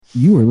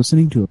You are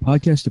listening to a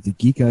podcast of the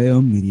Geek IO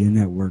Media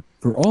Network.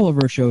 For all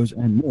of our shows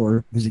and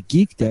more, visit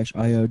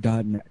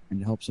geek-io.net. And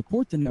to help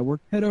support the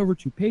network, head over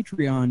to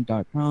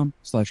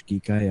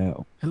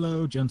patreon.com/geekio.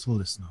 Hello, gentle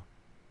listener.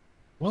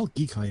 While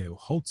Geek IO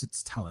holds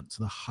its talent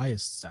to the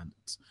highest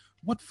standards,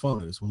 what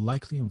follows will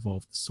likely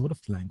involve the sort of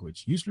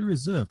language usually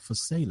reserved for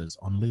sailors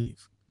on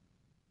leave.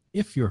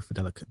 If you're of a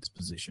delicate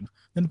disposition,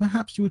 then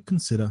perhaps you would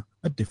consider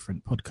a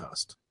different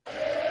podcast.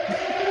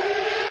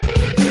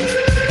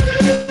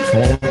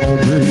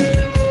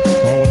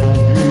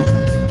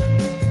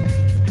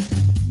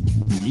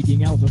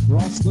 Geeking out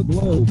across the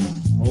globe.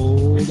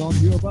 Hold on to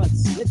your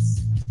butts.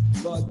 It's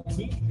the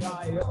Geek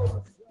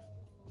IO.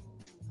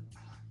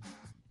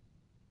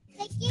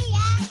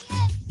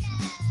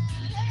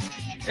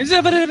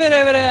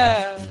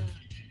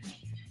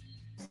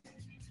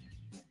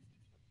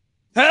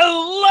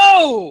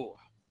 Hello,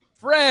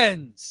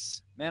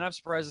 friends. Man, I'm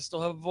surprised I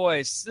still have a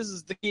voice. This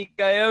is the Geek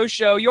IO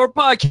Show, your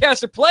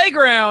podcaster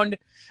playground,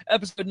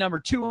 episode number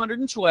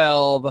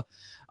 212.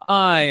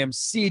 I am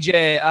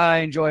CJ. I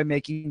enjoy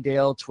making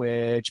Dale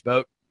twitch.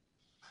 Boat.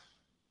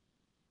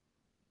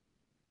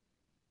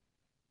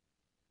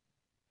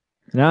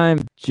 And I'm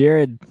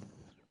Jared.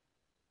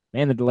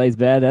 Man, the delay's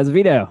bad. That's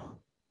Vito.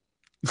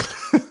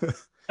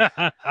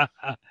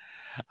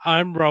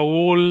 I'm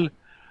Raul.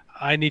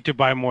 I need to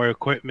buy more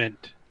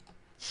equipment.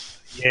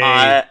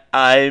 Yay.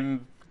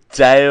 I'm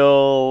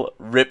Dale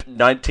Rip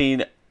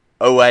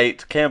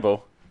 1908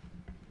 Campbell.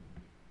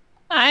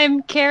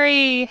 I'm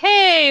Carrie.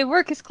 Hey,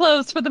 work is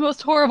closed for the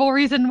most horrible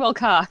reason,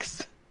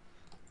 Wilcox.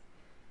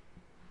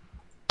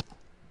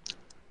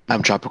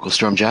 I'm Tropical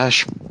Storm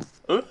Josh.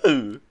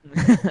 Ooh.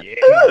 Yeah.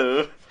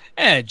 Ooh.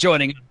 And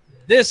joining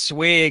this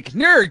week,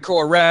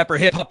 nerdcore rapper,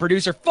 hip-hop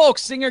producer, folk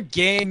singer,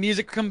 game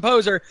music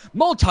composer,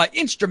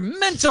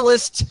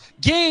 multi-instrumentalist,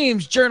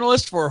 games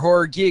journalist for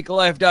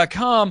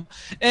HorrorGeekLife.com,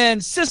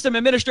 and system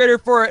administrator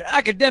for an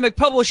academic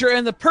publisher,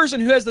 and the person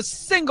who has the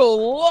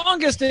single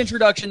longest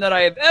introduction that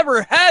I have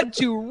ever had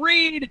to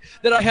read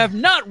that I have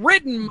not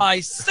written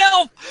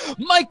myself,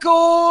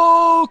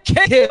 Mikal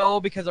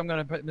kHill, because I'm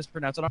going to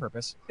mispronounce it on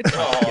purpose. It's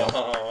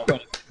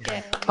kHill.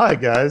 Hi,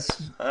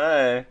 guys.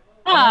 Hi.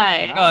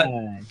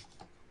 Hi.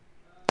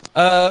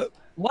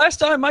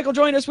 Last time Michael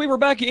joined us, we were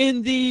back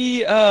in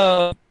the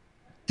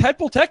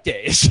Tadpole Tech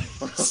days.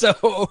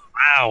 So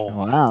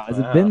Wow. Has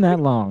it been that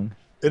long?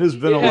 It has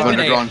been a We've while.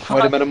 undergone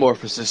quite a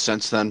metamorphosis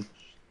since then.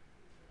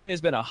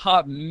 It's been a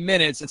hot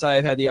minute since I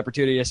have had the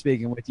opportunity of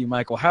speaking with you,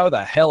 Michael. How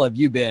the hell have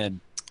you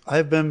been?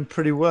 I've been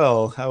pretty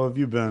well. How have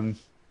you been?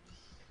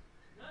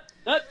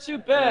 Not too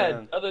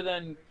bad, other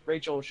than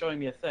Rachel showing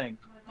me a thing.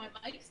 My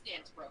mic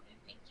stand's broken.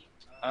 Thank you.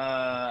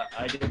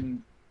 I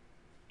didn't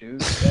do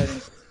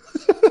that.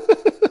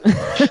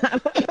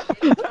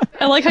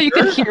 I like how you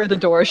can hear the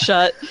door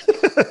shut.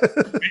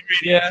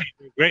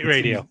 Great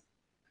radio.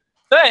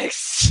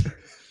 Thanks.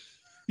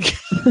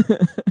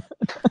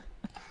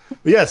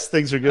 Yes,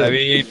 things are good. I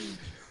mean,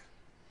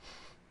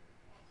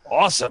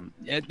 awesome.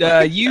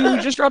 You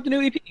just dropped a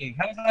new EP.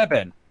 How's that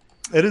been?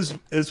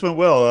 It's went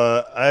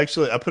well. I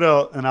put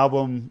out an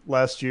album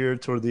last year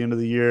toward the end of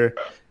the year,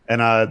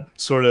 and I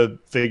sort of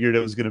figured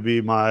it was going to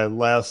be my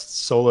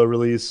last solo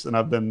release, and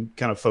I've been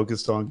kind of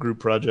focused on group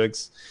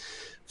projects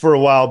for a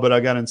while, but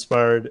I got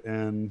inspired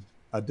and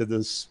I did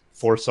this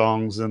 4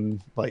 songs in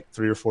like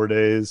 3 or 4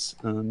 days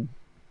and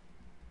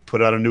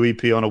put out a new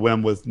EP on a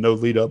whim with no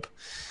lead up,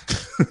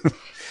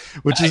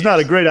 which is not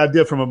a great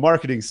idea from a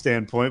marketing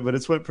standpoint, but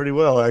it's went pretty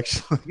well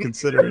actually,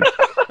 considering.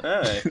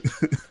 Hey.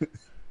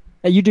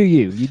 Hey, you do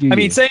you. You do I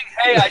mean, you. saying,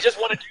 hey, I just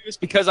want to do this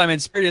because I'm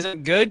inspired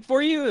isn't good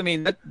for you? I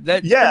mean,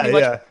 that Yeah, pretty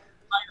much yeah. your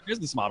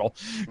business model.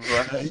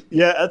 Right.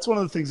 Yeah, that's one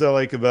of the things I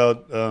like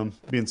about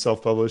being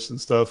self-published and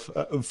stuff.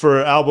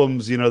 For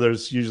albums,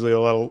 there's usually a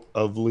lot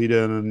of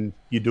lead-in, and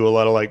you do a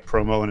lot of like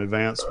promo in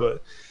advance.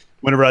 But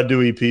whenever I do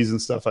EPs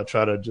and stuff, I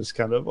try to just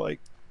kind of like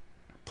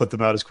put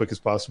them out as quick as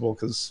possible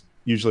because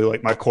usually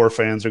like my core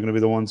fans are going to be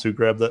the ones who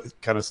grab that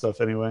kind of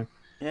stuff anyway.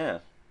 Yeah.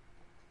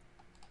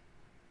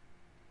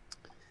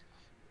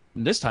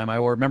 This time I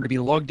will remember to be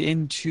logged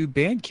into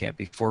Bandcamp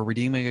before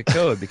redeeming a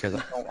code because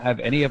I don't have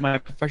any of my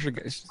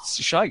professional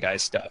Shy Guy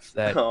stuff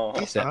that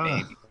he sent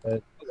me.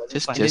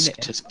 Tisk, tisk,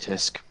 tisk,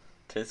 tisk.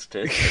 Tisk,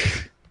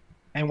 tisk.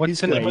 And what's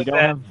He's the name good.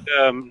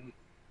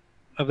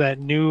 of that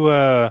new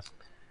EP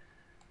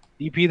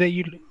that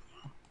you?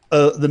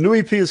 The new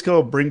EP is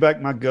called "Bring Back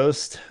My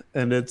Ghost,"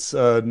 and it's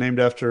named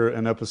after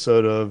an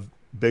episode of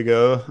Big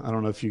O. I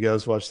don't know if you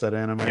guys watched that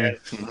anime.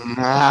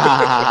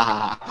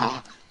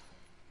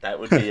 That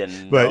would be a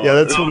But yeah,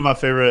 that's one of my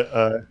favorite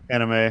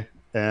anime.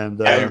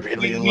 And I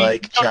really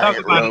like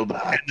giant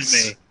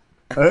robots.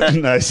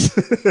 Nice.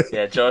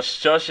 Yeah,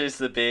 Josh is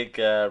the big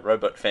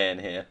robot fan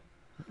here.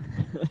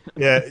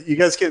 Yeah, you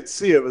guys can't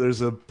see it, but there's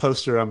a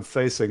poster I'm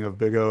facing of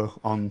Big O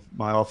on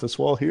my office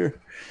wall here.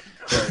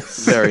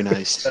 Very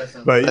nice.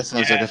 But That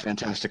sounds like a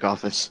fantastic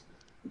office.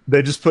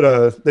 they just put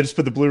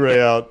the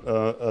Blu-ray out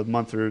a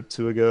month or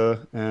 2 ago,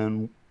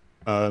 and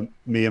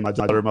me and my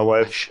daughter, my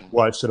wife,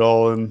 watched it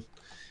all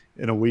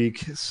in a week.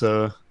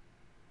 So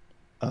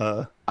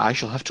I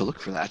shall have to look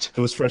for that.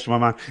 It was fresh in my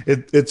mind.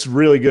 It's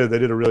really good. They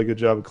did a really good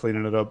job of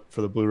cleaning it up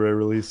for the Blu-ray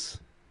release.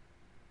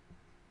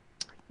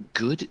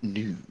 Good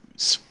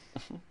news.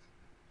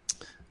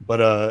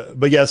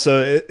 But yeah.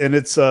 So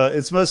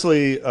it's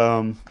mostly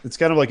it's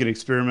kind of like an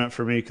experiment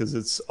for me because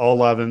it's all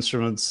live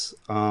instruments.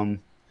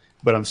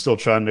 But I'm still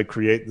trying to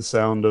create the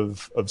sound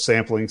of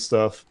sampling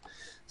stuff.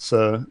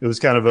 So it was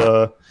kind of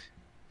a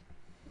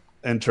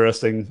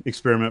interesting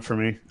experiment for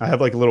me. I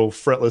have like a little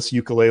fretless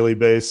ukulele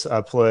bass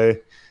I play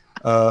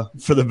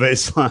for the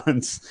bass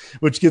lines,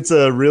 which gets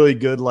a really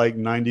good like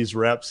 90s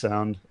rap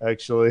sound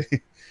actually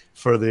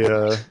for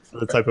the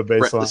type of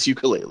bass line. Fretless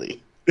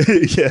ukulele.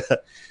 Yeah.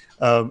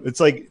 It's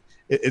like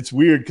it's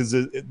weird because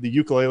the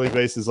ukulele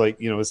bass is like,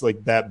 it's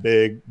like that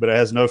big, but it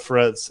has no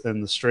frets,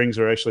 and the strings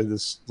are actually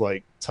this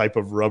like type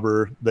of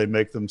rubber they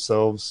make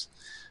themselves.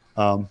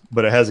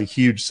 But it has a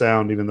huge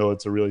sound, even though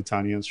it's a really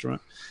tiny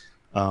instrument.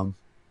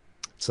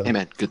 So hey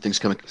man, good things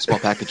come in small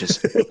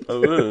packages.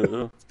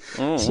 Ooh.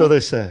 So they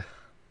say.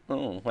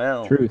 Oh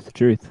wow. Truth.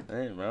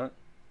 Hey, right.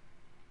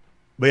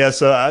 But yeah,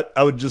 so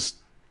I would just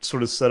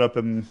sort of set up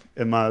in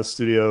my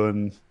studio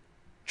and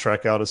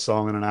track out a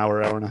song in an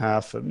hour and a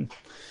half, and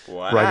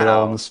write it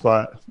all on the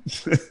spot.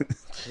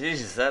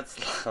 Jeez,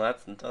 that's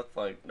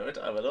like no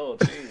time at all.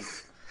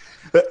 Jeez.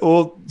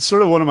 Well,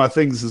 sort of one of my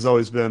things has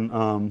always been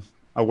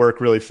I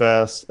work really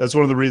fast. That's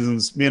one of the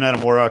reasons me and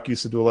Adam Warrock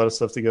used to do a lot of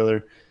stuff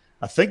together.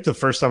 I think the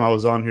first time I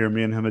was on here,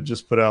 me and him had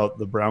just put out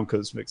the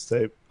Browncoats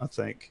mixtape, I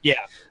think.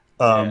 Yeah.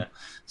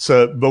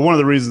 So, but one of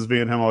the reasons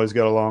me and him always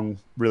got along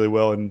really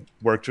well and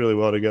worked really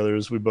well together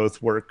is we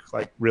both work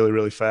like really,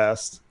 really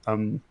fast.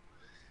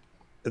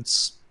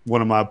 It's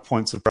one of my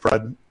points of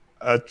pride.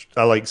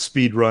 I like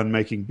speed run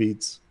making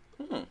beats.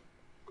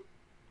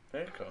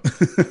 Very cool.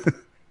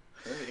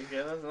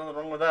 Yeah, there's nothing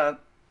wrong with that.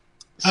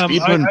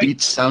 Speedrun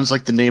Beats sounds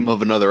like the name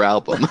of another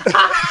album.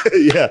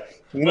 Yeah.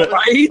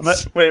 Right?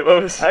 Wait,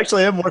 what was?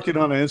 Actually, I'm working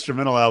on an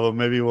instrumental album.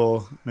 Maybe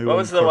we'll. What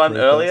was the one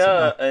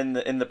earlier in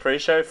the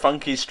pre-show?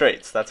 Funky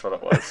Streets. That's what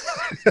it was.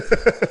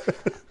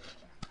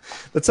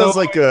 That sounds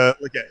like a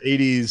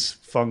 '80s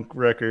funk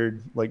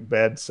record, like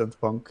bad synth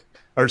punk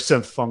or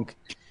synth funk.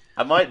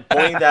 I might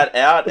point that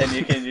out, and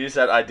you can use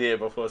that idea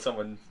before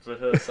someone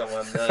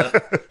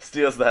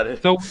steals that.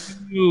 So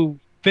when you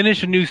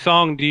finish a new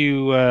song, do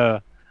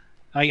you?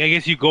 I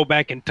guess you go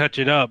back and touch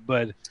it up,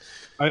 but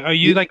are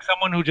you like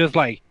someone who just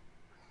like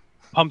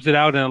pumps it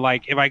out and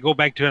like if I go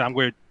back to it, I'm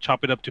going to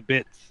chop it up to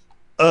bits?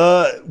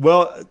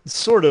 Well,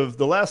 sort of.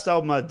 The last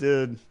album I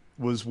did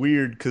was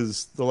weird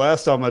because the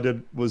last album I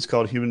did was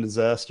called Human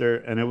Disaster,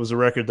 and it was a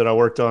record that I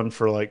worked on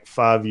for like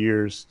 5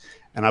 years,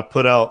 and I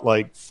put out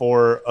like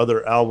 4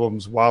 other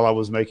albums while I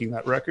was making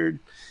that record.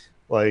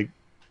 Like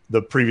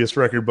the previous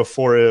record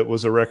before it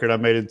was a record I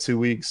made in 2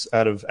 weeks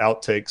out of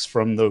outtakes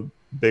from the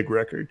big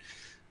record.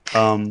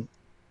 So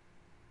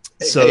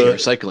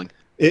recycling.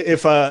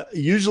 If I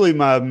usually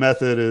my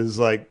method is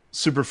like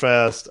super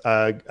fast.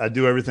 I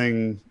do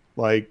everything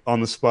like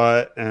on the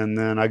spot, and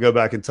then I go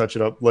back and touch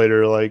it up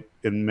later, like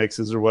in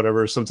mixes or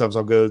whatever. Sometimes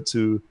I'll go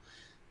to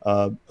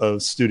a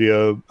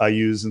studio I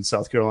use in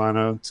South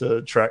Carolina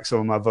to track some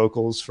of my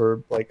vocals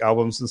for like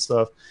albums and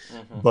stuff.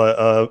 Mm-hmm.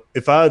 But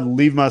if I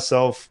leave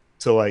myself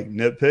to like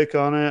nitpick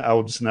on it, I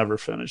will just never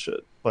finish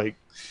it. Like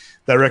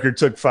that record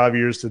took 5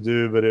 years to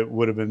do, but it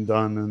would have been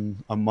done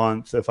in a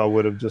month if I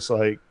would have just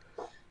like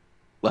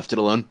left it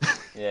alone.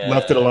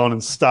 Left it alone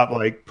and stopped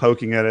like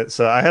poking at it.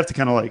 So I have to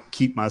kind of like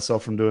keep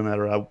myself from doing that,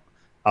 or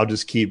I'll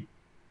just keep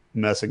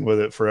messing with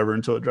it forever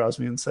until it drives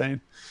me insane.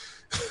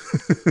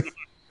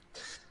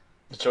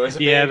 The choice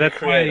of that's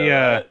creator,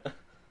 why. right?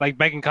 Like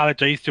back in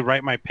college, I used to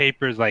write my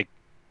papers like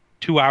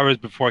 2 hours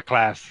before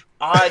class.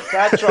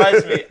 That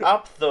drives me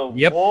up the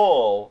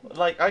wall.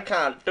 Like I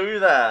can't do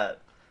that.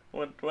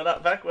 When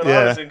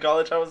I was in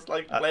college, I was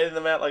like planning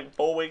them out like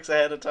 4 weeks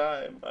ahead of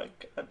time. I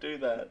can't do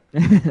that.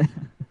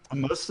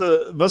 Most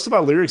of my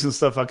lyrics and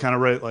stuff I kind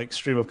of write like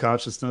stream of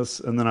consciousness,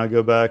 and then I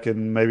go back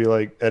and maybe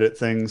like edit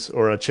things,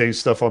 or I change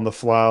stuff on the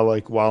fly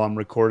like while I'm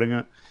recording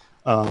it.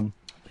 And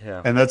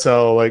that's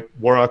how like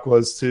Warrock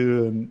was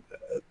too. And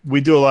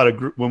we do a lot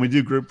of when we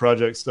do group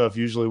project stuff,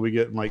 usually we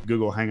get in like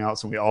Google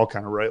Hangouts and we all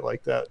kind of write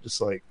like that, just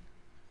like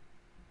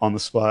on the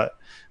spot.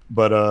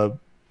 But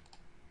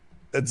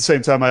at the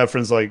same time, I have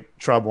friends like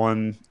Tribe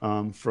One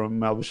from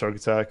Malibu Shark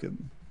Attack,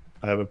 and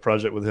I have a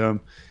project with him.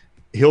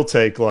 He'll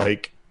take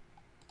like,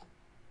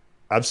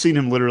 I've seen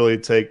him literally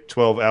take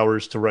 12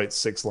 hours to write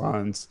 6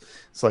 lines.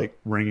 It's like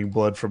wringing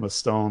blood from a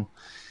stone.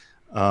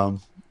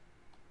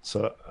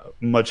 So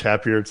much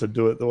happier to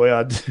do it the way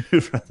I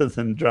do rather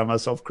than drive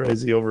myself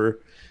crazy over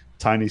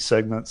tiny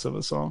segments of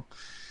a song.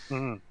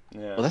 Mm-hmm.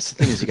 Yeah. Well, that's the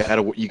thing is you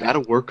gotta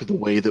work the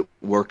way that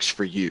works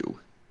for you.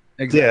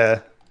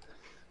 Exactly.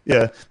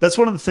 Yeah. That's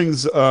one of the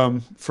things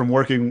from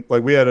working.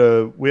 Like we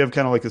have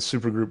kind of like a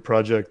super group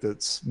project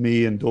that's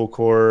me and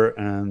Dualcore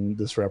and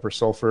this rapper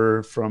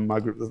Sulfur from my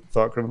group, the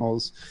Thought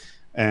Criminals,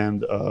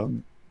 and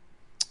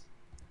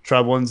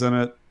Tribe One's in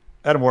it.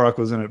 Adam Warrock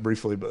was in it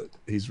briefly, but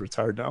he's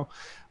retired now.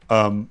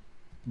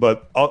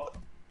 But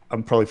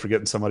I'm probably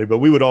forgetting somebody, but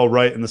we would all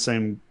write in the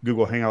same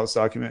Google Hangouts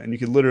document, and you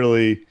could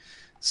literally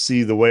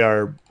see the way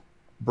our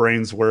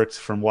brains worked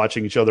from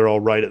watching each other all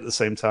write at the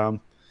same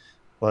time.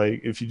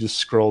 Like if you just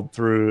scrolled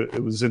through,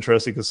 it was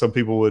interesting because some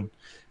people would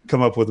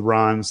come up with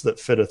rhymes that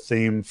fit a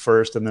theme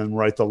first and then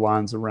write the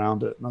lines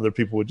around it, and other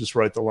people would just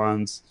write the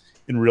lines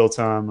in real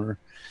time or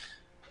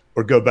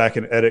go back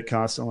and edit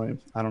constantly.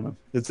 I don't know.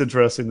 It's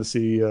interesting to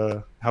see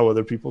how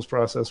other people's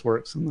process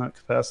works in that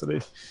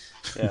capacity.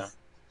 Yeah.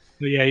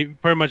 So yeah, you're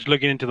pretty much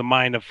looking into the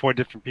mind of 4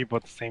 different people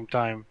at the same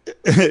time.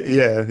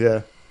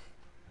 Yeah.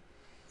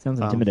 Sounds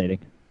intimidating.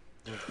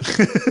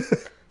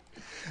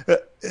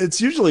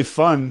 It's usually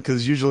fun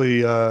because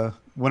usually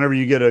whenever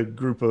you get a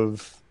group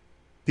of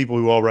people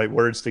who all write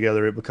words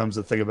together, it becomes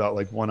a thing about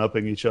like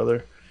one-upping each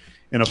other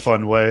in a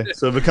fun way.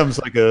 So it becomes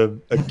like a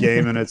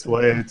game in its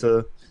way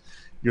to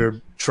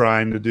you're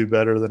trying to do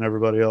better than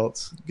everybody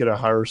else, get a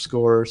higher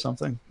score or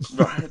something.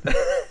 Right.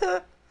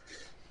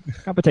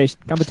 Competition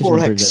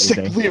improves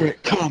everything.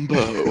 lyric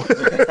combo.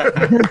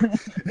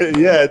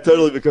 Yeah, it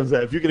totally becomes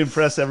that. If you can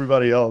impress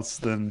everybody else,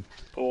 then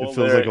it feels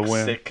like a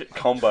win. Sick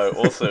combo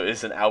also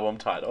is an album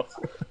title.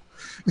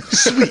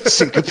 Sweet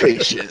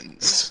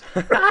syncopations.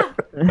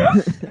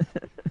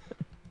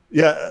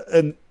 Yeah,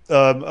 and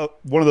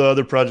one of the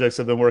other projects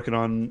I've been working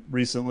on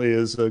recently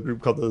is a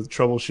group called the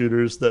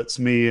Troubleshooters. That's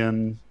me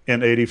and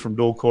 80 from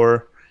Dual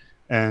Core,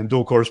 and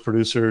Dual Core's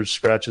producer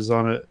scratches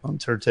on it on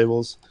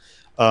turntables.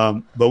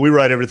 But we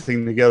write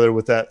everything together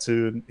with that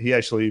too. And he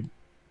actually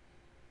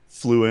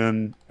flew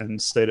in and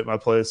stayed at my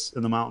place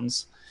in the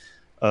mountains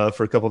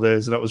for a couple of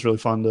days, and that was really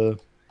fun to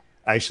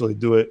actually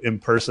do it in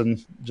person,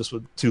 just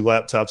with 2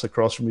 laptops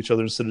across from each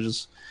other instead of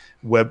just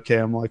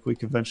webcam like we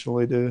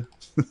conventionally do.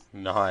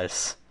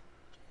 Nice.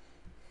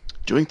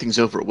 Doing things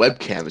over a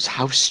webcam is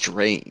how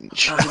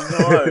strange. I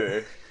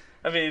know.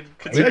 I mean,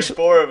 considering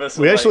 4 of us.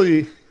 We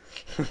actually,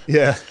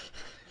 yeah,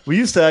 we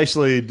used to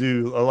actually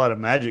do a lot of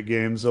Magic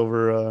games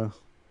over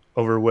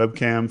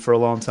webcam for a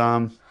long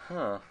time.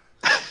 Huh.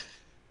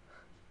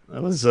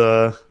 It was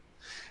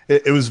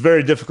it was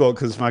very difficult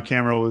because my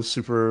camera was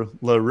super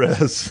low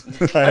res.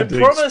 I had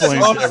to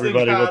explain to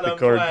everybody what the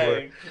cards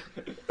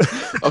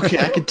were. Okay,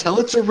 I can tell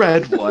it's a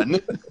red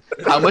one.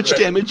 How much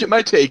damage am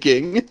I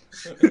taking?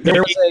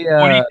 There was 40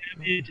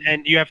 damage,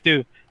 and you have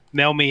to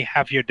mail me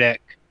half your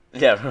deck.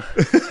 Yeah.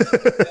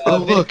 Oh,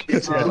 look,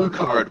 it's a blue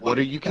card. What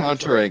are you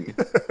countering?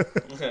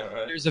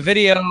 There's a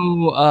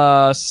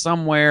video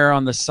somewhere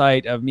on the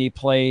site of me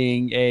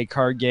playing a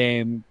card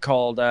game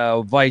called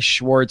Weiss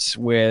Schwartz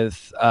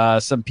with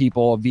some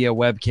people via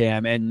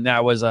webcam, and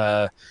that was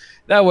a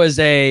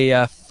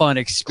fun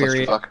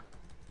experience. Clusterfuck.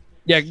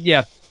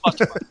 Yeah.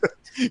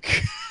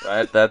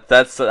 Right.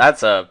 That's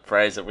a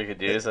phrase that we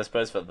could use, I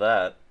suppose, for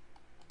that.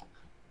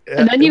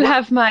 And then you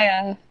have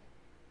my.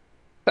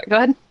 Go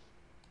ahead.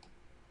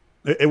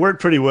 It worked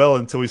pretty well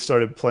until we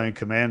started playing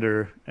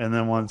Commander, and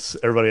then once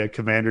everybody had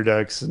Commander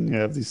decks and you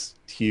have these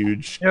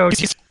huge,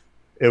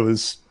 it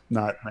was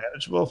not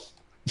manageable.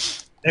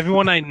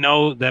 Everyone I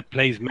know that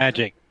plays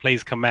Magic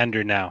plays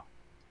Commander now.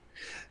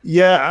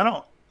 Yeah,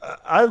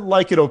 I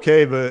like it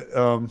okay, but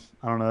I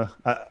don't know.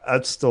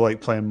 I'd still like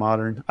playing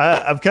Modern.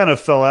 I've kind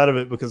of fell out of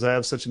it because I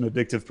have such an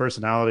addictive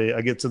personality. I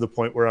get to the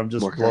point where I'm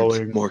just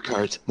blowing more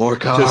cards.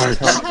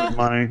 just tons of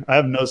money. I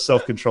have no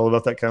self-control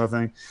about that kind of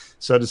thing,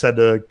 so I just had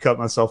to cut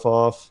myself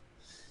off.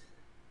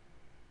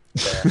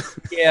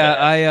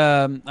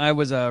 Yeah, I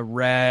was a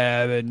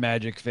rabid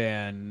Magic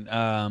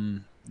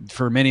fan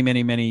for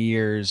many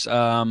years,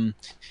 and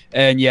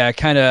yeah,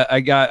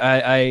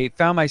 I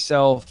found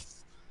myself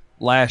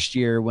last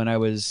year when I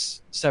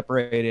was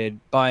separated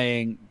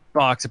buying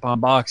box upon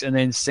box and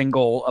then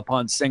single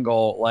upon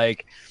single, I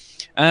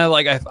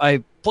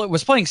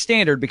was playing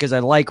standard because I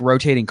like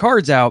rotating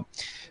cards out,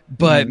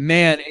 but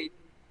man,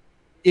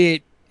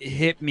 it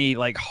hit me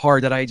like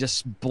hard that I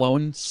just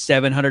blown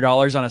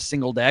 $700 on a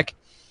single deck.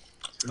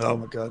 Oh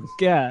my god.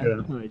 God.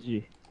 Yeah. Oh,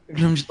 gee.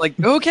 I'm just like,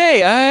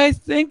 okay, I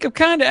think I'm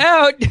kind of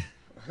out.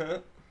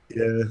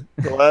 Yeah.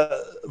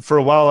 Well, for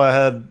a while I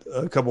had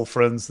a couple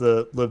friends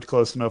that lived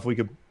close enough we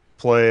could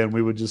play, and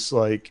we would just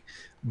like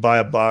buy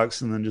a box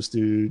and then just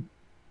do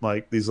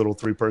like these little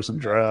 3-person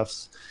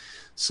drafts.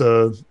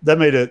 So that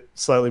made it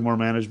slightly more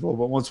manageable.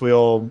 But once we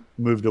all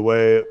moved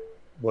away, it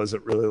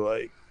wasn't really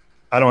like,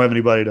 I don't have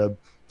anybody to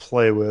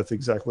play with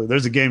exactly.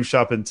 There's a game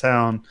shop in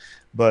town,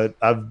 but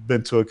I've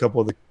been to a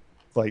couple of the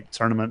like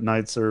tournament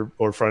nights or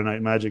Friday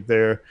Night Magic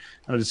there,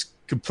 and I just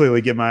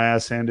completely get my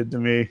ass handed to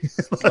me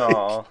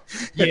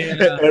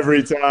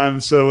every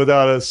time. So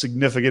without a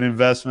significant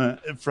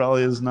investment, it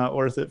probably is not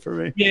worth it for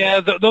me.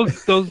 Yeah,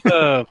 those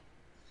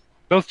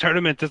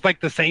tournaments, it's like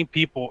the same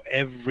people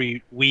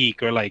every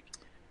week, or like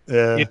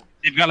they've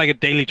got like a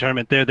daily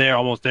tournament. They're there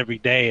almost every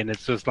day, and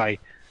it's just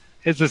like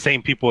it's the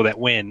same people that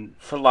win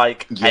for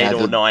like 8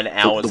 or 9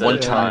 hours at a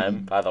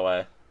time. By the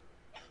way,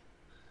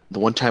 the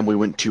one time we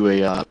went to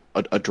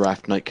a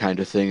draft night kind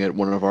of thing at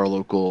one of our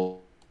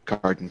local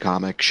card and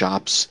comic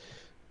shops,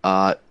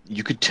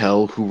 you could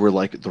tell who were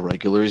like the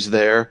regulars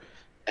there,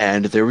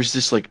 and there was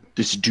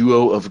this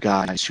duo of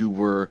guys who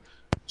were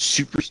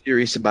super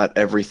serious about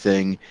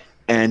everything,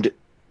 and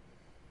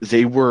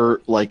they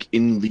were like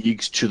in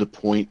leagues to the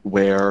point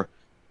where,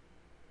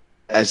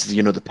 as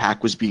the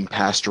pack was being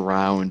passed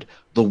around,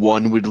 the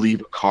one would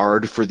leave a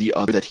card for the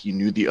other that he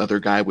knew the other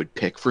guy would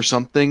pick for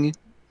something.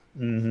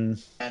 Mm-hmm.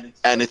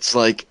 And it's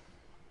like,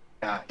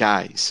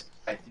 guys,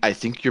 I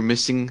think you're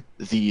missing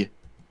the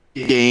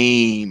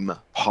game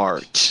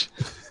part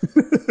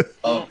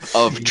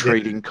of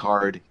trading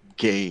card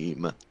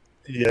game.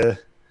 Yeah.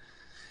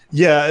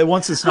 Yeah,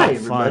 once it's not Hi,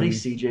 everybody. fun.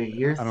 CJ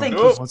here. I don't Thank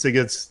know, you. once it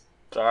gets...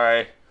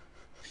 Sorry.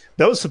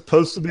 That was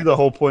supposed to be the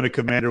whole point of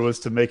Commander, was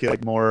to make it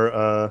like more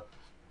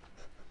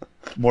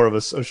of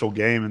a social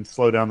game and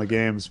slow down the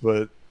games.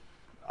 But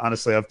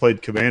honestly, I've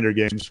played Commander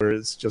games where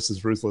it's just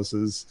as ruthless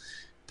as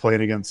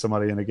playing against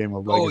somebody in a game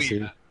of Legacy.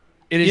 Yeah.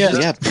 It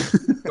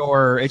is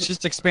or it's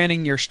just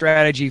expanding your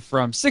strategy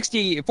from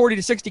 40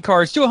 to 60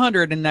 cards to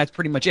 100, and that's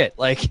pretty much it.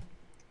 Like,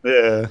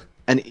 yeah.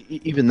 And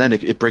even then,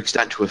 it breaks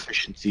down to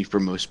efficiency for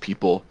most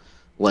people.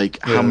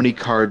 Like, how many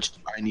cards do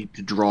I need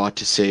to draw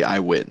to say I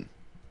win?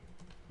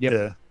 Yep.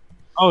 Yeah.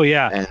 Oh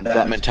yeah, and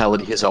that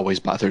mentality has always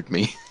bothered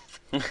me.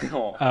 Cubes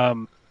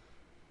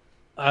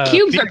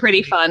are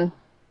pretty fun.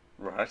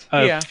 Right.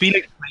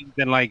 Felix things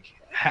and like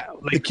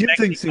the cube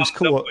thing seems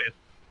cool.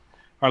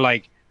 Are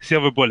like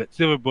silver bullet.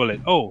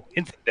 Oh,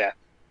 instant death.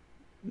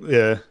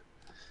 Yeah.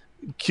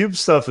 Cube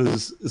stuff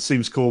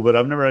seems cool, but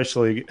I've never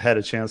actually had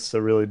a chance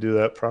to really do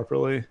that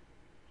properly.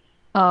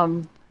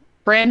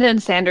 Brandon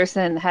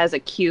Sanderson has a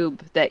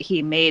cube that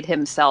he made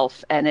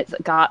himself, and it's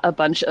got a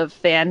bunch of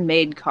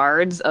fan-made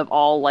cards of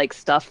all like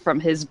stuff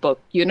from his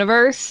book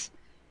universe.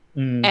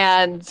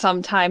 And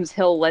sometimes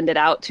he'll lend it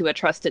out to a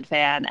trusted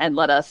fan and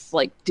let us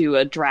like do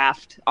a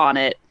draft on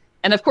it.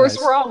 And of course,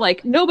 we're all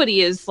like,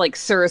 nobody is like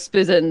Sir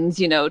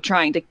Spizens,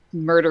 trying to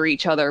murder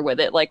each other with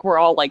it. Like, we're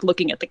all like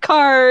looking at the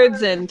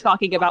cards and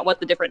talking about what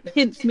the different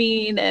hints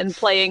mean and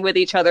playing with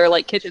each other,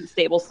 like kitchen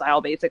stable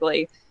style,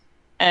 basically.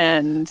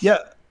 And yeah,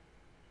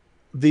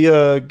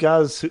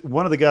 the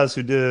one of the guys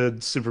who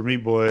did Super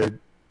Meat Boy,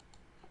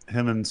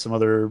 him and some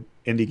other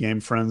indie game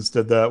friends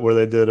did that, where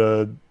they did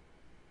a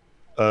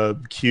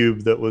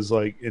cube that was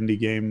like indie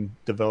game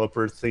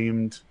developer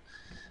themed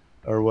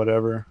or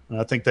whatever. And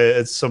I think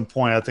at some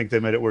point they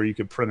made it where you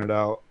could print it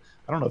out.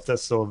 I don't know if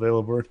that's still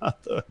available or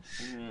not though.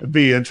 It'd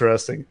be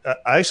interesting.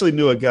 I actually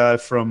knew a guy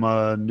from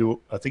I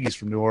think he's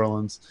from New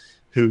Orleans,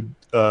 who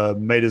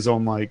made his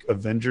own like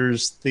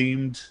Avengers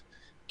themed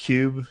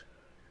cube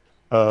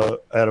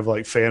out of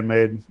like fan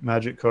made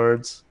Magic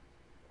cards.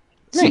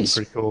 Nice. Seems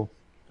pretty cool.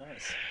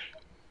 Nice.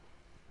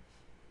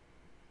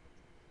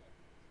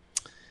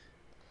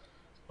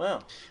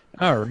 Wow.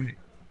 all right.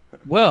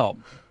 Well,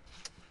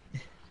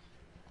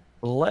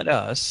 let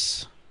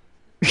us.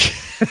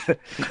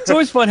 It's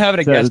always fun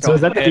having a guest. So on.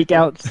 is that the Geek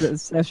Out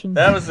session?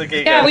 That was the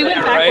Geek yeah, Out. we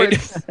went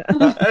backwards.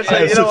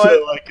 Actually, you know what?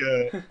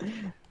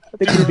 I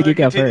think we did the Geek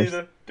Out first.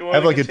 I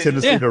have like a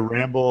tendency to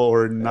ramble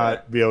or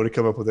not be able to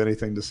come up with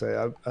anything to say.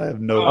 I have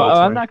no.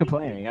 I'm not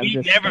complaining. I'm We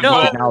just never go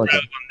on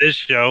this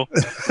show.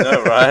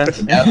 No,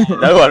 Ryan.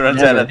 No one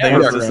runs out of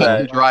things to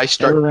say. Dry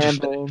start just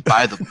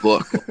by the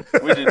book.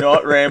 We do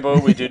not ramble.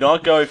 We do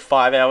not go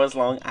 5 hours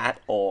long at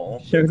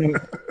all.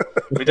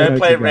 We don't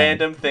play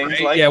random things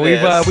like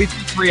this. we've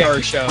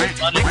 3-hour show.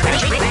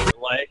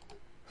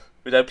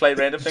 We don't play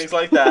random things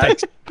like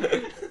that.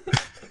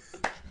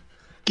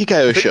 Geek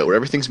I show, where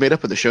everything's made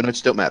up and the show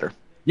notes don't matter.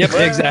 Yep,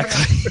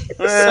 exactly.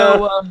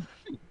 Well.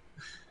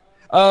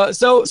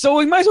 So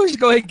we might as well just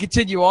go ahead and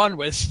continue on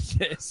with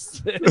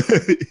this.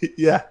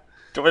 Yeah.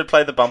 Do you want me to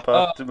play the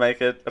bumper to make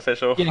it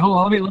official? Yeah, hold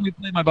on. Let me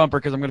play my bumper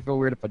because I'm gonna feel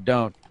weird if I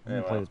don't. I'm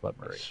gonna play this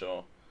bumper. Right.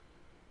 Sure.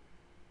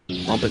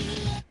 Bump it.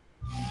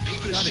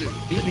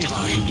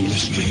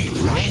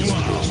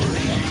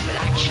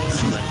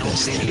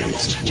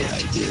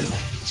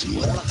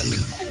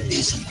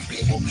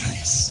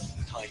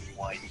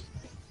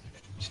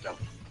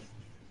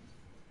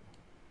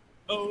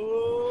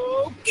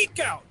 Oh, Geek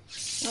Out!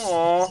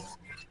 Aww.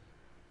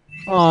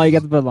 Oh, you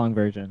got the Bud Long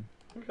version.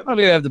 I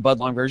do have the Bud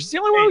Long version. It's the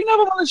only one we can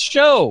have on the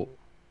show.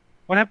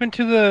 What happened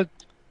to the?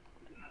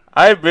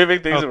 I'm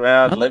moving things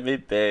around. Let me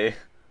be.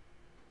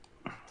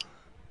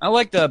 I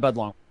like the Bud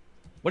Long.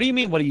 What do you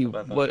mean? What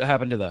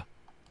happened to the?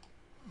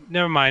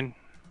 Never mind.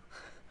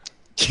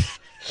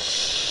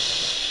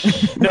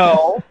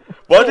 No.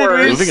 What did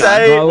we Moving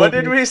say? on. What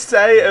did we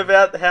say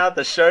about how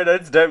the show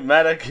notes don't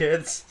matter,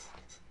 kids?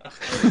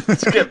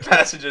 Let's get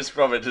passages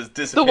from it just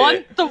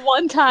disappear. The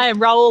one time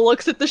Raul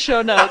looks at the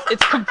show notes,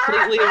 it's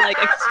completely like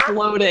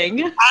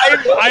exploding.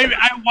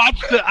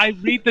 I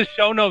read the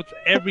show notes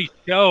every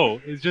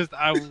show. It's just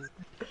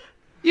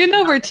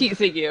We're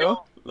teasing you.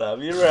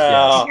 Love you,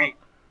 Raul. Okay.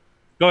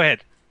 Go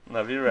ahead.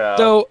 Love you, Raul.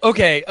 So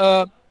okay,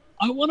 I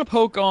want to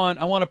poke on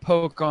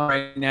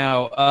right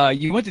now.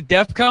 You went to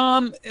DEF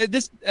CON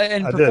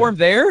and performed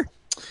there?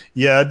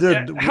 Yeah, I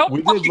did. Yeah, how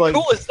fucking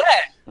cool is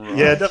that?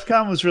 Yeah, DEF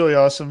CON was really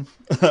awesome.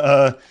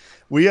 The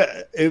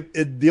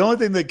only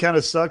thing that kind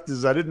of sucked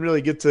is I didn't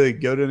really get to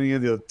go to any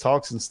of the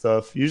talks and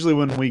stuff. Usually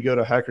when we go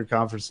to hacker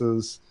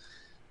conferences,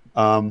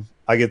 I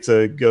get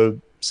to go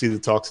see the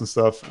talks and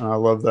stuff, and I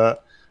love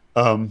that.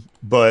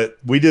 But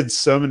we did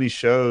so many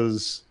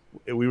shows.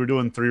 We were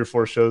doing 3 or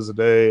 4 shows a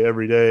day,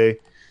 every day.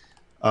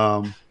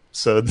 So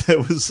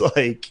it was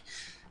like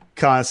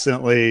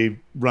constantly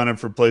running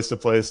from place to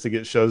place to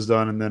get shows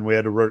done, and then we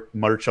had to work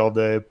merch all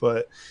day.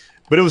 But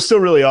it was still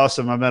really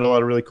awesome. I met a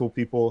lot of really cool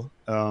people,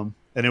 and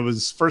it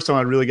was first time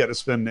I really got to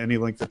spend any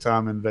length of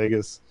time in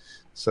Vegas.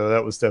 So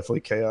that was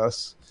definitely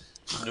chaos.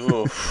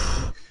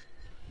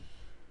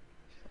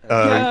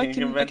 I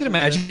can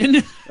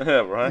imagine.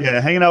 Right?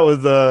 Yeah, hanging out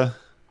with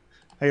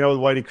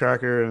Whitey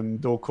Cracker and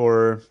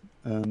Dualcore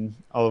and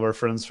all of our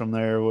friends from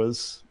there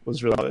was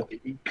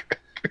really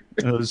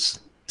it was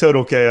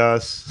total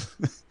chaos.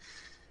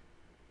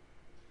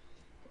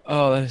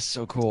 Oh, that is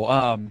so cool.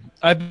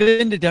 I've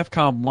been to DEF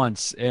CON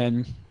once,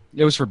 and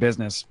it was for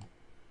business.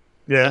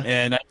 Yeah.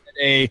 And I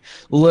had a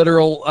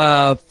literal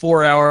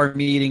 4-hour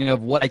meeting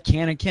of what I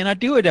can and cannot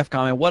do at DEF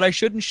CON, and what I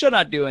should and should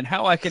not do, and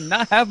how I can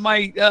not have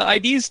my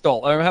ID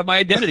stolen, or have my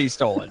identity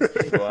stolen.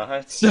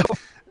 What? So,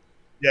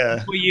 yeah.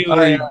 Before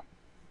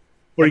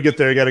you get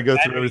there, you got to go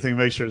through everything,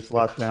 make sure it's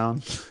locked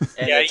down.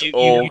 Yeah,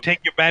 you take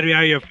your battery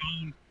out of your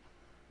phone,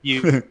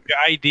 your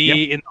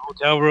ID in the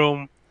hotel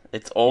room.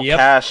 It's all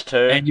cash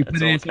too. And you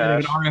put it inside of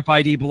an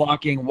RFID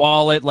blocking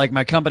wallet. Like,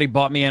 my company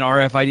bought me an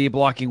RFID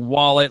blocking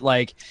wallet.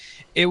 Like,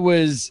 it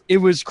was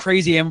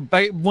crazy. And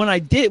when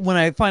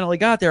I finally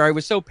got there, I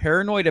was so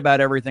paranoid about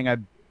everything. I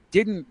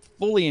didn't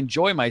fully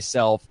enjoy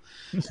myself.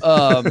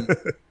 I'm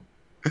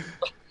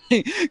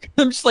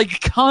just like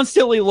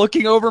constantly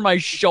looking over my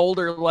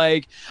shoulder.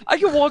 Like, I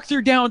can walk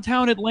through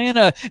downtown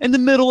Atlanta in the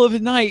middle of the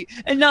night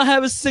and not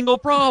have a single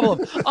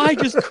problem. I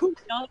just could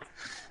not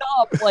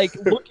stop like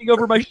looking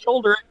over my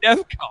shoulder at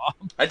DEF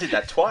CON. I did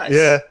that twice.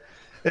 Yeah,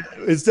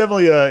 it's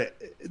definitely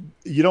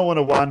you don't want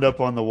to wind up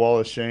on the wall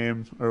of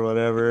shame or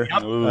whatever.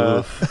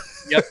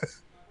 Yep.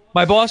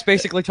 My boss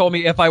basically told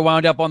me if I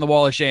wound up on the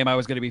wall of shame, I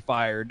was going to be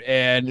fired,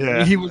 and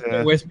he was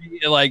there with me,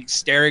 like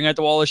staring at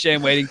the wall of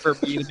shame, waiting for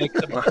me to make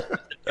the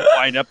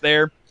wind up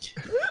there.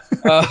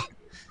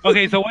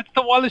 Okay, so what's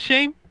the wall of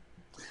shame?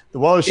 The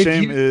wall of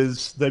shame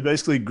is they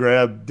basically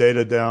grab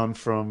data down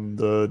from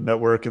the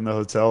network in the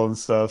hotel and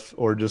stuff,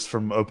 or just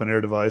from open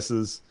air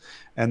devices,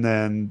 and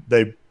then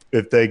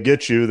if they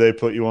get you, they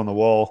put you on the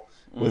wall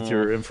with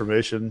your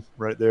information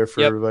right there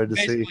for everybody to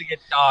see. Get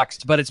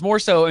doxxed, but it's more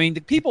so. I mean,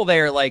 the people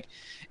there, like,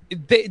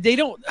 they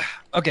don't.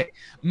 Okay,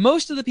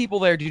 most of the people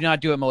there do not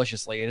do it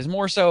maliciously. It is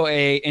more so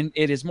a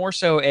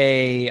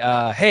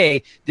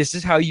hey, this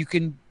is how you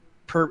can.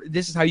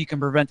 This is how you can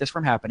prevent this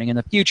from happening in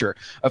the future.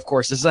 Of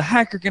course, this is a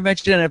hacker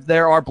convention, and if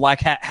there are black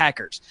hat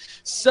hackers,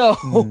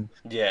 so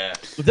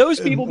those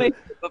people make.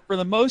 But for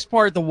the most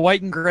part, the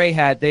white and gray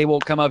hat, they will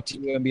come up to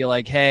you and be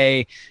like,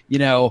 "Hey,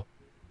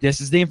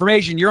 this is the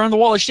information. You're on the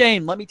wall of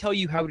shame. Let me tell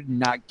you how to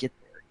not get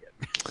there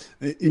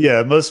again."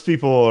 Yeah, most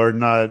people are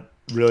not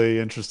really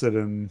interested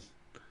in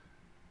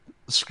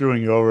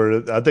screwing you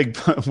over. I think,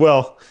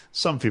 well,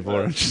 some people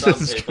are interested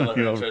in screwing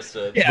you over.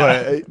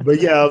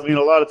 But yeah, I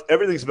mean,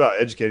 everything's about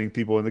educating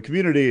people in the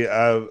community.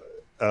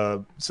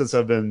 Since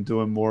I've been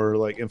doing more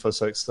like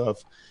InfoSec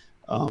stuff,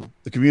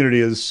 the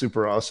community is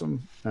super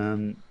awesome,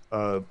 and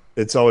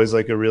it's always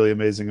like a really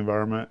amazing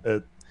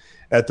environment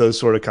at those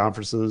sort of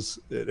conferences.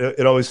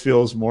 It always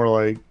feels more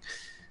like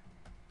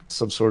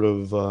some sort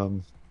of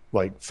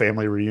like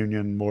family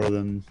reunion more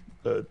than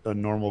a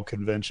normal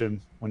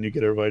convention when you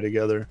get everybody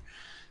together.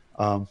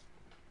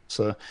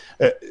 So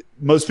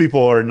most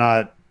people are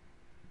not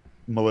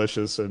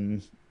malicious,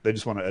 and they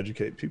just want to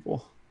educate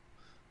people.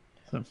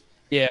 So.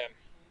 Yeah.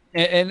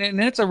 And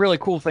that's a really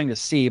cool thing to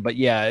see, but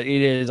yeah, it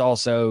is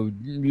also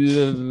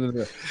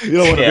you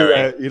don't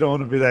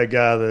want to be that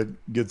guy that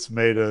gets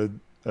made a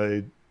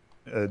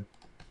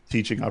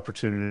teaching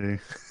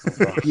opportunity.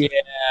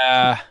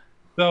 Yeah.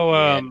 So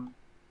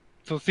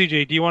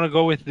CJ, do you want to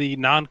go with the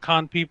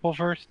non-con people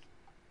first?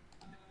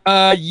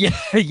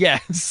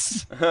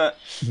 Yes.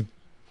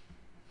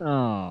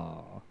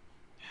 Oh.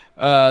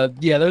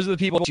 Yeah, those are the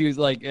people you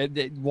like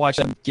watch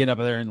them get up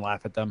there and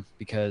laugh at them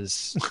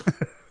because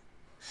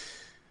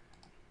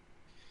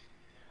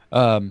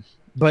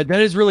but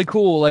that is really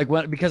cool. Like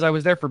because I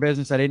was there for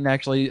business, I didn't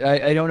actually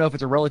I don't know if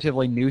it's a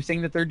relatively new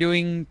thing that they're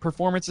doing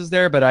performances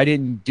there, but I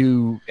didn't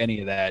do any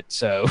of that.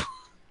 So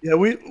yeah,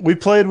 we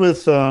played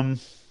with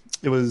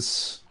it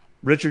was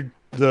Richard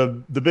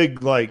the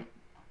big like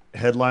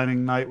headlining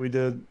night we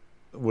did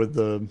with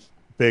the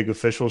big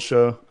official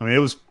show. I mean, it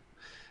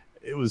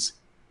was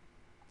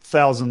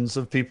thousands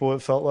of people,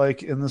 it felt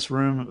like, in this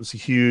room. It was a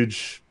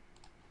huge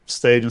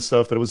stage and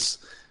stuff, but it was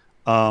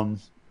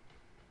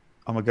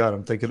oh my god,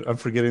 I'm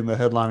forgetting the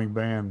headlining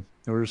band.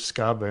 It was a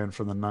ska band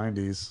from the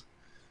 90s.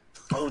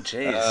 Oh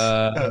jeez.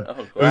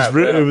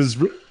 It was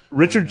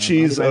Richard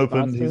Cheese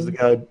opened. He's the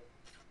guy.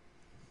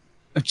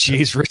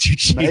 Jeez, Richard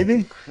Cheese.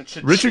 Maybe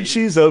Richard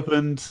Cheese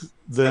opened.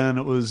 Then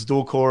it was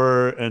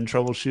Dualcore and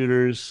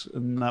Troubleshooters,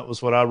 and that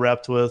was what I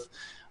rapped with.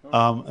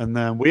 And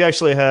then we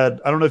actually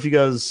had, I don't know if you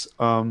guys,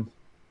 then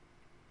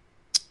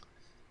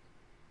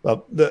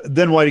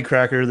Whitey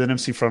Cracker, then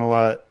MC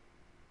Frontalot,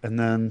 and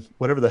then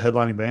whatever the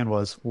headlining band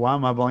was. Why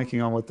am I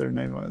blanking on what their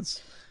name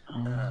was?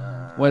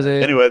 Was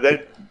it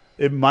Anyway?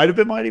 It might have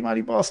been Mighty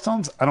Mighty Boss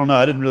Tones. I don't know.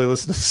 I didn't really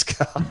listen to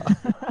ska.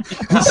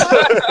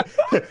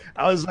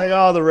 I was like,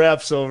 "Oh, the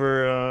rap's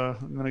over.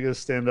 I'm gonna go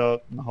stand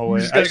out in the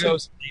hallway." go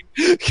sleep?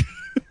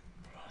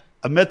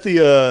 I met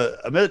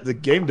the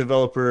game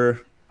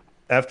developer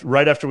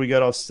right after we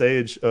got off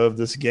stage of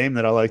this game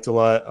that I liked a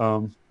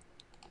lot.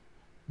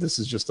 This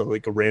is just a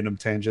random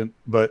tangent,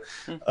 but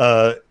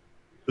it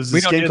was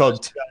this game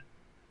called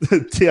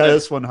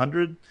TIS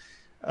 100.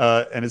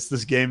 And it's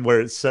this game where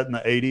it's set in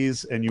the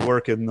 80s and you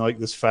work in like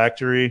this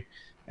factory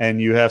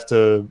and you have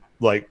to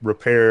like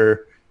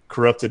repair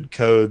corrupted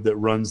code that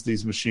runs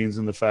these machines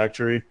in the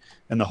factory,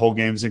 and the whole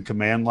game's in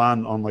command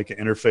line on like an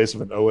interface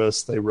of an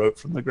OS they wrote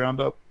from the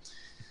ground up.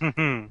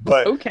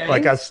 But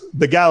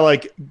the guy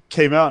like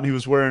came out and he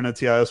was wearing a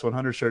TIS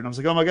 100 shirt and I was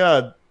like, "Oh my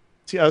God,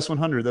 TIS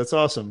 100, that's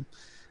awesome."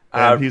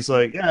 And he's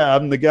like, "Yeah,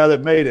 I'm the guy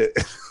that made it."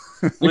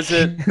 Was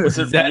it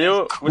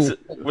real? Cool.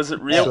 Was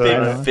it real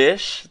Big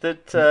Fish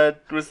that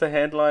was the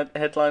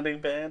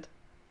headlining band?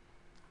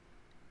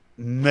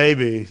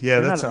 Maybe, yeah,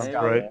 that sounds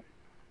right.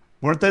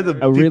 Weren't they the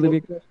people, really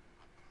big fish?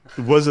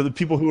 Was it the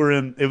people who were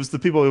in? It was the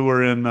people who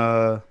were in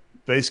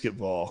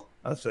basketball,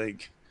 I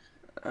think.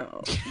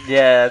 Oh,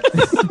 yeah,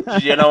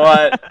 you know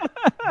what?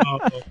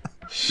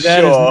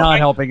 That is not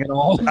helping at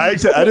all. I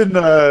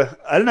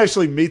didn't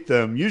actually meet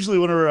them. Usually,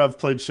 whenever I've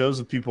played shows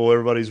with people,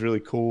 everybody's really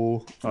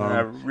cool.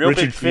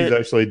 Richard Keys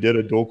actually did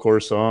a dual core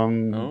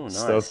song and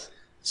stuff.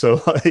 So,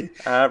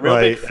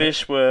 Big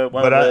Fish were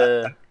one of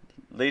the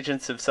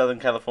legions of Southern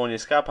California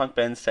ska punk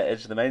bands to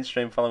edge the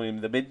mainstream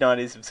following the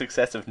mid-90s of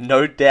success of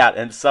No Doubt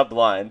and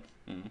Sublime.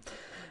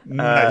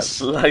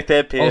 Nice. Like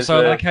their peers.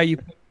 Also, I like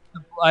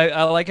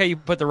how you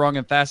put the wrong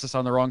emphasis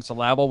on the wrong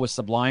syllable with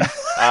sublime.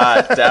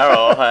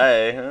 Daryl,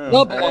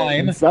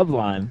 hey.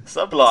 Sublime. It's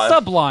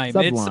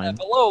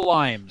below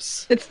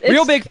limes. It's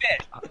real big fish.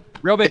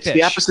 Real big fish.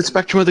 The opposite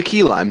spectrum of the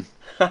key lime.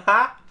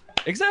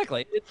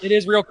 Exactly. It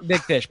is real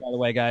big fish, by the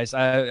way, guys.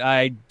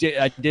 I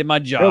did my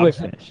job. Real big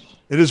fish.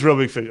 It is real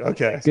big fish.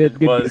 Okay. Good.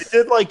 They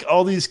did like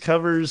all these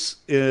covers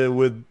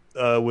with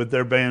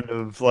their band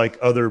of like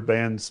other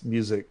bands'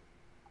 music.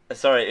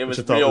 Sorry, it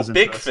was Real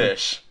Big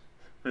Fish.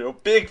 Real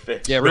Big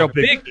Fish. Yeah, real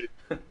big,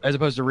 as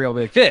opposed to Real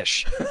Big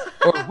Fish.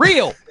 Or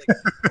real.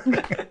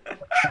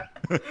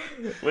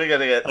 We're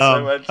gonna get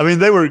so much. I mean,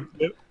 they were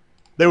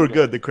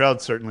good. The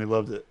crowd certainly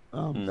loved it.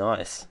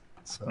 Nice.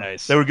 So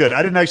nice. They were good.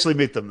 I didn't actually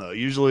meet them though.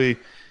 Usually,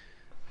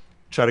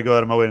 try to go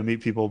out of my way to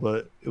meet people,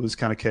 but it was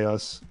kind of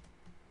chaos.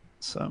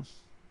 So,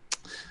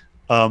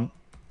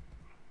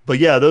 but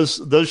yeah,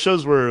 those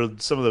shows were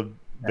some of the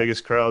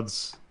biggest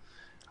crowds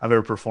I've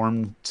ever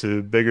performed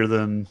to, bigger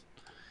than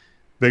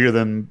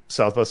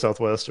South by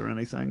Southwest or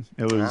anything.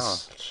 It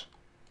was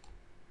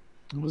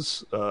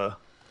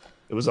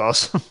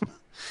awesome.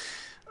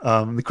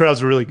 The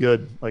crowds were really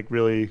good, like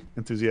really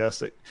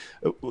enthusiastic.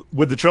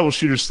 With the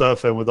troubleshooter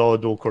stuff and with all the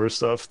dual core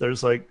stuff,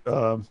 there's like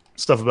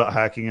stuff about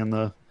hacking in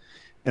the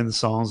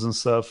songs and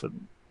stuff,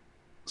 and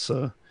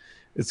so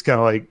it's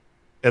kind of like,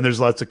 and there's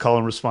lots of call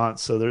and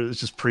response, so it's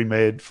just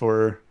pre-made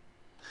for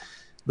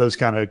those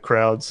kind of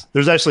crowds.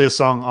 There's actually a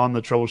song on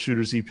the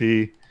Troubleshooters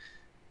EP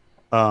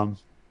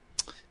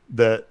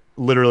that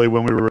literally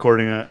when we were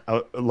recording it,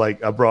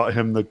 I brought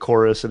him the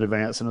chorus in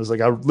advance, and I was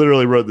like, I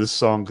literally wrote this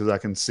song because I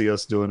can see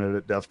us doing it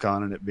at DEF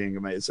CON and it being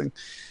amazing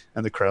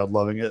and the crowd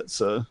loving it.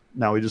 So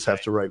now we just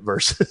have to write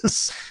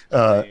verses.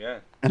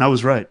 And I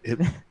was right. It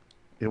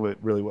went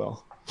really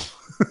well.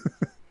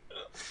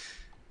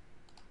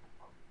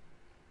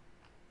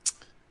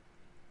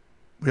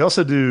 We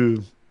also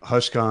do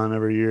HushCon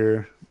every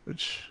year,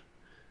 which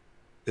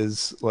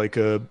is like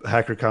a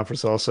hacker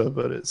conference also,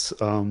 but it's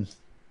kind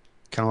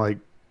of like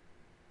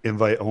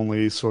invite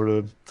only sort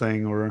of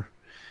thing, or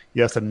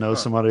you have to know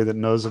somebody that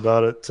knows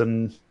about it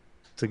to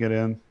get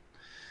in.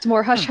 It's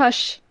more hush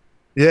hush.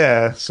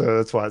 Yeah, so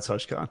that's why it's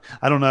HushCon.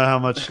 I don't know how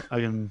much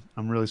I'm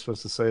really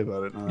supposed to say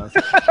about it. No,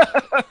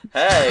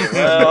 hey,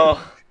 well,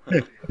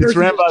 it's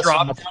ran by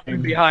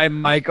something behind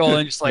Mikal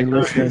and just like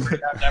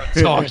have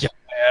a talk,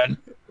 man.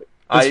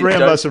 It's ran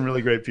by some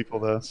really great people,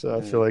 though, so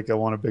I feel like I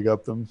want to big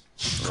up them.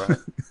 Right.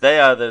 They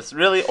are this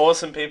really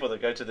awesome people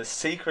that go to this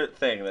secret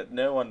thing that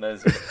no one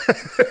knows about.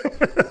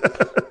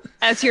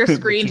 As your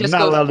screen just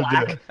goes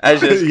black.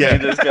 As your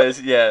screen just goes,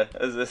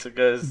 as this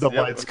goes. The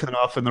lights cut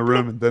off in the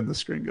room, and then the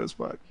screen goes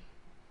black.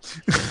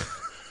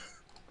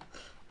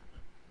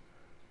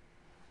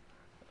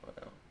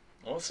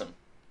 Awesome.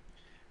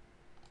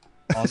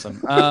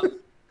 Awesome.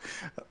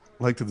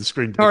 Like the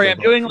screen. Sorry, I'm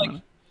doing like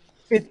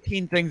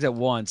 15 things at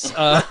once.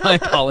 I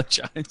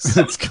apologize.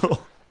 That's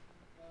cool.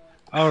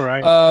 All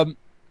right.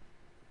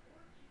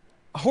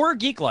 Horror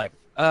Geek Life.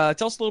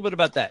 Tell us a little bit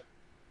about that.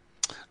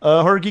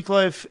 Horror Geek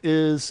Life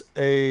is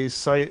a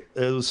site.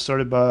 It was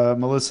started by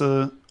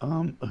Melissa,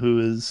 who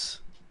is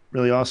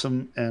really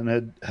awesome,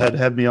 and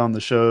had me on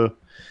the show,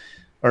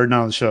 or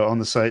not on the show, on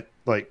the site.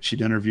 Like,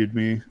 she'd interviewed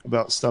me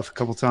about stuff a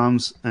couple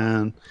times,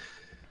 and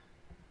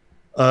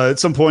At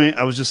some point,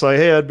 I was just like,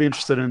 "Hey, I'd be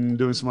interested in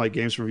doing some like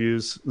games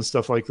reviews and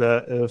stuff like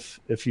that.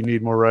 If you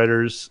need more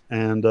writers."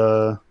 And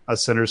I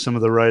sent her some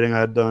of the writing I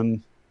had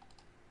done,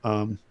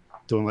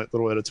 doing like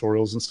little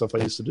editorials and stuff I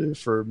used to do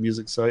for a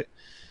music site,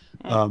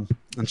 and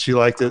she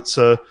liked it.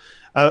 So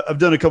I've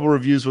done a couple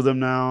reviews with them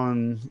now,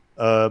 and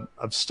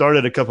I've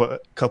started a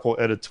couple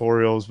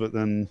editorials, but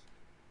then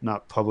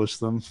not published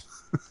them.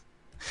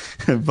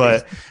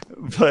 but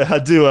I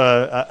do.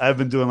 I've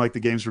been doing like the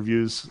games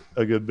reviews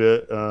a good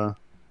bit.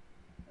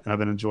 And I've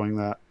been enjoying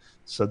that.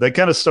 So they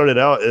kind of started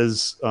out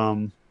as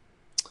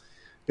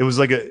it was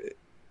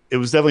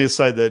definitely a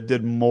site that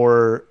did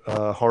more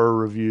horror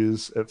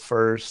reviews at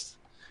first.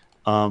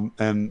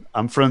 And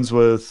I'm friends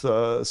with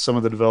some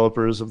of the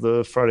developers of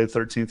the Friday the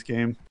 13th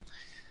game.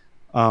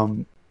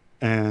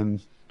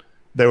 And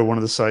they were one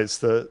of the sites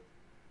that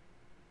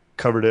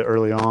covered it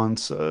early on.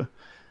 So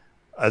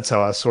that's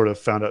how I sort of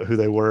found out who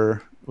they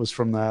were, was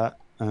from that.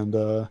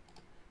 And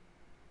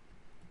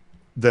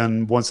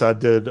then once I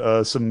did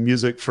some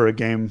music for a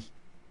game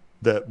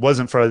that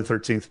wasn't Friday the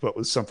 13th, but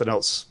was something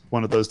else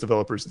one of those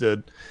developers did.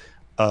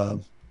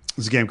 It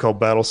was a game called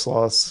Battle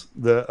Sloths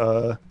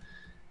that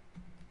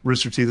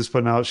Rooster Teeth is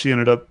putting out. She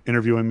ended up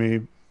interviewing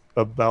me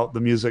about the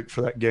music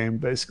for that game,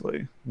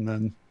 basically. And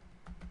then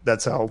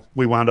that's how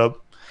we wound up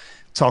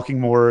talking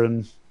more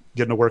and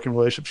getting a working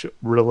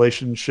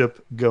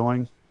relationship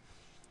going.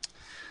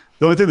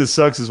 The only thing that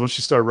sucks is once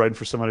you start writing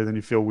for somebody, then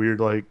you feel weird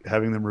like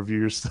having them review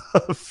your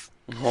stuff.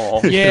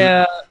 Oh.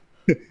 Yeah.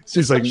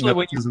 Seems like especially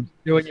when you're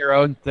doing your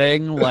own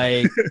thing,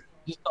 like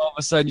just all of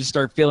a sudden you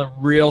start feeling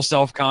real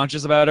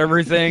self-conscious about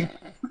everything.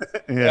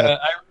 Yeah.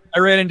 I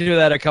ran into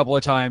that a couple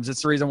of times.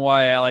 It's the reason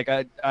why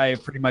I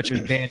pretty much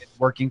abandoned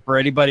working for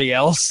anybody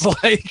else.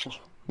 Like,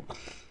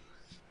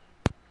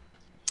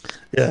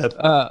 yeah.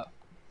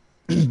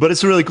 But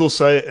it's a really cool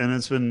site, and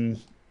it's been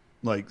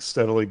like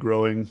steadily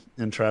growing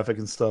in traffic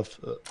and stuff.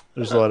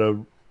 There's a lot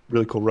of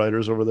really cool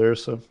writers over there,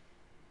 so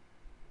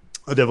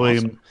I definitely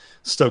am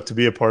stoked to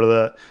be a part of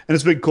that. And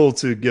it's been cool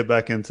to get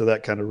back into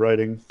that kind of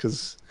writing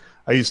because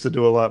I used to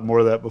do a lot more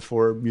of that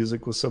before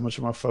music was so much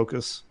of my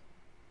focus.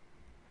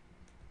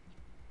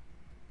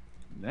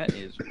 that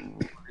is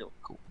real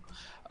cool.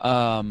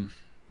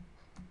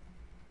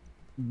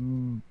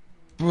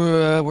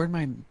 Where'd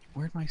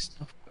my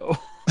stuff go?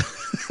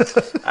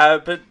 I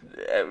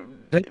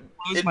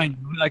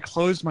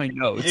closed my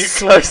notes. You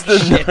closed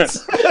the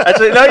notes.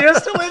 Actually, no, you're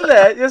still in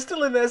there. You're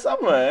still in there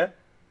somewhere.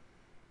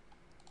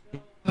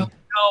 No,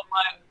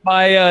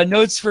 my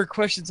notes for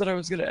questions that I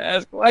was going to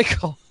ask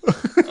Michael.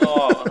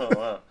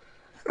 Oh,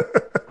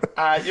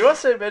 wow. You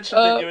also mentioned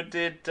that you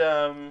did.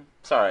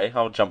 Sorry,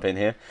 I'll jump in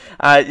here.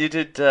 You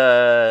did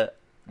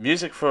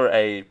music for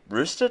a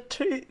Rooster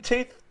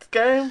Teeth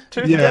game.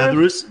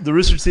 The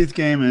Rooster Teeth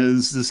game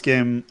is this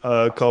game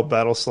called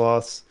Battle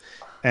Sloths,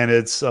 and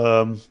it's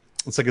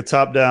like a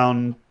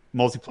top-down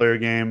multiplayer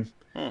game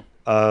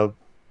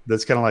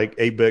that's kind of like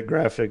 8-bit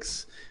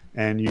graphics.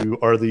 And you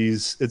are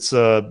these. It's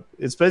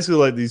basically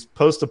like these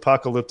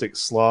post-apocalyptic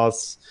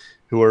sloths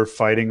who are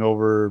fighting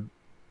over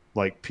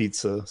like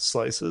pizza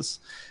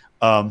slices.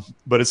 But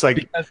it's like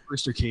because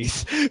Rooster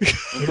Teeth.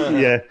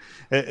 Yeah,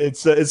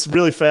 it's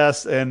really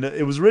fast. And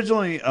it was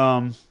originally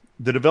the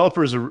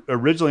developers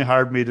originally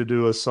hired me to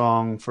do a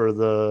song for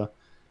the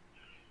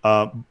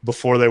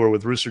before they were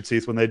with Rooster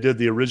Teeth. When they did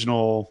the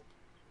original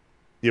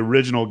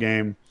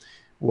game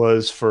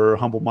was for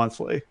Humble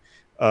Monthly.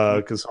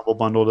 Because Humble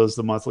Bundle does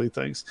the monthly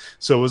things.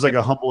 So it was like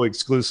a Humble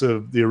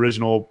exclusive, the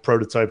original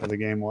prototype of the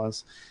game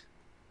was.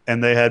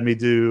 And they had me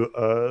do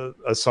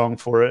a song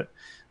for it.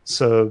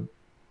 So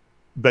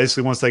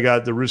basically once they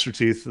got the Rooster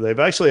Teeth, they've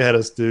actually had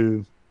us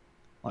do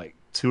like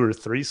 2 or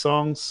 3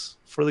 songs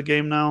for the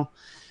game now.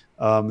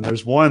 And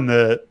there's one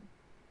that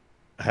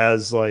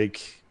has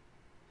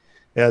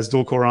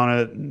dual core on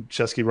it, and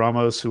Chesky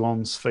Ramos, who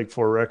owns Fake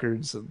 4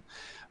 Records. And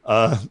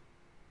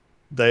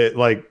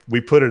we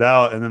put it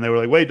out, and then they were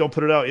like, wait, don't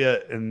put it out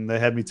yet. And they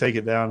had me take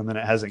it down, and then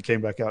it hasn't came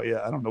back out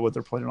yet. I don't know what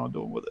they're planning on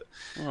doing with it.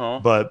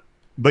 Aww.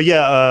 But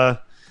yeah,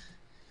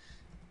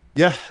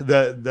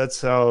 that's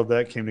how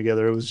that came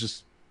together. It was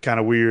just kind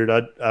of weird.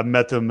 I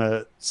met them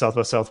at South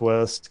by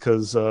Southwest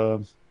because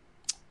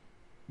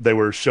they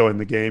were showing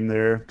the game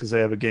there because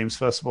they have a games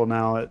festival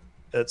now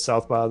at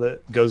South by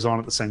that goes on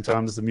at the same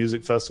time as the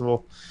music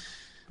festival.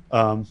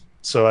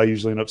 So I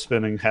usually end up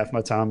spending half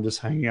my time just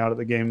hanging out at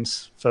the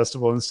games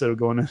festival instead of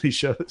going to any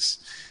shows.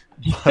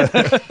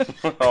 But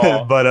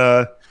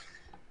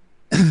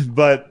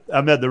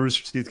I met the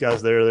Rooster Teeth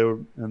guys there. They were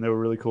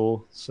really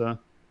cool. So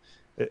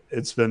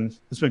it's been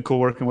cool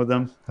working with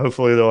them.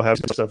 Hopefully they'll have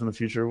some stuff in the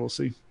future. We'll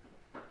see.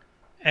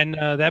 And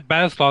that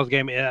Battle Sloths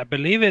game, I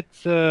believe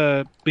it's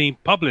being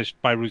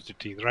published by Rooster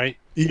Teeth, right?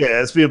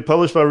 Yeah, it's being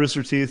published by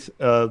Rooster Teeth.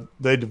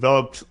 They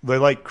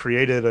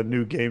created a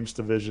new games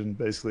division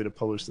basically to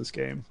publish this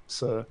game.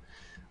 So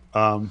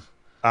I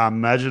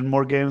imagine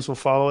more games will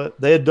follow it.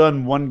 They had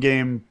done one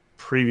game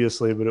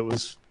previously, but it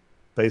was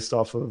based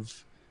off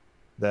of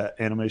that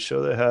anime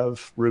show they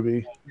have,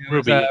 Ruby.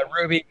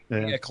 Ruby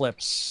Yeah.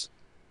 Eclipse.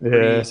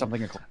 Yeah.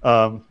 Something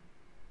Eclipse.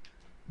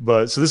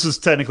 But so this is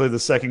technically the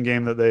second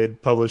game that they had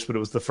published, but it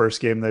was the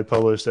first game they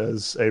published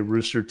as a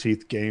Rooster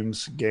Teeth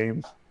Games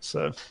game.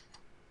 So,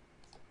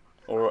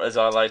 or as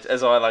I like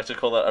to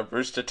call it,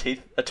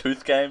 a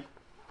tooth game.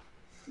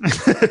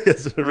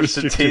 It's a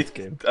Rooster Teeth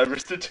game. A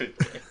Rooster Tooth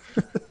game.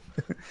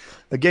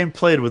 A game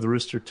played with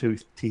Rooster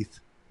teeth.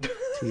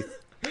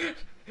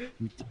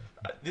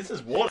 This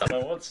is water.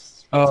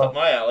 What's up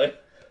my alley?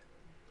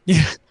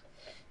 Yeah.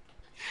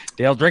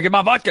 Dale drinking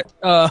my vodka.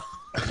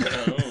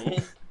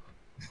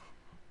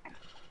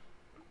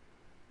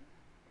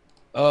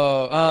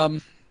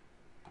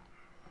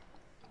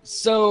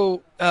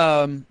 So,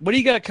 what do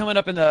you got coming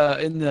up in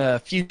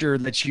the future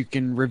that you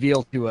can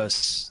reveal to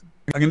us?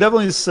 I can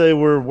definitely say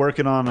we're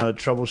working on a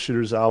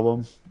Troubleshooters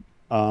album,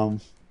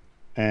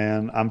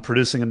 and I'm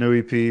producing a new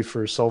EP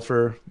for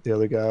Sulfur, the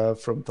other guy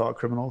from Thought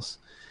Criminals,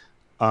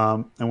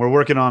 and we're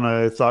working on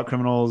a Thought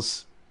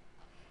Criminals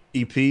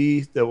EP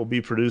that will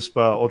be produced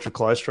by Ultra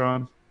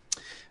Klystron.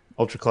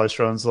 Ultra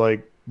Klystron's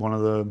like one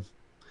of the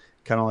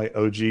kind of like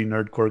OG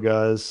nerdcore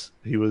guys.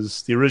 He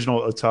was the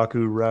original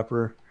otaku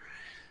rapper.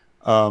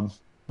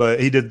 But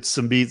he did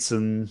some beats,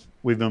 and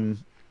we've been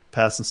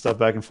passing stuff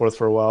back and forth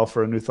for a while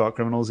for a new Thought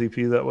Criminals EP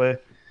that way.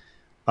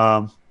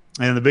 And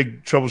the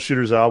big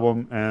Troubleshooters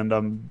album, and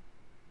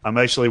I'm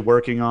actually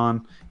working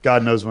on,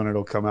 God knows when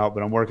it'll come out,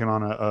 but I'm working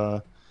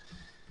on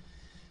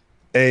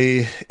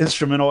a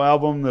instrumental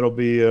album that'll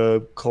be a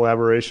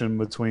collaboration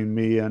between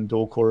me and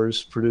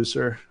Dualcore's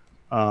producer.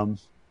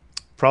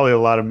 Probably a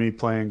lot of me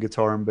playing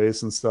guitar and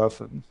bass and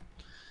stuff,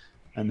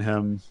 and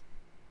him,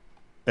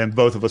 and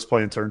both of us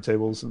playing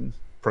turntables and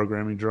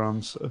programming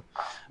drums. So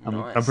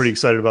I'm pretty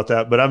excited about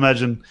that. But I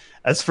imagine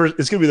it's going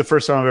to be the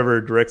first time I've ever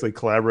directly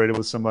collaborated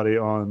with somebody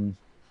on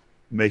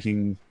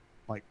making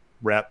like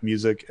rap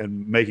music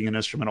and making an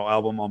instrumental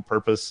album on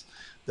purpose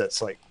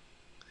that's like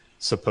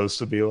supposed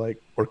to be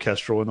like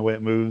orchestral in the way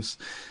it moves.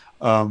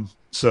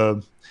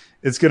 So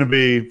it's going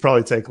to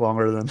probably take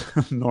longer than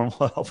a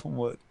normal album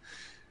would.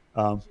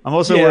 I'm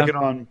also working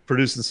on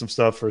producing some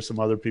stuff for some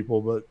other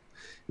people, but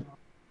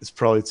it's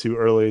probably too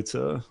early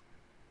to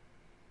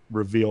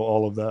reveal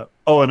all of that.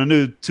 Oh, and a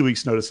new 2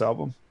 Weeks Notice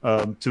album.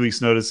 2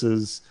 Weeks Notice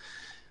is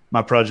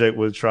my project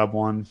with Tribe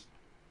One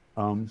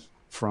from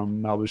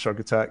Malibu Shark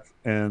Attack,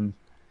 and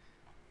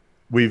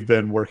we've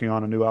been working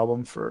on a new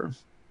album for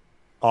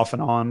off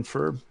and on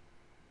for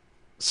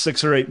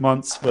 6 or 8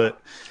 months,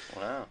 but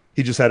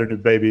he just had a new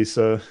baby,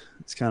 so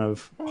it's kind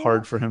of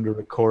hard for him to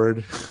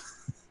record.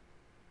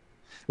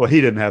 Well,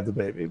 he didn't have the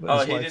baby.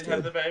 But he didn't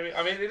have the baby?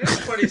 I mean, it is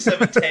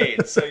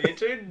 2017, so you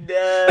do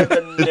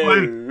never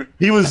know.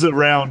 He was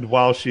around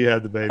while she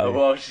had the baby.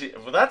 Well,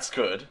 that's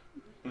good.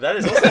 That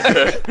is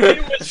also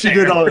good. She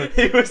did all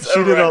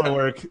the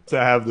work to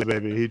have the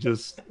baby. He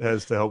just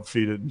has to help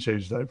feed it and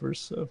change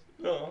diapers. So,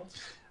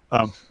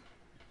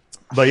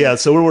 but yeah,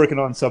 so we're working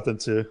on something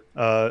too,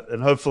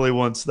 and hopefully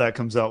once that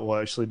comes out, we'll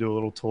actually do a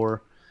little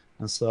tour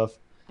and stuff.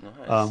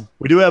 Nice.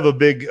 We do have a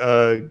big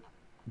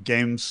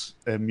games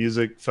and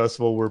music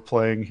festival we're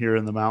playing here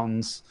in the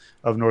mountains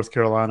of North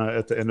Carolina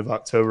at the end of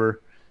October,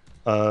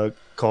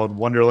 called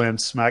Wonderland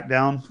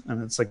Smackdown,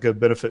 and it's like a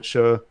benefit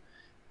show.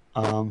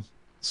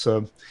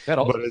 So that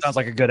also sounds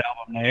like a good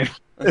album name.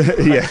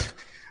 Yeah,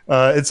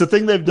 it's a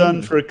thing they've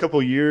done for a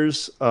couple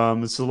years.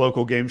 It's a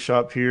local game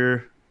shop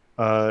here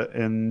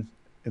in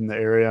the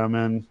area I'm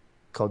in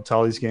called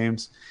Tolly's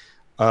Games,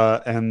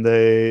 and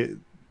they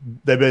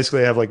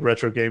basically have like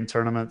retro game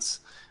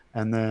tournaments,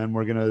 and then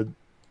we're gonna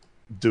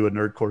do a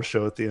nerdcore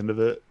show at the end of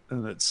it,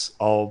 and it's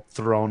all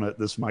thrown at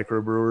this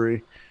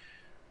microbrewery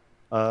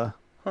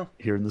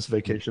here in this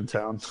vacation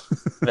town.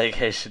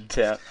 Vacation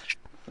town.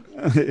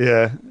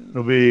 Yeah,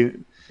 it'll be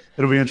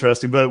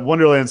interesting. But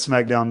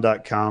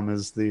wonderlandsmackdown.com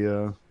is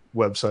the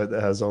website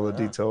that has all the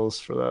details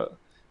for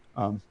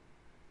that.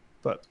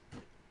 But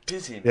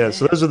busy, man. Yeah,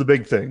 so those are the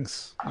big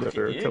things that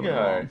are coming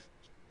along.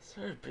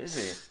 So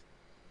busy.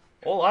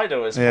 All I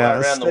do is fly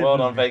around the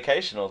world on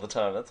vacation all the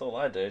time. That's all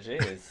I do.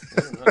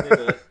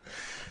 Jeez.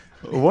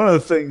 One of the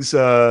things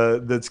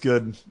that's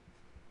good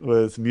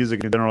with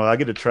music in general, I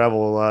get to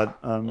travel a lot,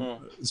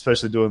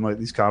 especially doing like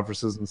these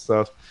conferences and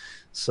stuff.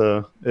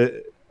 So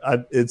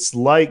it's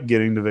like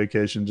getting to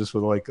vacation, just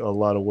with like a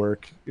lot of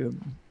work at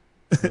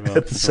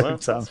the same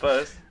time.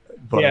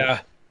 But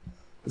yeah,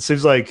 it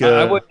seems like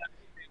I wouldn't do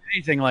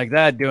anything like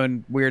that,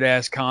 doing weird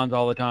ass cons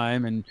all the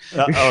time. And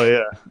oh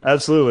yeah,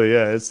 absolutely,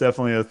 yeah, it's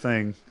definitely a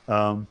thing.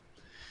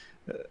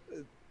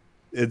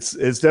 It's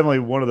definitely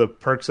one of the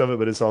perks of it,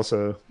 but it's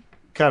also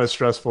kind of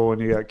stressful when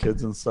you got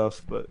kids and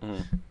stuff. But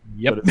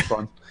but it's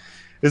fun.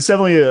 It's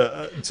definitely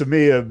to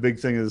me a big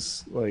thing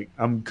is like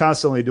I'm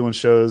constantly doing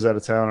shows out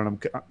of town, and I'm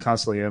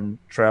constantly am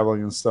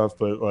traveling and stuff.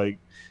 But like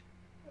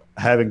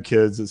having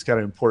kids, it's kind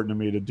of important to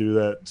me to do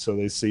that, so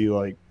they see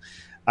like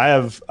I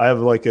have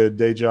like a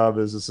day job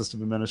as a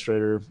system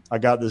administrator. I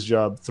got this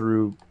job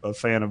through a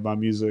fan of my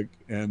music,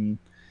 and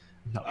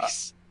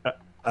nice.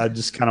 I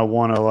just kind of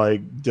want to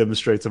like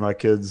demonstrate to my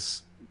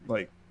kids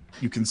like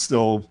you can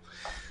still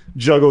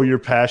juggle your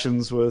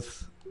passions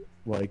with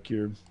like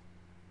your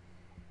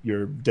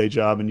your day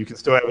job, and you can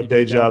still have a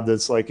day job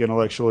that's like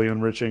intellectually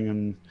enriching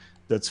and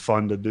that's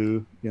fun to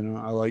do. You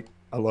know,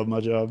 I love my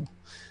job.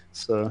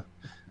 So,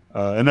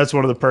 and that's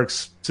one of the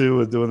perks too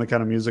with doing the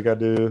kind of music I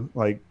do,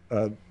 like,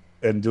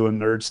 and doing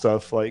nerd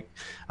stuff. Like,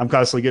 I'm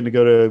constantly getting to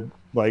go to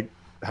like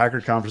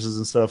hacker conferences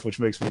and stuff, which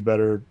makes me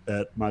better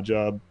at my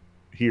job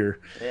here.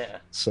 Yeah.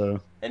 So,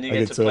 and you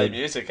get to play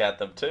music at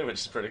them too, which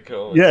is pretty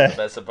cool. Yeah. The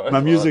best of both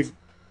my worlds.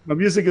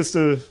 music is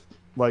to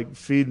like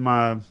feed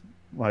my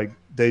like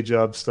day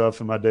job stuff,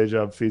 and my day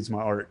job feeds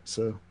my art.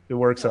 So it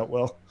works out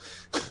well.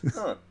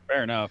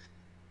 Fair enough.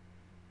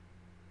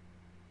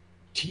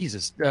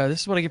 Jesus,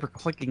 this is what I get for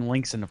clicking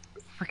links in the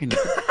freaking.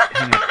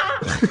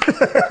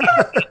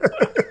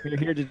 We're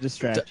here to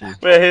distract you.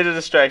 We're here to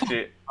distract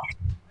you.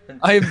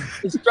 I'm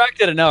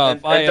distracted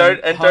enough.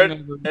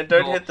 And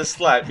don't hit the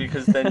Slack,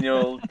 because then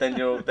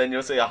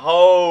you'll see a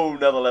whole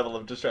nother level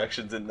of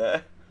distractions in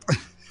there.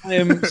 I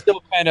am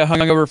still kind of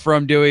hungover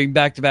from doing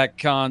back-to-back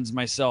cons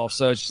myself,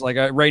 so it's just like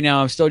right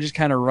now I'm still just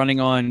kind of running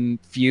on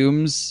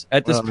fumes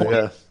at this point.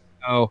 Yeah.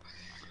 So,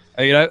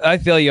 I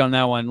feel you on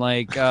that one.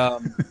 Like,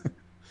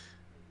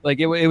 like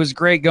it was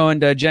great going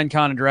to Gen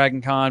Con and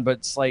Dragon Con, but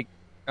it's like,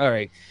 all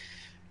right,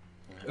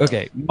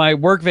 okay, my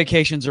work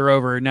vacations are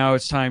over. Now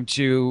it's time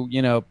to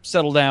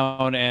settle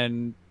down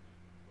and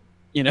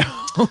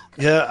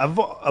Yeah,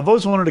 I've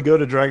always wanted to go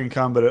to Dragon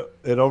Con, but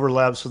it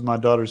overlaps with my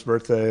daughter's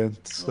birthday, and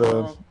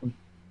so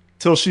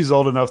until she's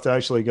old enough to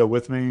actually go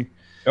with me.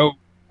 So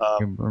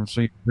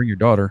you bring your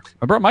daughter.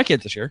 I brought my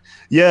kids this year.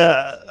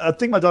 Yeah, I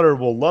think my daughter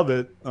will love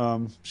it.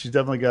 She's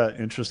definitely got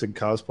interest in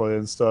cosplay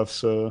and stuff.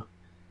 So,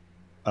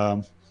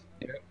 I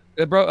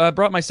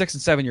brought my 6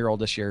 and 7 year old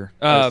this year.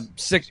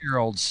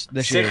 6-year-olds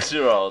this year.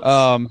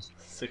 6-year-olds.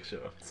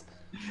 6-year-olds.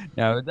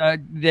 No,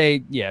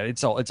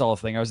 it's all a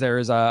thing. I was there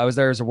as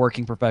a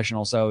working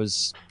professional, so I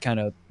was kind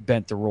of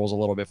bent the rules a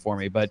little bit for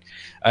me. But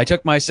I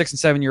took my 6 and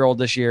 7 year old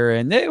this year,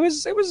 and it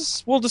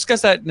was. We'll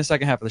discuss that in the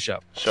second half of the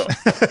show. Sure.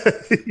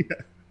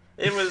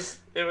 It was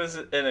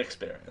an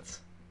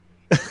experience.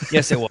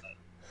 Yes, it was.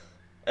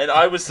 And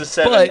I was the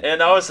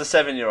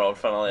 7-year-old.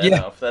 Funnily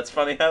enough, that's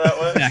funny how that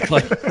works.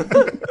 Exactly.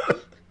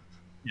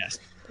 Yes.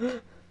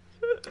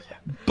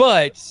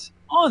 But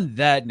on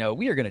that note,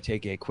 we are going to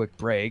take a quick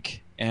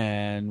break,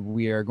 and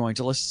we are going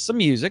to listen to some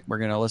music. We're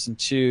going to listen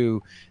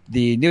to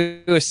the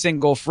newest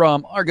single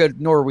from our good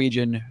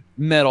Norwegian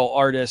metal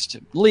artist,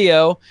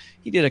 Leo.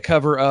 He did a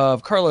cover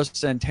of Carlos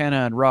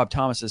Santana and Rob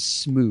Thomas's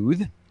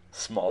Smooth.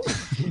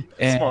 Smooth.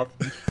 And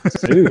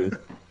So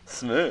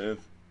smooth.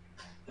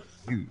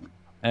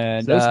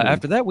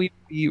 after that, we'll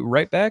be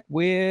right back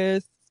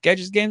with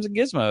Gadgets, Games, and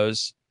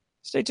Gizmos.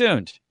 Stay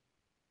tuned.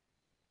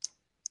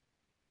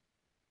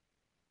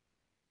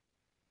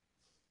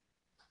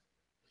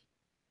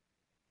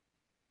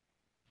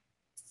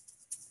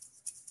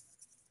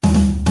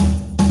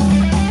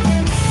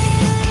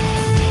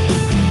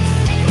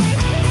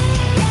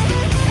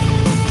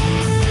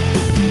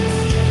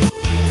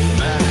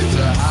 Man, it's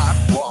a hot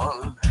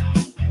one,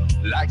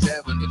 like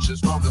 7 inches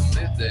from the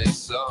midday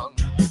sun.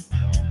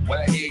 When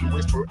I hear you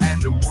whisper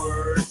and the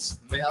words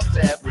melt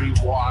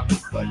everyone,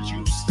 but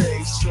you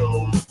stay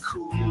so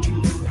cool.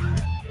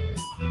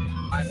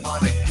 I'm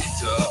on a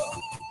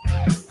guitar,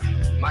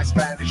 my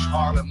Spanish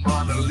Harlem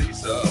Mona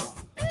Lisa.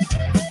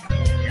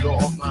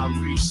 You're my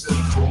reason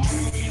for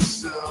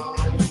reason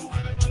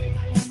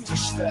to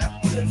step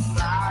in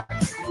my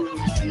groove.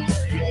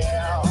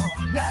 Yeah,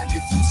 and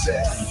if you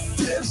say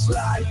this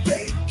life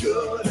ain't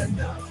good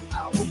enough,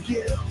 I will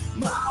give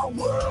my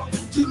world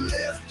to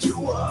lift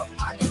you up.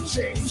 I can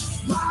change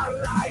my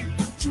life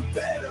to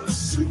better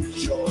suit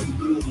your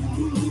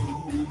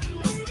mood,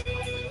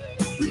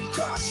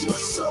 because you're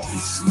so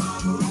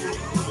smooth.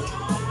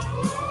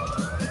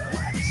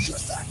 It's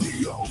just like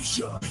the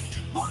ocean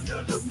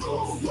under the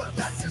moon. Well,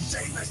 that's the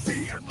same as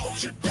the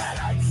emotion that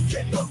I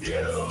get from you.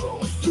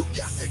 You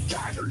got the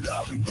kind of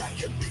loving that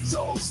can be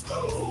so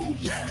slow.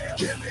 Yeah,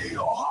 give me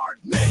your heart,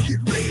 make it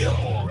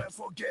real, and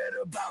forget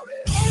about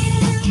it.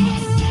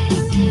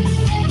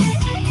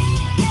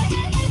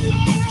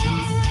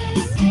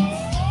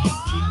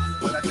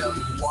 But I tell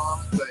you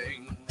one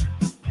thing,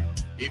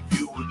 if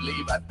you would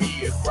leave, I'd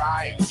be a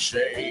crying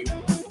shame.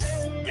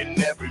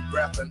 In every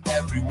breath and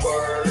every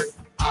word,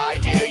 I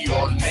hear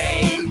your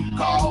name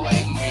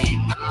calling me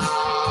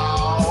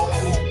out.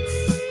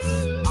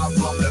 I'm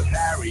from the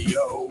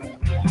barrio.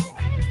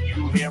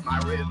 You hear my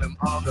rhythm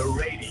on the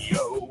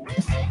radio.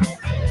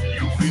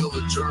 You feel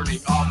the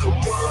turning of the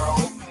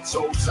world,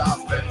 so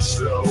soft and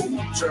slow,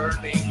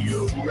 turning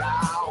you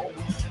round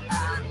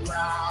and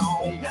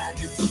round. And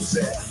if you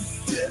said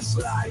this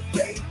life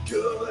ain't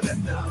good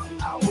enough,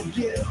 I will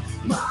give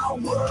my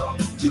world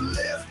to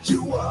lift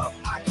you up.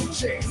 I can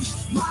change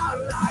my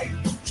life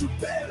to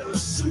better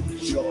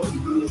suit your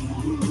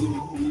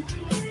mood,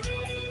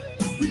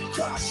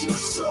 because you're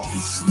so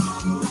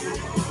smooth.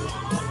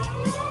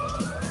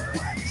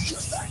 It's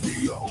just like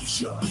the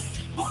ocean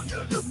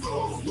under the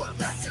moon. Well,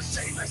 that's the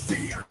same as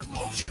the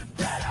emotion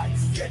that I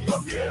get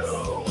from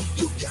you.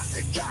 You got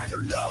the kind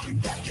of loving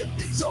that can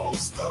be so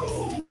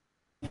slow.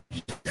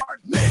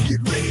 Heart,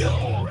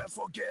 real or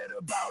forget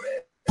about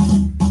it.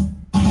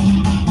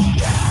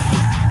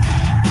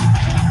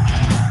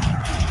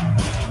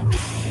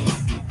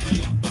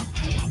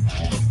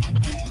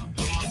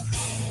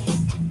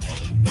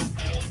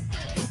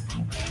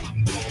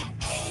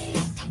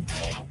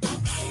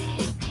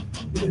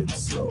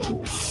 It's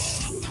so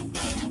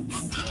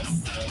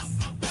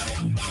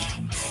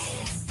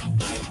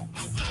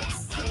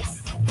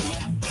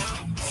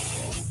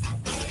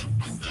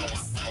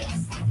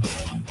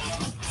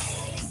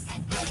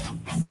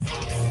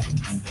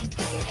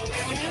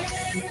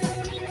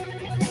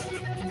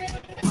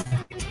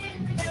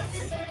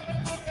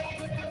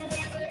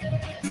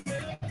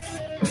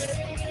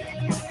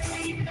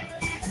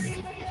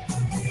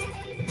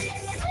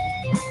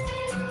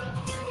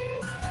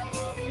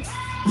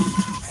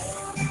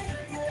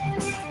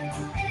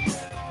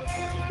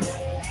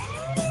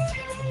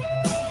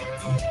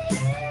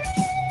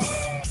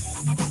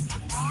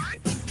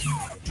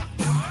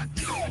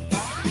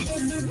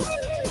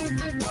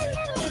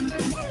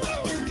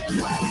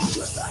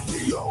just like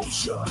the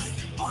ocean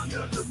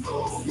under the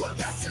moon. Well,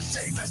 that's the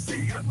same as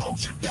the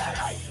emotion that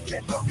I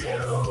get from you.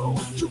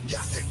 You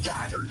got the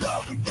kind of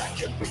love that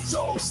can be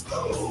so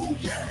slow.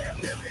 Yeah,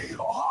 live in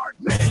your heart,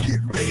 make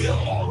it real,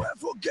 or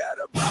forget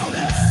about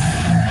it.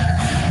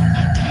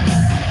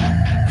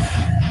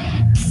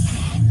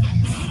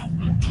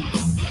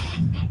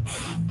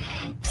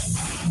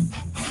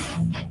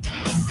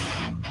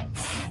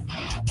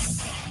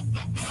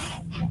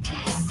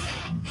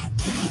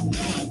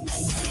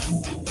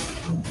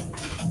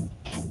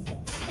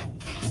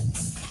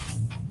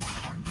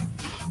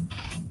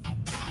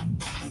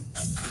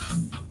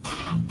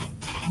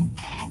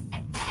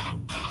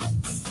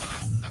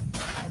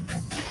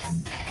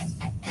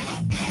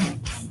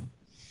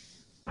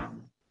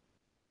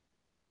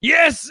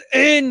 Yes,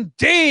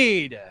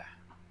 indeed.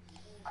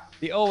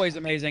 The always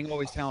amazing,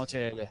 always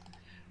talented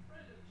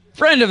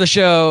friend of the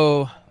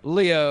show,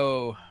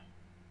 Leo.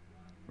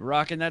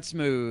 Rocking that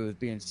smooth,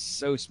 being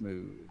so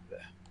smooth.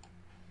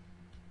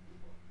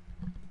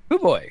 Hoo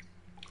boy.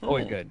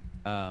 Always good.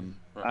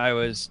 I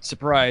was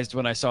surprised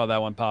when I saw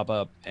that one pop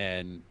up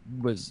and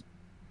was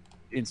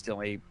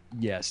instantly,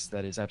 yes,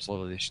 that is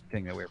absolutely the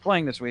thing that we were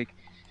playing this week.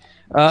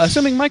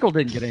 Assuming Michael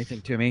didn't get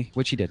anything to me,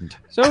 which he didn't.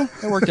 So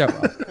it worked out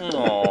well.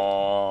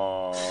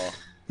 Aww.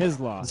 His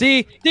loss.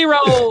 See,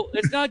 D-Roll,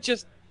 it's not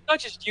just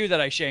you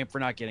that I shame for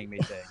not getting me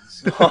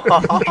things.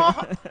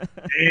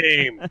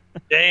 Damn.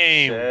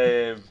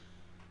 Shame.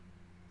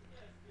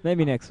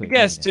 Maybe next week.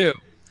 Yes, too.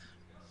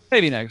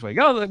 Maybe next week.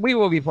 Oh, we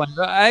will be playing.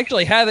 I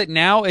actually have it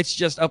now. It's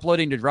just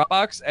uploading to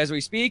Dropbox as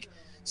we speak.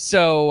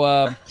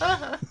 So,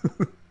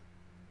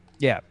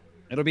 yeah,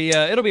 it'll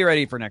be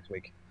ready for next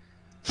week.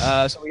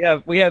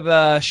 So we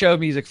have show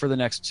music for the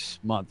next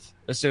month,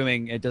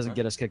 assuming it doesn't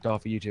get us kicked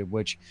off of YouTube.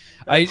 Which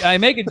I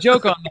make a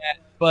joke on that,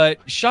 but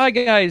Shy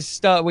Guy's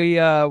stuff.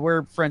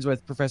 We're friends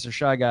with Professor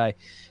Shy Guy.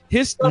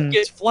 His stuff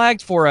gets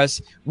flagged for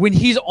us when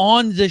he's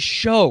on the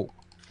show.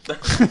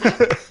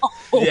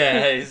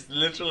 Yeah, he's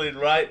literally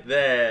right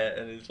there,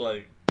 and he's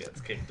like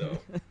gets kicked off.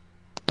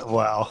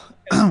 Wow.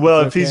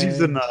 Well, if he's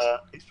using,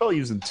 he's probably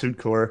using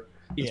TuneCore.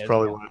 It's Yeah,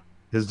 probably what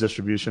his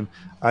distribution.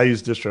 I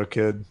use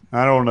DistroKid.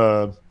 I don't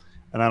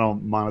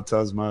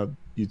monetize my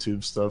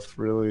YouTube stuff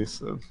really.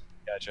 So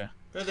Gotcha.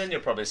 And then you're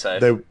probably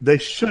safe. they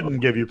shouldn't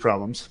give you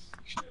problems.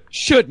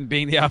 Shouldn't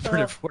being the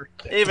operative word.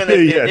 Even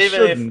Yeah, if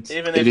shouldn't.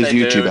 even It if is they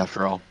YouTube do,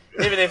 after all.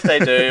 even if they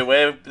do,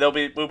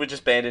 we'll be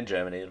just banned in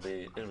Germany.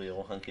 It'll be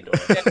all hunky dory.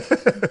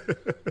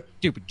 Stupid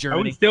Are we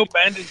Germany. still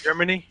banned in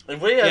Germany? We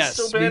are Yes,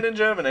 still banned in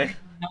Germany.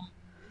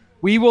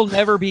 We will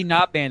never be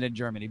not banned in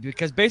Germany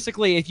because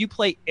basically, if you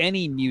play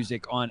any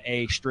music on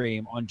a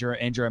stream in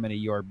Germany,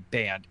 you're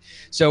banned.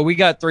 So we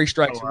got 3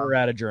 strikes. Oh, wow. We're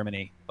out of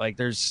Germany. Like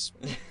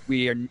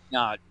we're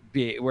not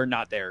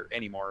there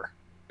anymore.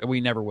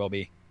 We never will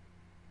be.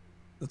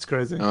 That's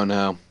crazy. Oh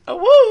no. Oh,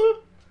 woo!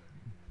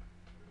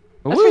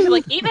 That's crazy.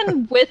 Like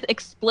even with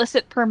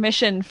explicit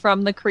permission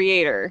from the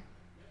creator.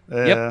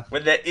 Yeah.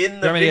 When they're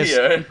in the Germany has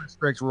video. super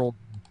strict rules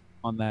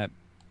on that.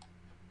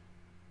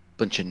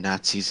 Bunch of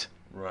Nazis.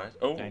 Right.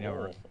 Oh. I know,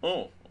 right?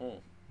 Oh.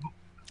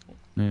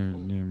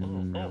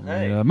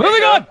 Hey.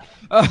 Moving on.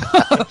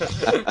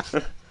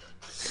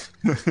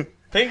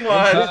 Pink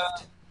line.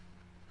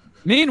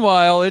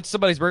 Meanwhile, it's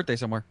somebody's birthday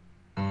somewhere.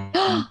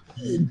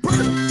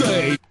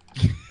 Birthday!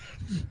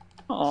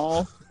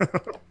 Oh.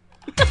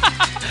 That's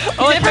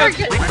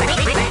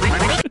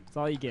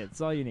all you get. That's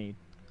all you need.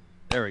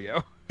 There we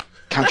go.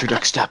 Counter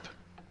duck step.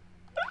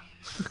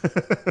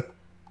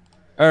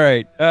 All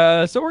right.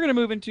 So we're gonna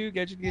move into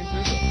gadget games.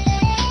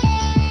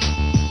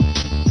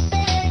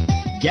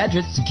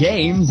 Gadgets,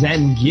 games,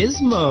 and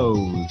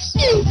gizmos.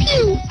 Pew,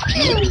 pew,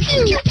 pew,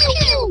 pew,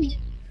 pew.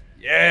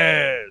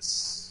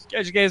 Yes.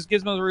 Gadget games,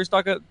 gizmos,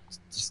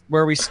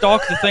 where we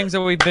stalk the things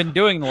that we've been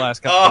doing the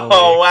last couple of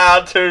Oh weeks.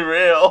 wow, too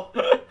real.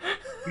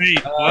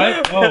 Wait,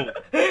 what? Oh,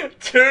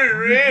 Too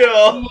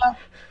real.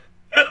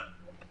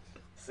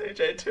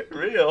 CJ, too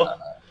real.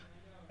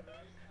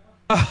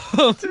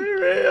 Too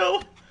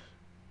real.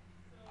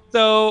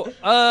 So,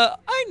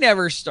 I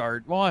never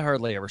start. Well, I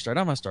hardly ever start.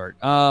 I'm gonna start.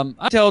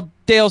 I tell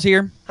Dale's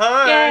here.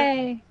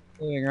 Yay!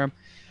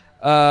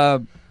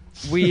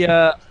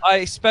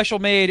 I special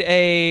made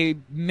a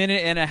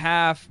minute and a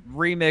half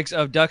remix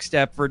of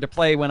Duckstep to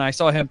play when I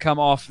saw him come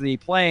off the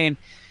plane,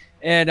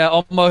 and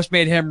almost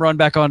made him run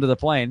back onto the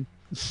plane.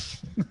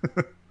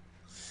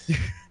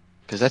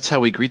 Because that's how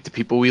we greet the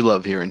people we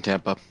love here in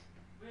Tampa.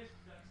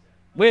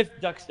 With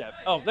Duckstep.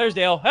 Oh, there's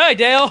Dale. Hi,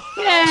 Dale.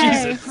 Yay!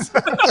 Jesus.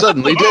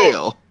 Suddenly,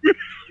 Dale.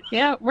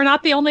 Yeah, we're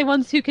not the only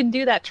ones who can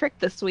do that trick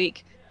this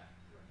week.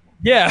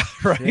 Yeah,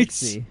 right.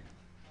 Trixie.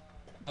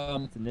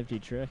 It's a nifty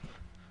trick.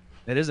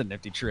 It is a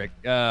nifty trick.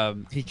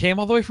 He came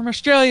all the way from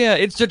Australia.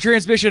 It's the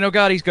transmission. Oh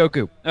God, he's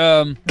Goku.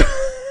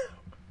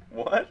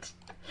 What?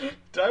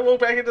 Did I walk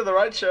back into the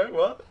right show?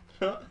 What?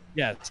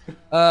 Yes.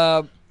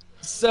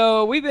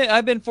 So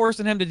I've been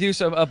forcing him to do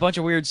a bunch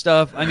of weird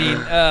stuff. I mean,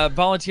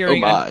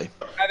 volunteering, and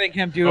having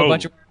him do a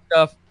bunch of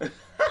weird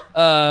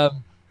stuff,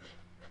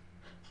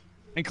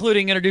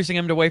 including introducing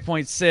him to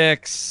Waypoint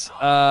 6.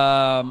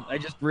 I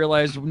just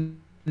realized,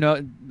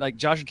 like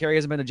Josh and Carrie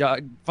hasn't been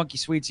to Funky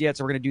Sweets yet,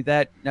 so we're going to do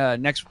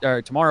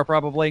that tomorrow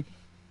probably.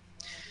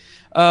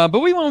 But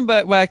we went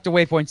back to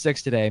Waypoint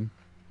 6 today.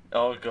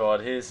 Oh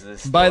God, here's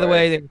this. By the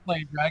way, they were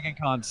playing Dragon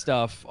Con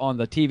stuff on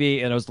the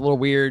TV, and it was a little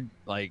weird,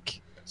 like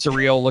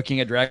surreal looking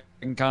at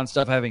Dragon Con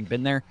stuff, having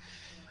been there.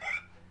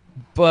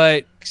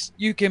 But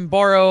you can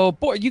borrow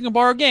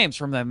games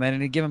from them at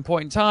any given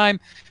point in time.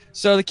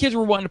 So the kids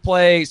were wanting to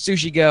play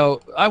Sushi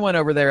Go. I went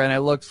over there and I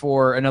looked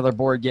for another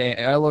board game.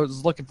 I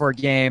was looking for a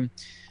game.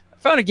 I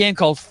found a game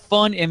called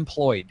Fun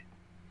Employed.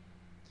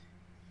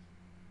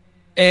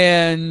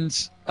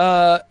 And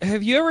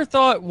have you ever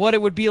thought what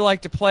it would be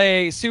like to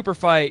play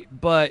Superfight,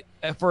 but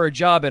for a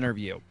job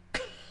interview?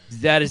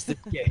 That is the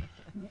game.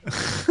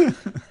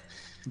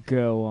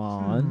 Go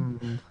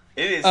on.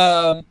 It is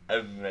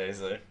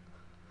amazing.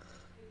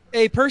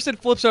 A person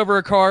flips over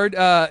a card.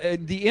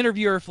 The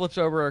interviewer flips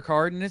over a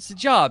card, and it's a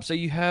job. So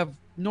you have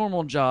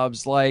normal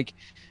jobs like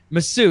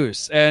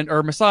masseuse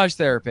or massage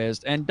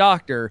therapist and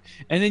doctor,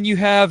 and then you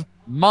have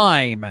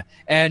mime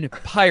and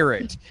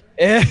pirate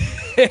and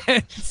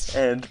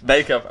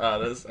makeup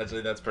artist.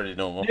 Actually, that's pretty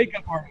normal.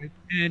 Makeup artist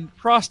and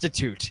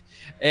prostitute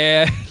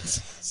and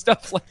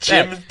stuff like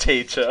that. Gym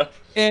teacher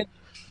and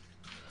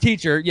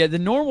teacher. Yeah, the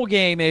normal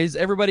game is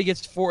everybody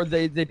gets four.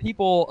 The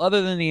people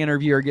other than the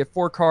interviewer get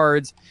 4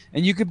 cards,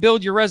 and you can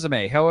build your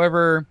resume.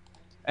 However,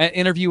 an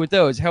interview with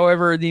those.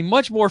 However, the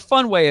much more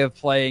fun way of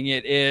playing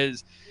it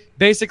is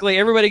basically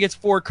everybody gets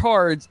 4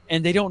 cards,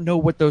 and they don't know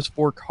what those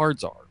 4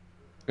 cards are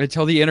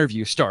until the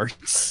interview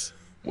starts.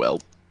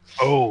 Well,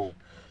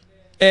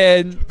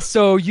 and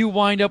so you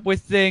wind up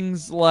with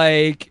things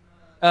like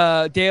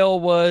Dale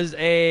was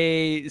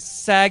a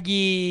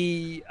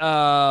saggy.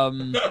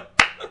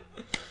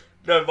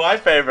 No, my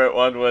favorite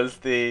one was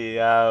the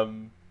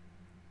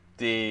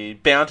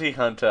bounty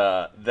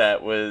hunter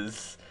that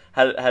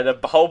had a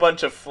whole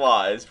bunch of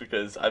flies,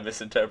 because I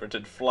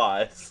misinterpreted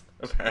flies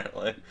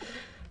apparently.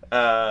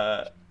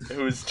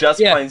 Who was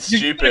just plain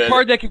stupid. You a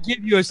card that could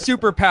give you a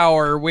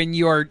superpower when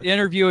you are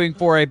interviewing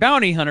for a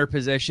bounty hunter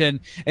position,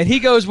 and he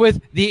goes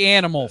with the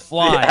animal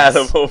flies. The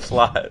animal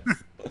flies.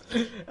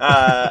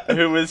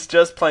 Who was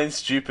just plain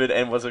stupid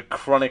and was a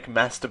chronic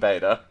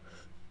masturbator.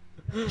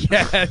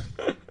 Yeah.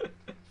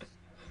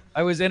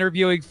 I was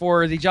interviewing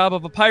for the job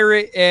of a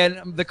pirate,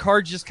 and the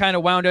card just kind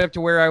of wound up to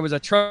where I was a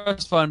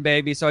trust fund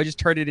baby, so I just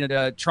turned it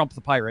into Trump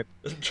the Pirate.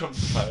 Trump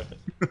the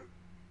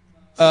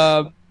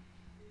Pirate.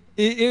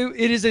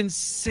 It is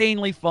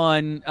insanely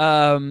fun.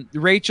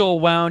 Rachel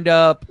wound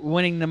up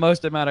winning the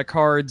most amount of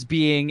cards,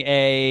 being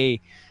a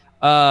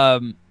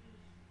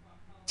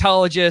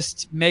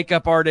tologist,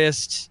 makeup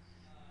artist.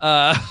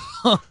 No,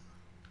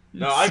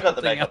 I got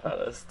the makeup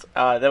artist.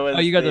 There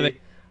was you got the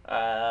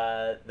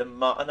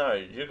no,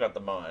 you got the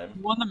mime.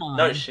 You won the mime.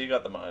 No, she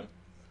got the mime.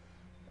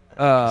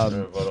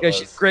 Yeah,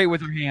 she's great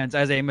with her hands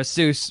as a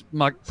masseuse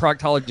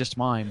proctologist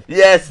mime.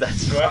 Yes,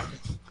 that's right.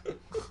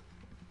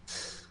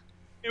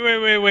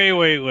 Wait.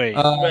 Wait.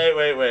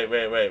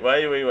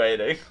 Why are we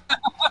waiting?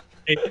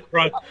 A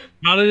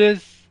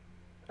proctologist?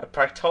 A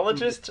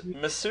proctologist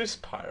masseuse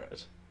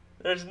pirate.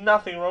 There's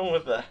nothing wrong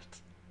with that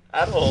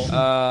at all.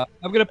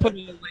 I'm gonna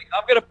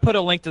put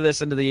a link to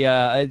this into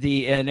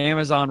an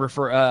Amazon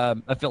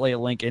affiliate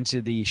link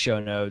into the show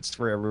notes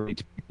for everybody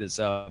to pick this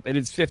up. It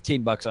is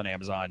 $15 on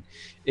Amazon.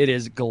 It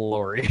is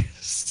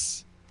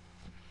glorious.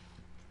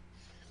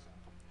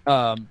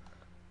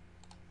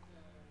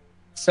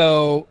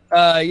 So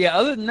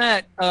other than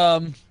that,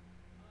 I've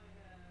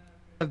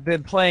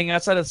been playing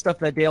outside of the stuff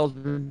that Dale's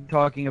been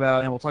talking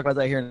about, and we'll talk about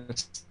that here in a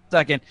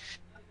second.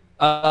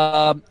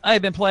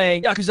 I've been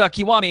playing Yakuza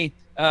Kiwami,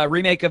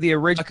 remake of the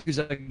original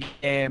Yakuza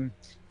game,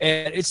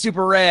 and it's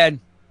super rad.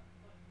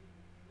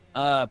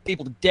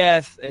 People to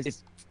death.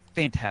 It's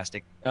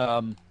fantastic.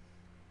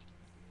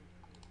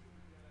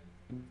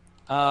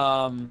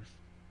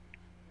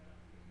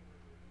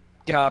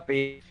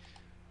 Copy.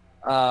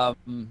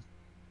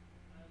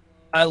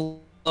 I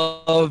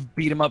love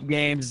beat 'em up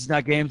games. It's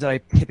not games that I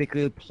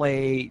typically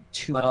play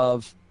too much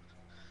of.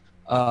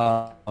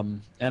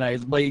 And I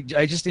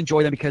just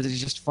enjoy them because it's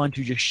just fun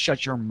to just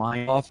shut your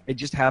mind off. It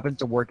just happens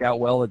to work out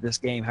well that this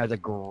game has a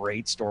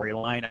great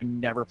storyline. I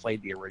never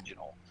played the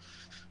original.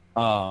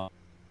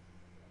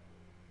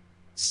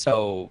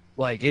 So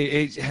like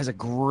it has a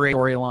great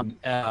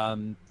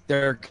storyline.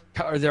 They're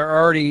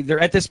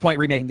at this point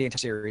remaking the entire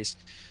series.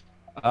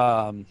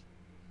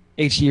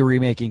 HD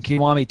remaking.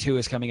 Kiwami 2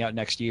 is coming out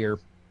next year.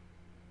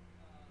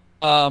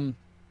 The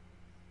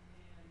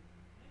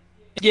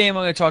game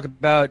I'm going to talk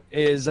about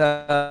is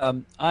I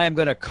am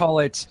going to call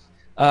it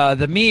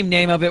the meme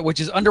name of it, which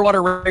is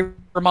Underwater Ray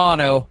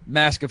Romano,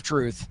 Mask of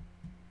Truth.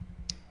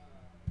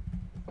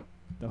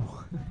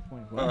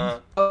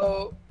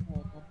 Oh,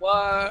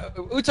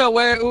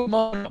 Utawe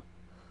Umono.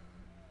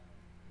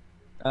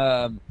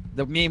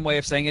 The meme way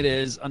of saying it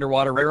is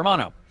Underwater Ray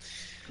Romano.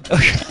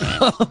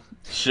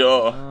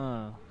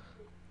 Sure.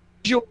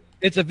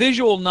 It's a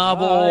visual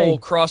novel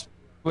crossed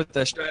with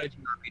a strategy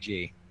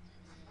RPG.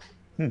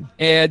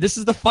 And this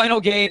is the final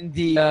game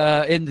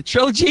in the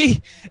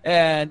trilogy,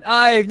 and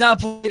I've not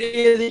played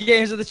any of the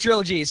games of the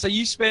trilogy. So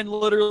you spend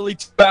literally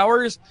 2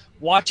 hours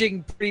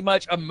watching pretty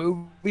much a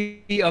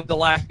movie of the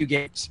last 2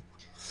 games.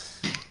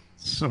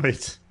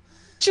 Sweet.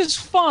 Which is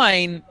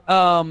fine.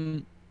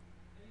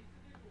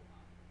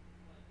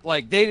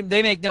 Like they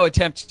make no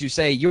attempt to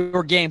say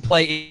your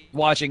gameplay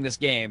watching this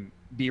game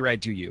be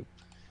read to you.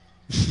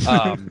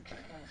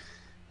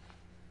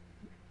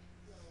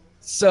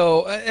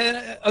 So,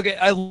 okay,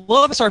 I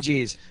love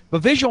SRPGs,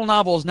 but visual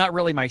novel is not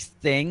really my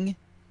thing.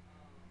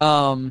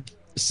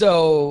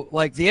 So,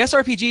 like, the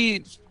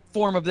SRPG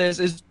form of this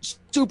is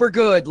super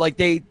good. Like,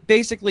 they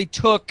basically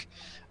took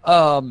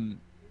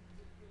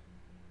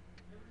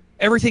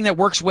everything that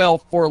works well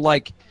for,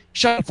 like,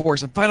 Shining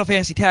Force and Final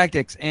Fantasy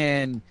Tactics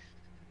and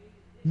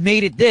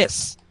made it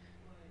this.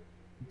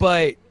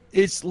 But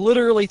it's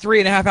literally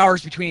 3.5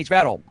 hours between each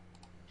battle.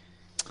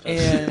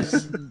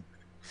 And...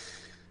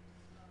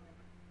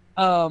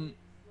 and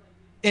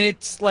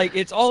it's like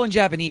it's all in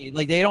Japanese.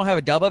 Like they don't have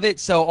a dub of it,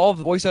 so all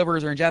the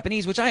voiceovers are in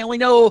Japanese, which I only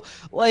know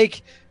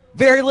like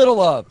very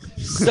little of.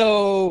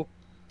 So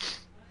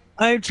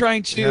I'm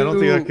trying to. I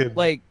don't think I could.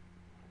 Like,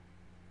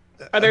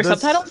 are there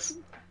subtitles?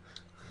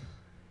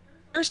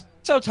 There's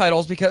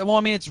subtitles because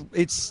I mean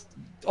it's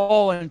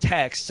all in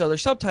text, so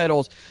there's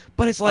subtitles.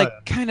 But it's like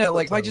kind of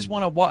like if I just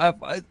want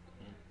to.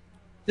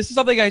 This is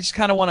something I just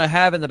kind of want to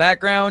have in the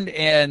background,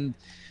 and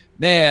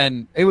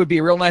man, it would be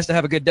real nice to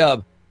have a good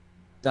dub.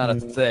 Not a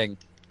thing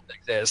that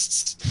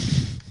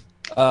exists.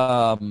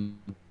 Not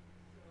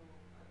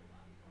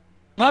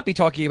be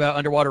talking about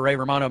Underwater Ray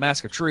Romano,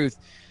 Mask of Truth.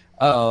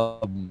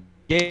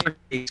 Because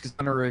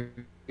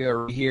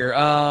here.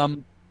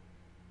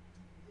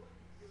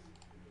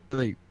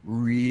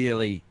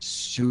 Really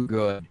so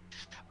good.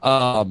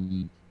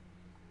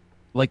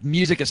 Like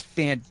music is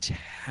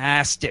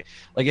fantastic.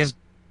 Like it's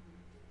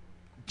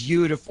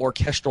beautiful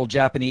orchestral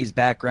Japanese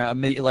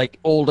background, like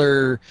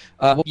older,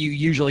 what you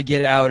usually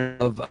get out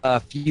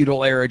of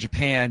feudal era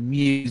Japan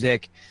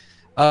music.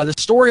 The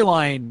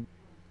storyline,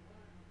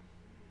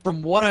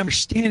 from what I'm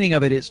understanding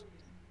of it, is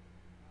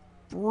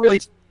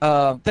really.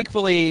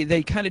 Thankfully,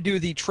 they kind of do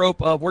the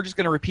trope of we're just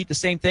going to repeat the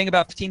same thing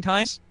about 15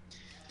 times,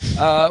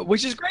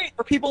 which is great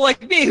for people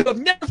like me who have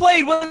never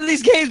played one of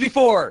these games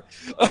before.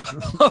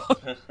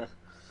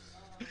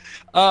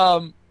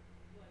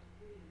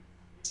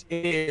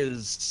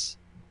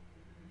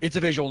 It's a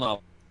visual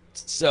novel.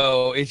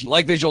 So if you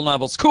like visual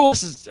novels, cool,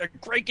 this is a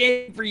great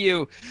game for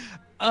you.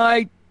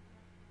 I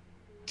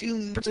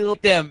do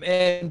like them,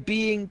 and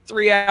being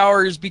 3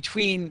 hours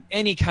between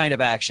any kind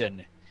of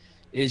action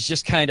is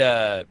just kind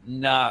of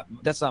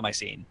that's not my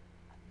scene.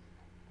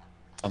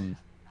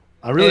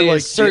 I really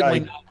like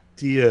the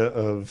idea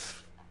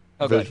of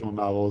visual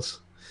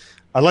novels.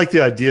 I like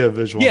the idea of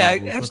visual novels,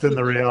 absolutely. but then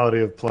the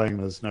reality of playing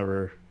those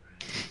never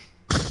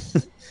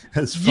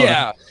as fun.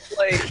 Yeah.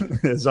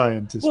 Like, as I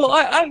anticipated. Well,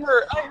 I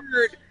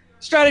heard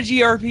strategy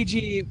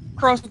RPG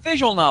cross with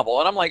visual novel,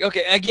 and I'm like,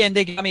 okay. Again,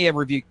 they got me a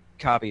review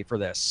copy for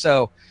this,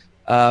 so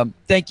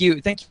thank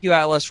you,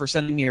 Atlas, for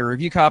sending me a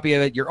review copy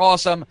of it. You're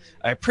awesome.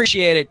 I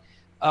appreciate it.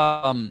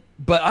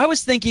 But I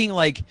was thinking,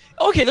 like,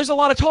 okay, there's a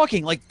lot of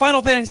talking. Like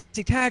Final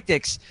Fantasy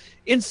Tactics,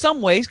 in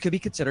some ways, could be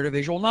considered a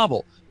visual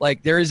novel.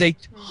 Like there is a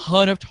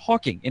ton of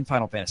talking in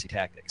Final Fantasy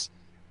Tactics.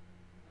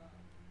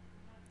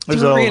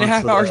 There's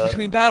 3.5 hours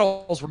between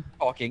battles we're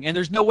talking, and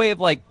there's no way of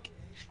like,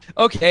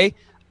 okay,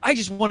 I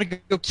just want to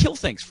go kill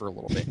things for a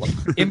little bit. Like,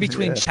 in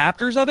between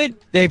chapters of it,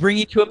 they bring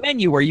you to a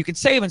menu where you can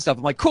save and stuff.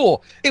 I'm like,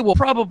 cool, it will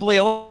probably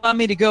allow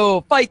me to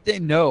go fight.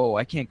 No,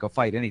 I can't go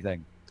fight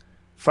anything.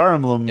 Fire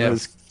Emblem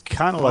is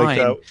kind of like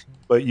that,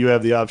 but you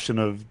have the option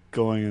of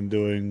going and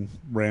doing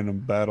random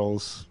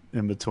battles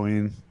in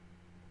between.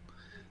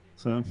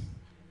 So,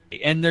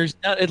 and there's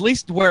at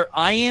least where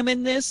I am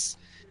in this.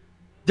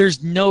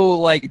 There's no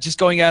like just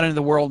going out into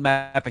the world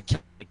map and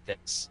killing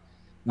things,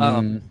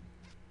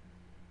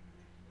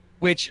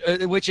 which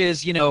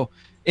is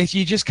if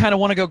you just kind of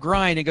want to go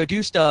grind and go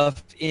do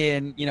stuff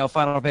in, you know,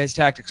 Final Fantasy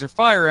Tactics or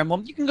Fire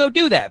Emblem, you can go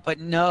do that. But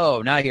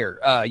no, not here.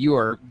 You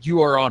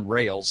are on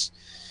rails.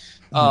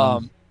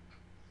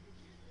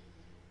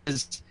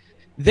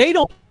 They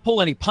don't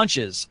pull any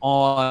punches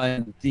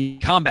on the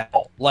combat.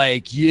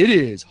 Like, it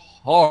is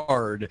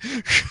hard.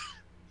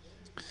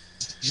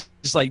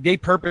 Just like they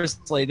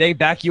purposely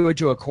back you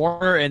into a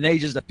corner and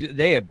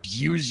they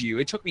abuse you.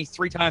 It took me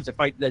 3 times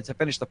to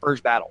finish the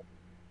first battle.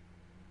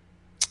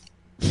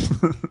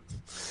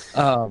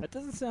 That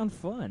doesn't sound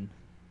fun.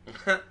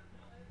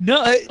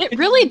 No, it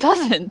really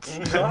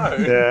doesn't. No.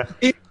 Yeah.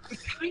 It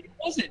kind of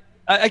wasn't.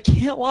 I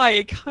can't lie.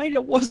 It kind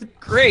of wasn't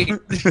great.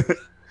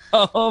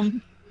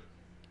 The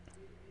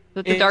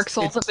Dark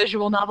Souls of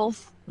visual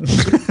novels.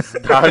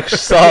 Dark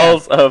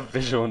Souls of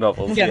visual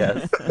novels. Yeah.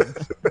 Yes.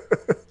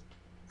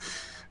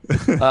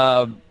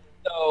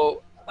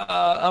 So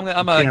I'm a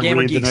Can't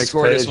Gamer read the Geek next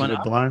score page this one. and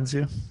it blinds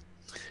you.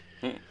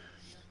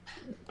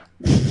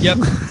 Yep.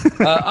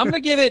 I'm gonna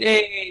give it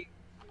a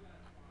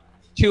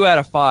 2 out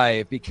of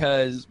 5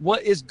 because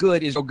what is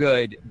good is so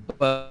good,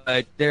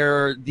 but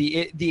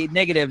the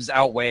negatives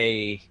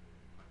outweigh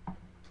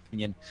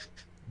opinion.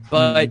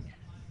 But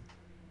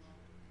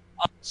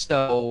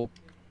so,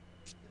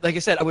 like I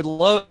said, I would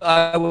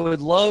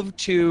love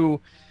to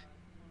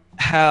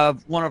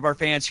have one of our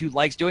fans who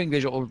likes doing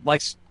visual,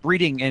 likes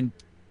reading and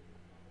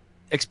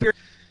experience,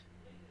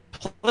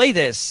 play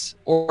this,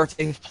 or if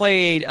they've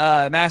played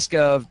Mask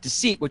of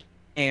Deceit, which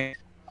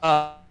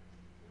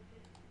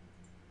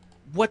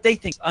what they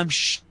think. I'm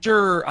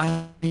sure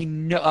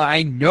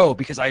I know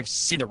because I've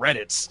seen the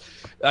Reddits.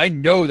 I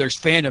know there's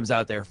fandoms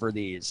out there for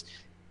these.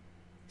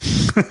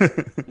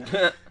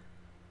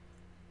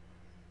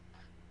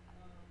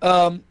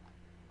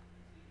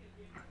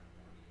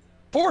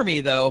 For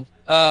me though,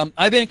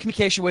 I've been in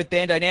communication with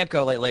Bandai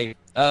Namco lately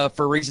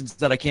for reasons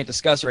that I can't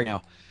discuss right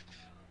now.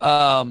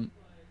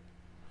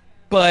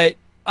 But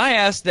I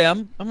asked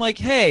them, I'm like,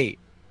 hey,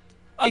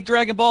 I like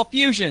Dragon Ball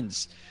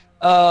Fusions.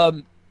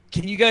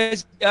 Can you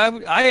guys?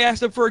 I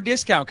asked them for a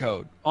discount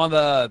code on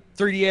the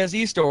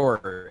 3DS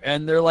store,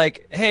 and they're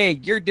like, "Hey,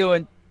 you're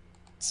doing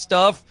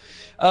stuff.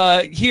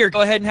 Here,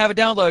 go ahead and have a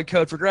download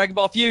code for Dragon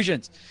Ball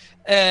Fusions."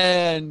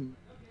 And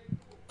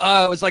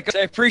I was like, "I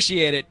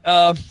appreciate it."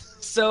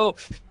 So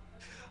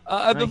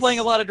I've been playing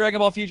a lot of Dragon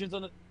Ball Fusions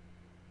on the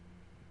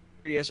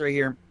 3DS right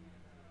here,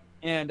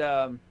 and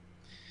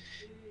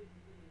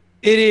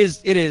it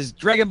is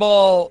Dragon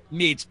Ball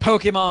meets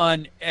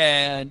Pokemon,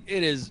 and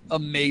it is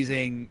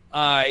amazing.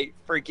 I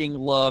freaking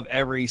love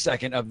every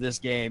second of this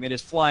game. It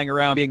is flying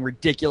around, being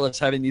ridiculous,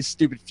 having these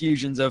stupid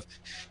fusions of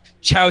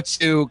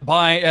Chaozu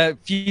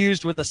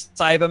fused with a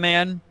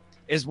Cyberman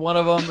is one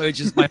of them, which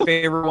is my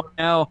favorite one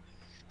now.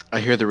 I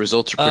hear the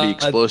results are pretty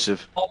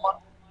explosive.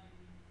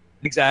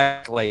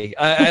 Exactly.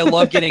 I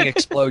love getting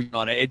explosion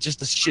on it. It just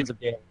the shits of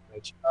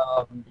damage.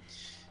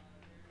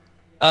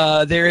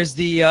 There is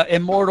the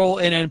immortal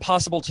and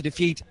impossible to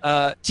defeat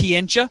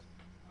Tiencha.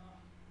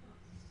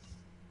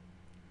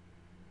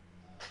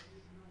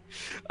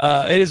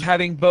 It is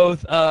having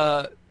both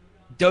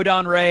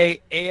Dodon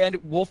Ray and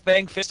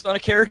Wolfbang Fist on a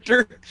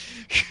character.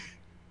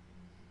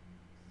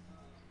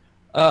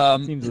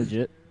 Seems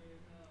legit.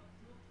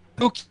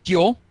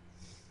 Ukyo,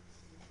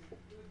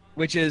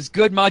 which is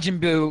good Majin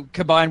Buu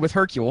combined with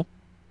Hercule.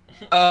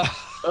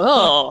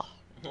 Oh.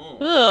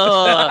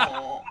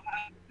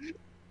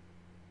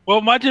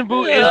 Well, Majin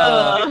Buu is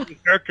a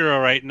character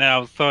right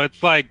now, so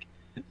it's like,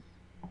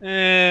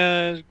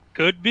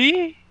 could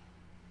be.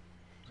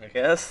 I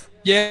guess.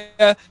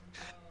 Yeah.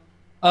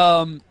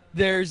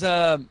 There's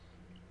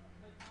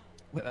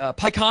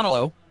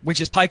Piccolo,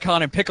 which is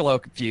Piccon and Piccolo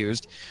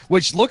confused,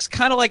 which looks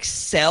kind of like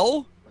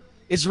Cell.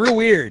 It's real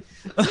weird.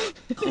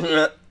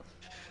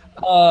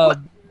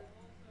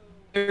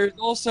 There's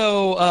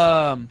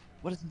also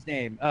what is his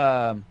name?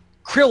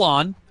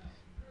 Krillon.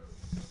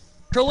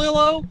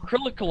 Krillilo,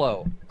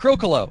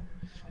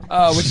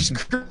 which is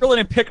Krillin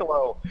and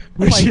Piccolo,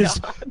 which is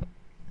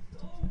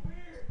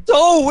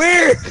so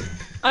weird.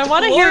 I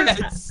want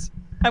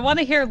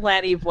to hear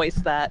Lanny voice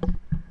that.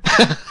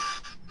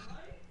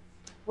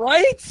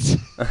 Right?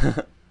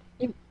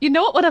 You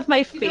know what one of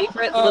my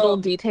favorite little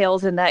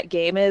details in that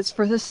game is,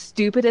 for the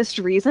stupidest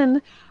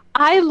reason?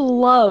 I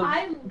love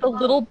the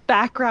little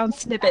background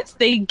snippets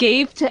they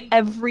gave to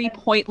every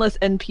pointless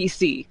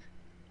NPC.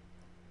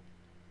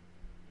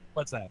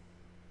 What's that?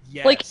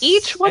 Yes. Like,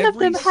 each one of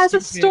them has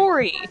a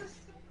story.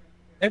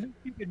 Every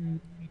stupid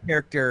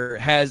character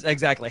has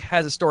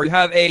a story. You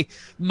have a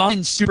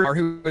Majin Super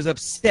who is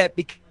upset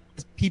because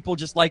people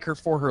just like her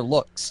for her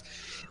looks.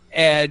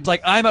 And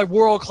like, I'm a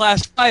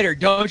world-class fighter.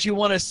 Don't you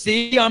want to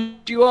see? I'm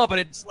you up, and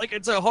it's like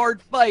it's a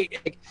hard fight.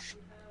 Like,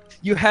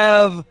 you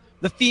have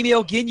the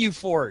female Ginyu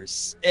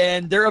Force,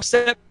 and they're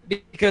upset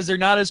because they're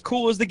not as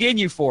cool as the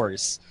Ginyu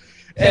Force.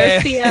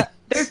 There's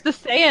the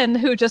Saiyan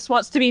who just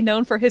wants to be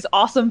known for his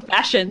awesome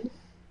fashion.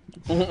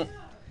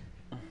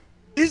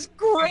 It's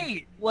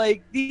great.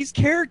 Like, these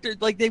characters,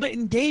 like, they went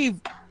and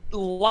gave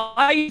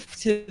life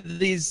to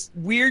these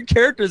weird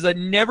characters that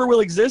never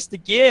will exist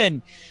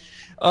again.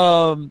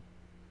 And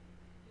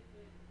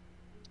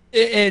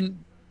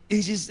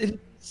it's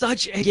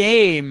such a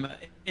game,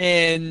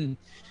 and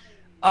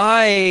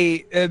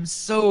I was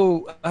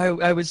so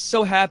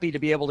happy to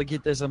be able to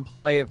get this and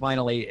play it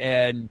finally,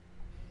 and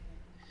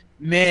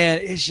man,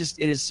 it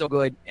is so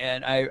good,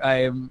 and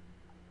I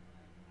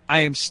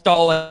am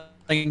stalling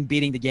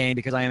beating the game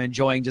because I am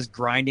enjoying just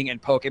grinding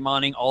and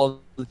Pokemoning all of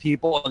the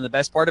people, and the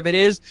best part of it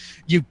is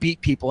you beat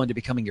people into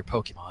becoming your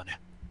Pokemon.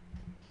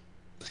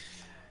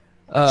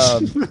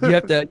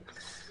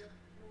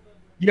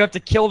 You have to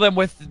kill them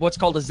with what's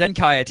called a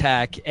Zenkai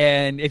attack,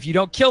 and if you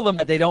don't kill them,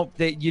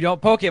 you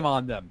don't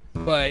Pokemon them.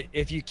 But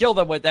if you kill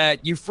them with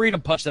that, you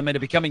freedom punch them into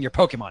becoming your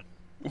Pokemon.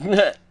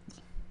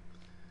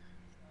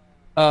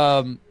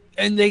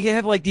 And they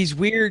have like these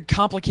weird,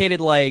 complicated,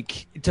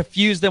 like to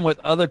fuse them with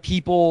other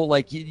people.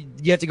 Like you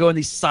have to go in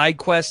these side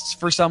quests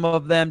for some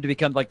of them to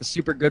become like the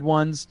super good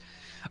ones.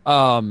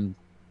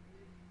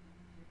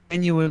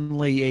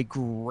 Genuinely a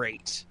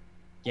great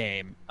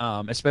game,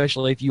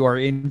 especially if you are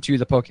into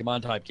the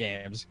Pokemon type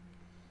games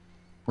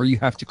where you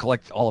have to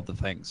collect all of the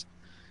things.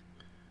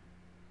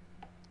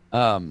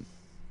 You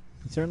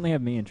certainly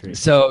have me intrigued.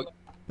 So,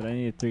 but I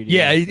need a 3D.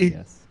 Yeah,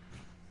 yes.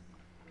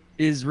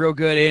 Is real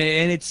good,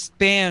 and it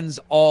spans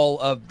all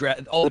of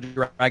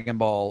the Dragon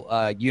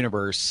Ball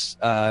universe,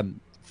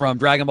 from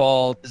Dragon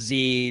Ball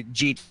Z,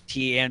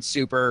 GT, and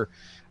Super.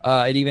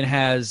 It even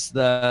has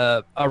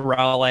the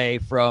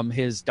Arale from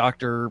his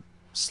Dr.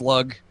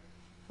 Slug,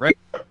 right?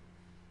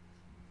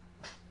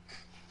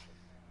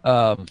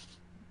 Yeah,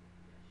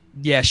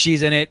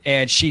 she's in it,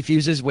 and she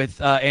fuses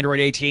with Android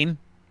 18.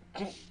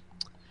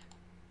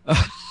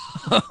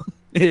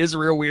 It is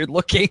real weird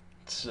looking.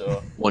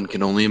 So one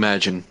can only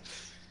imagine.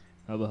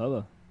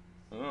 Hubba.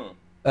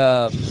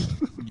 Hey.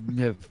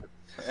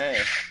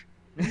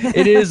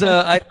 It is.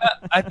 I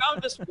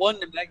found this one.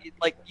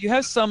 Like you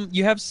have some,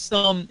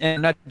 and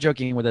I'm not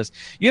joking with this.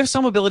 You have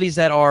some abilities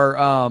that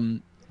are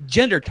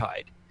gender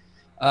tied.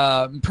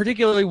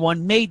 Particularly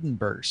one, Maiden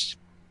Burst.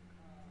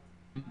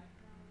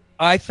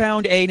 I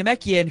found a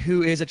Namekian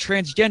who is a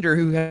transgender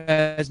who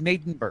has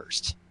Maiden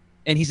Burst,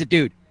 and he's a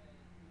dude.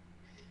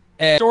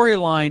 And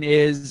storyline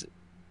is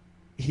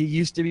he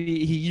used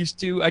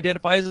to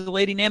identify as a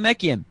lady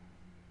Namekian.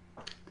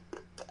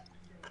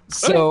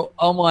 So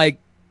I'm like,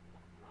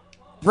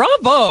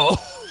 bravo!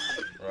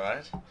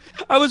 Right.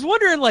 I was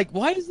wondering, like,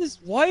 why is this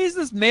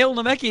male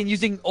Namekian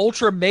using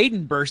Ultra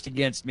Maiden Burst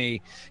against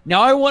me?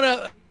 Now I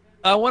wanna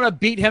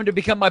beat him to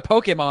become my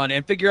Pokemon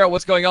and figure out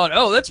what's going on.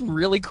 Oh, that's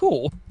really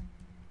cool.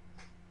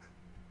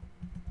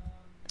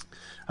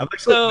 I've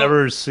actually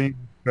never seen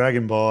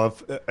Dragon Ball,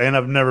 and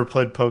I've never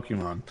played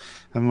Pokemon.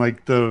 I'm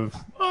like the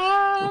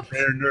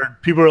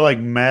nerd. People are like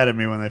mad at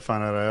me when they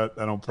find out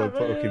I don't play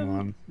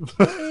Pokemon.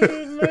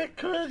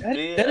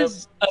 That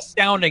is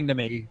astounding to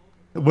me.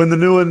 When the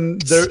new one,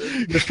 they're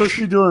supposed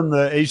to be doing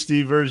the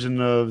HD version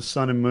of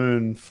Sun and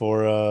Moon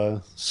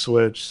for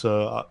Switch,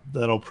 so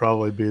that'll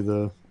probably be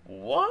the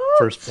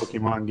first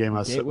Pokemon game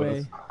I sit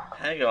with.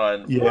 Hang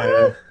on. Yeah.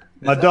 What?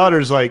 My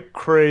daughter's like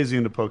crazy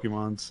into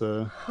Pokemon,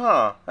 so.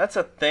 Huh, that's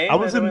a thing?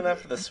 They're doing that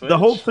for the Switch? The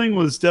whole thing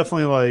was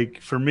definitely like,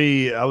 for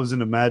me, I was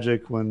into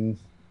Magic when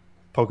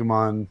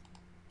Pokemon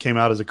came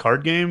out as a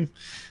card game.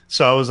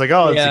 So I was like,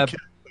 oh, it's a kid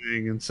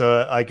thing. And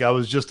so like I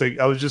was just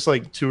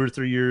like 2 or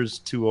 3 years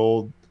too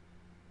old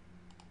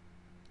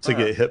to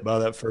get hit by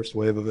that first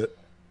wave of it.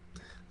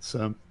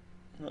 So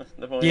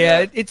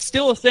yeah, it's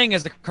still a thing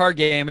as a card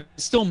game.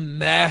 It's still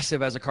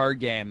massive as a card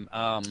game.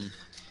 When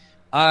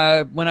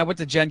I went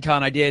to Gen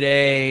Con, I did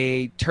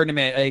a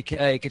tournament, a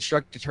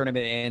constructed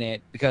tournament in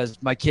it because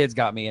my kids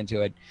got me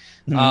into it.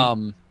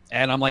 Mm-hmm.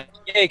 And I'm like,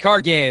 yay,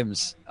 card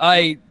games.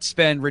 I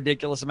spend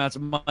ridiculous amounts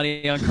of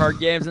money on card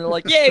games. And they're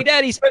like, yay,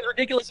 Daddy spends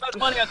ridiculous amounts of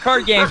money on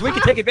card games. We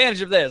can take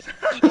advantage of this.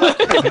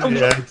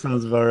 Yeah, it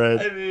sounds about right.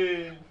 I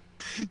mean...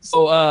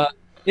 So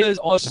it was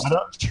almost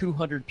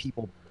 200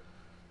 people.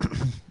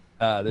 This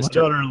my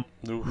daughter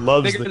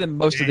loves bigger than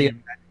most game, of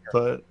the...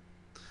 But...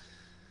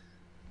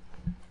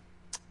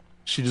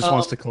 She just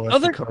wants to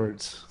collect the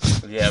cards.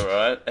 Yeah,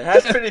 right. It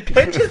has pretty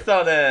pictures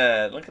on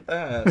it. Look at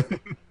that.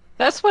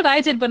 That's what I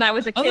did when I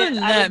was a kid.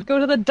 I would go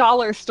to the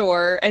dollar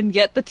store and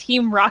get the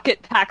Team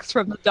Rocket packs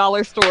from the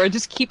dollar store and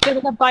just keep them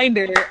in a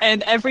binder.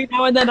 And every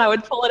now and then I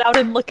would pull it out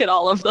and look at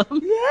all of them.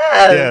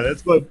 Yeah. Yeah,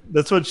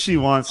 that's what she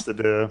wants to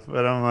do.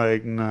 But I'm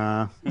like,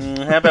 nah.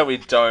 How about we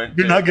don't?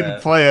 You're not going to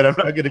play it. I'm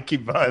not going to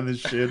keep buying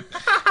this shit.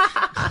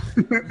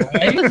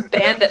 It was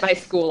banned at my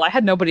school. I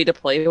had nobody to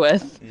play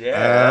with.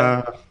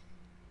 Yeah.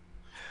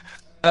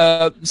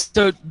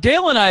 So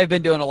Dale and I have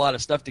been doing a lot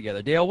of stuff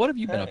together. Dale, what have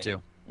you been up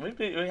to? We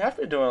have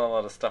been doing a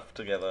lot of stuff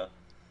together.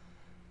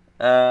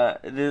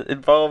 It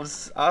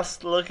involves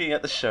us looking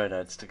at the show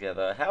notes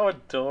together. How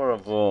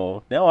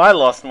adorable! Now I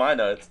lost my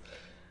notes.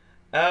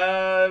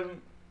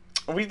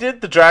 We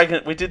did the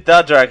Dragon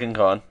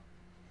Con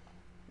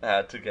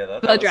together.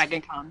 The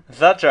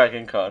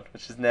Dragon Con,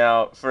 which is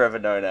now forever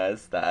known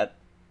as the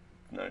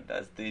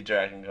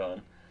Dragon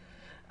Con,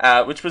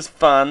 which was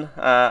fun.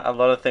 A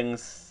lot of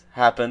things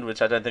happened,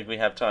 which I don't think we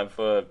have time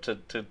for to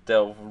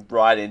delve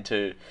right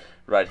into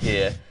right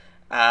here.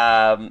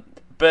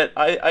 But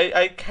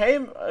I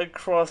came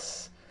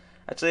across,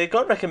 actually, it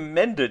got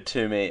recommended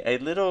to me, a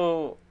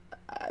little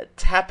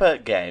tapper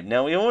game.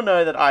 Now, we all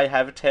know that I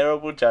have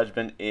terrible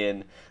judgment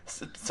in...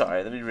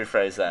 Sorry, let me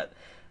rephrase that.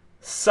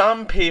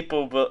 Some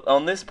people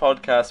on this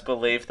podcast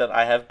believe that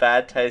I have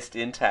bad taste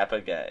in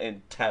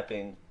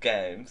tapping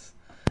games.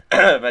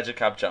 Magic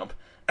Carp Jump.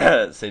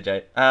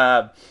 CJ.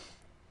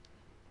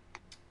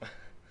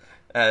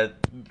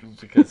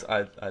 Because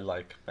I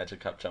like Magic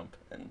Carp Jump,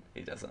 and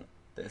he doesn't.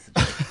 There's the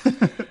joke.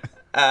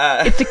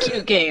 It's a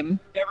cute game.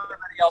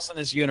 Everybody else in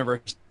this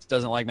universe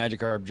doesn't like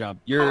Magic Carp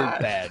Jump. You're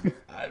bad.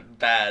 I'm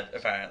bad,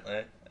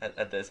 apparently,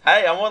 at this.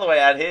 Hey, I'm all the way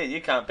out here. You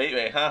can't beat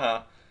me.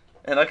 Haha.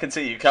 And I can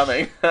see you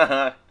coming.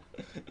 Haha.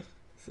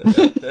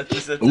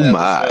 That's Oh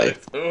my.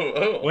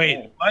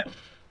 Wait, what?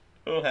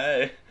 Oh,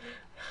 hey.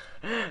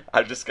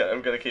 I'm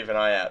gonna keep an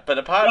eye out. But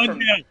apart from...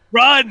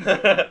 Run!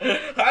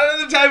 Right on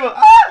the table!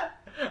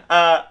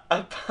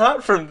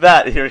 Apart from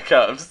that, here it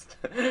comes.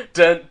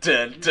 Dun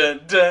dun dun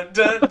dun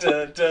dun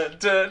dun dun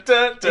dun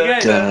dun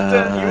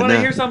dun. You want to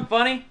hear something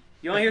funny?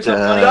 You want to hear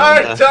something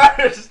funny?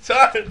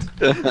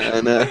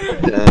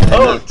 Don't!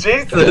 Oh,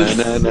 Jesus!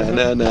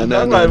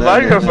 Knock my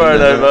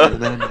microphone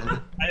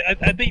over.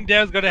 I think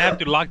Dad's gonna have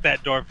to lock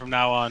that door from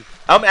now on.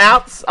 I'm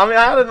out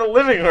in the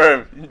living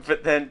room,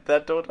 but then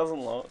that door doesn't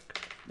lock.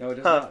 No, it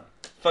does not.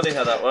 Funny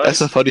how that works. That's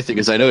the funny thing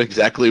is I know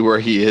exactly where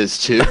he is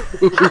too.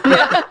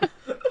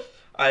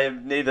 I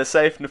am neither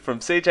safe from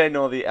CJ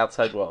nor the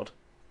outside world.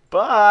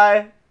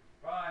 Bye.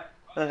 Bye.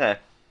 Okay.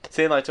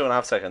 See you in like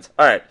 2.5 seconds.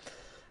 Alright.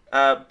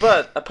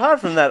 But apart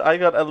from that, I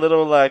got a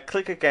little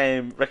clicker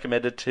game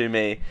recommended to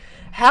me.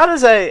 How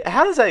does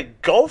a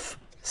golf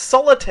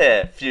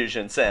solitaire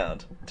fusion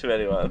sound to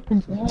anyone?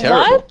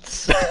 Terrible.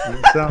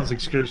 It sounds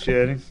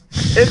excruciating.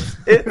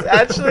 It's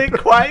actually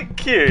quite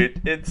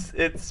cute.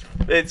 It's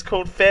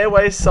called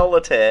Fairway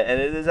Solitaire, and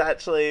it is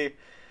actually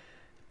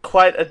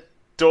quite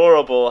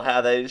adorable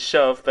how they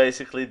show off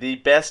basically the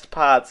best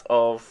parts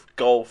of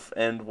golf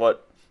and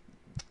what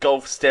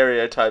golf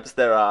stereotypes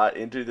there are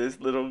into this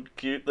little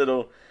cute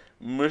little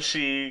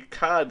mushy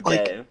card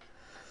game.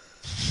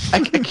 I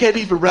can't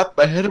even wrap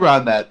my head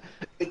around that.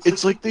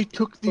 It's like they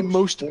took the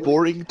most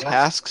boring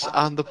tasks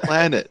on the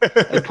planet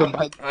and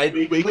combined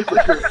way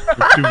quicker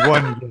to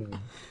one game.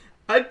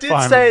 I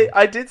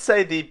did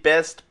say the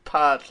best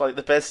part, like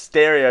the best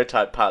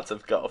stereotype parts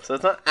of golf. So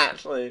it's not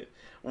actually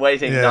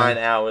waiting 9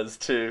 hours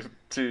to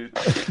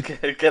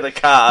get a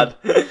card.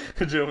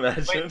 Could you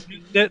imagine?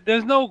 Wait,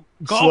 there's no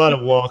golf. It's a lot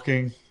of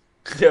walking.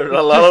 Yeah,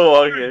 a lot of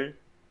walking.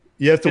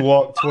 You have to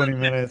walk 20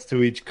 minutes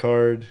to each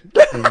card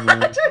in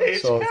the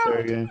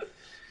solitaire game.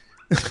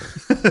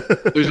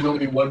 There's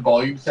only one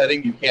volume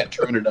setting. You can't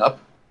turn it up.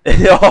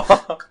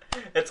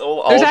 It's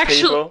all old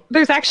people.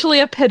 There's actually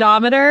a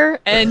pedometer,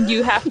 and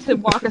you have to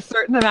walk a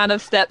certain amount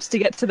of steps to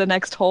get to the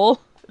next hole.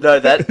 No,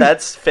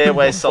 that's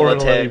Fairway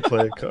Solitaire.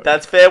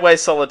 That's Fairway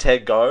Solitaire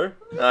Go.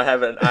 I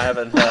haven't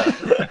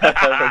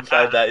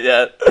played that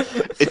yet.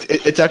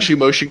 It's actually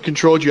motion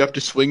controlled. You have to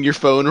swing your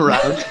phone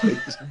around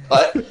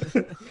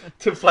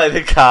to play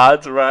the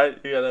cards, right?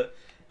 You gotta.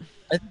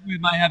 I think we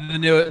might have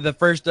the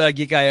first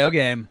Geek I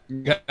game.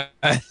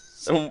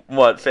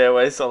 What,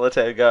 Fairway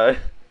Solitaire Go?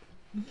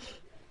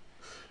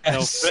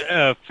 No,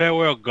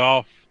 Farewell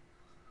Golf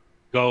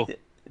Go,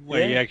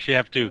 where you actually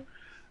have to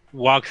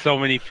walk so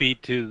many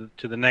feet to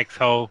the next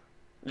hole.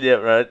 Yeah,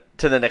 right.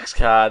 To the next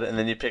card, and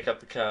then you pick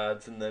up the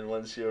cards, and then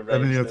once you arrange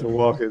and then you have to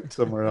walk it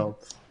somewhere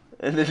else.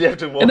 And then you have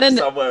to walk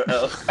somewhere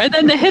else. And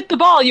then to hit the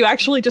ball, you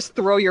actually just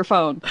throw your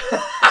phone.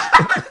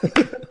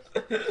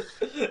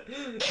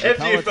 If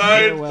you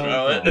phone,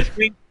 throw it. The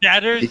screen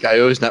shatters. Geek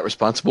IO is not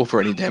responsible for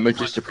any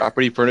damages to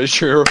property,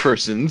 furniture, or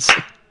persons.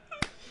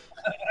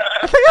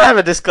 I think I have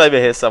a disclaimer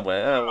here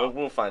somewhere.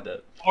 We'll find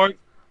it.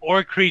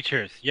 Or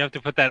creatures. You have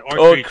to put that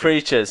or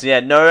creatures. Yeah,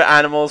 no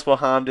animals were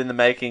harmed in the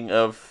making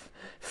of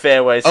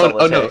Fairway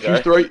Solitaire. Oh no!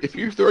 If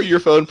you throw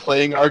your phone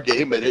playing our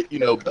game and it,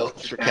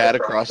 belts your cat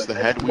across the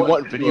head, we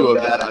want video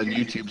of that on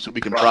YouTube so we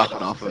can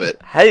profit off of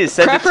it. Hey,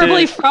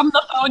 preferably from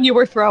the phone you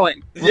were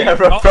throwing. Yeah,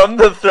 from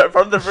the perspective.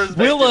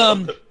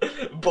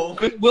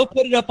 We'll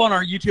put it up on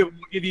our YouTube. And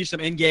we'll give you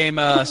some in-game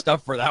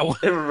stuff for that one.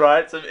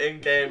 Right, some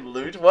in-game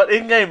loot. What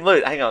in-game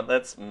loot? Hang on,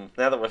 that's now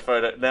that we're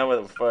workshopping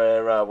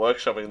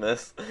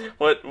this.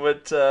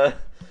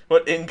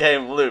 What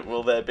in-game loot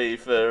will there be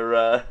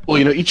for...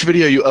 Well, each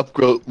video you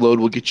upload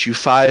will get you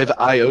 5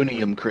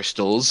 Ionium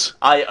crystals.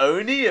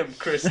 Ionium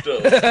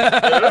crystals?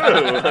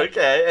 Ooh,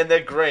 okay. And they're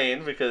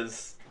green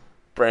because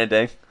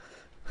branding.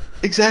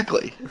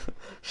 Exactly.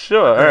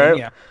 Sure, alright.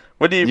 Yeah.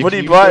 What do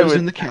you buy with...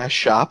 in the cash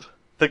shop.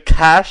 The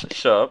cash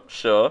shop,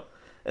 sure.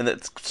 And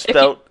it's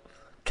spelled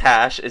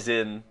cash is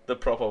in the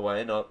proper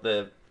way, not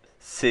the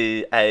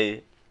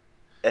C-A-S-H.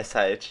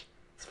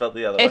 Spelled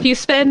the other way. If you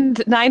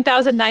spend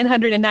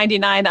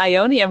 9,999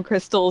 Ionium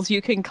crystals,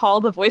 you can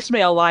call the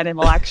voicemail line and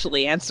we'll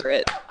actually answer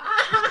it.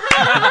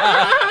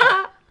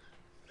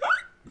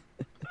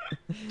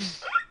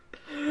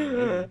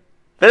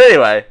 But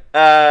anyway,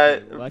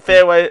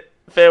 Fairway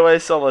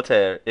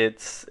Solitaire.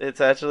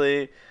 It's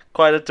actually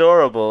quite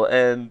adorable,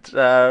 and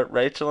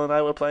Rachel and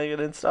I were playing it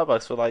in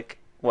Starbucks for like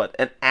what,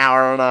 an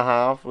hour and a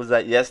half? Was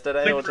that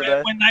yesterday or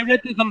today? When I read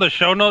this on the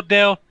show note,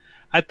 Dale,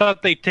 I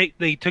thought they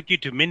took you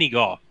to mini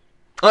golf.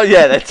 Oh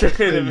yeah, they took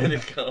me to mini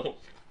golf.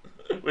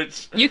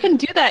 Which You can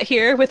do that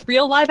here with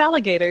real live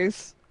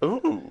alligators.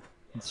 ooh,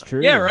 It's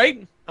true. Yeah,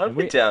 right? I'd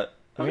be down.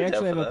 I'd We be down actually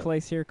for have a that.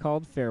 place here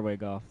called Fairway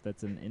Golf.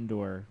 That's an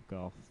indoor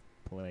golf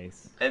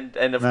place. And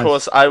of Nice.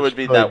 course I would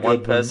be Probably that one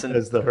good person.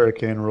 as the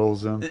hurricane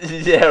rolls in.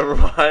 Yeah,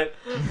 right.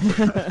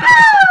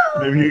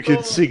 Maybe you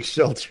could seek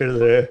shelter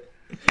there.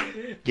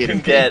 Can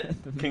get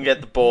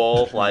the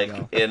ball like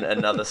in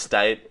another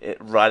state,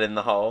 right in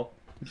the hole.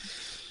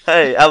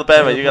 Hey,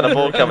 Alabama, you got a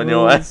ball coming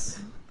your way.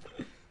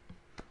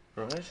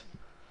 Right,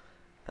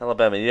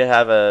 Alabama, you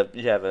have a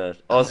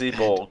Aussie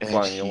ball And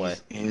flying your way.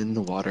 he's in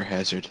the water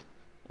hazard.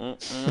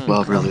 Mm-mm.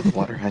 Well, really, the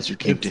water hazard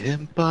came to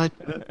him, but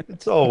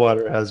It's all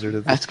water hazard.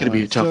 At this that's going to be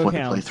a point. tough Still one to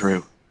play counts.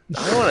 through.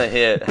 I want to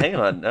hear. Hang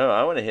on, no,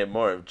 I want to hear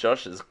more of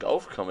Josh's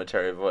golf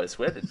commentary voice.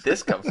 Where did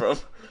this come from?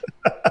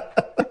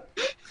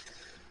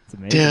 It's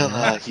amazing. Dale,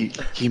 right?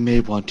 he may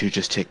want to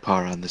just take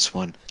par on this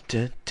one.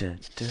 Oh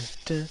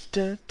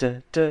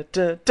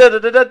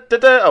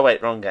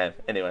wait, wrong game.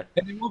 Anyway,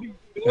 And it will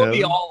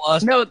be all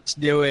us No.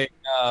 doing.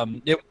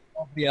 It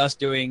will be us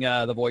doing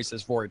the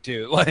voices for it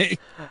too. Like,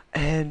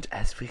 and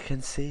as we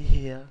can see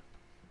here,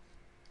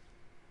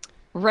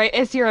 Right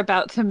as you're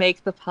about to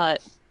make the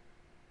putt,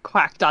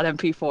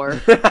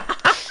 quack.mp4.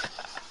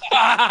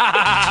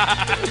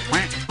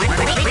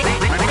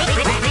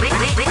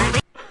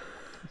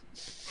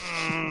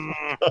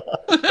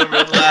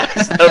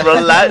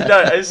 relax. No,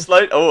 it's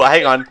slow. Oh,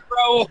 hang on.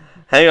 bro,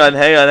 Hang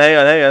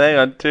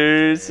on.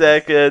 2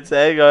 seconds.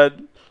 Hang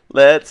on.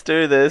 Let's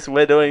do this.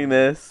 We're doing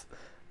this.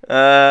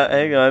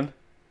 Hang on.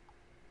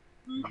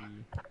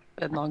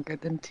 Been longer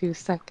than 2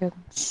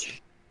 seconds.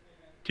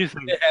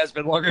 it has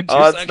been longer than 2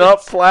 Oh, it's seconds.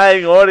 not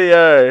playing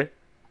audio.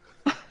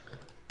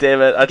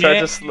 Damn it! I tried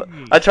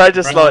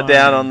to slow it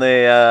down on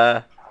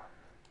the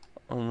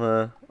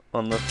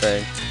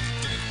thing.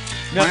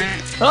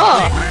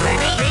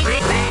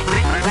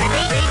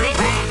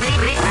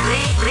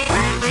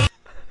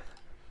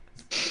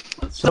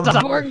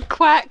 Darn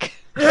quack.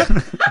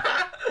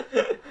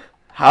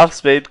 Half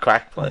speed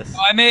crack place.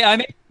 I may.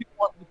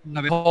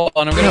 Hold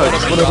on, I'm gonna. Went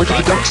over to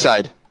the duck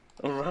side.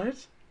 All right.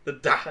 The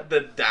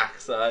dark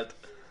side.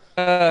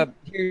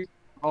 Here,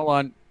 hold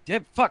on. Yeah,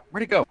 fuck,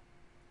 where'd it go?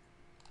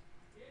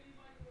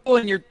 Oh,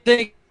 and your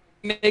thing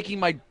making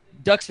my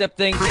duck step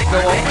thing go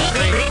off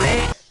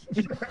my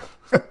screen.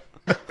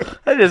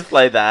 I just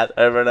play that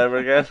over and over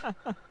again.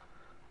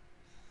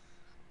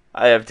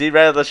 I have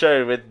derailed the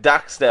show with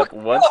duck step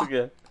once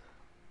again.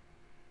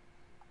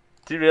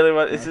 Do you really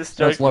want? Is this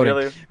joke That's loading.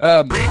 really?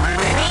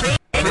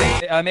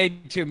 I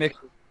made 2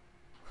 mixes.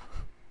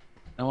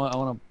 I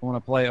want to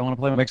play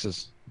my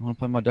mixes. I want to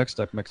play my duck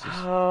step mixes.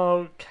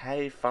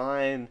 Okay,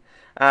 fine.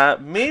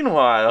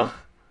 Meanwhile,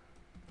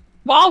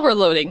 While we're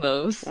loading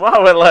those.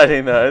 while we're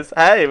loading those,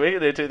 hey, we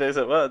can do 2 things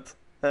at once.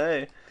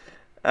 Hey,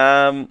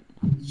 there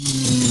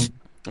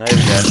we go.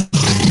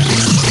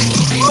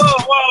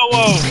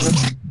 Whoa!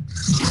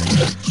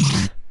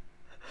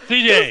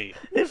 CJ!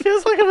 It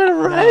feels like I'm in a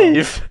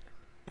rave.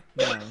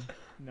 No,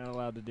 not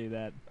allowed to do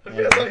that.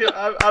 It feels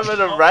like I'm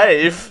in a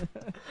rave.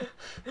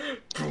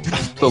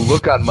 The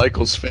look on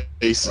Michael's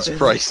face is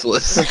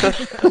priceless.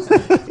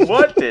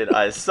 What did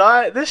I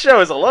say? This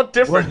show is a lot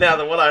different now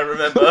than what I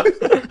remember.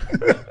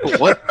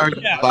 What are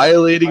you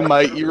violating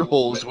my ear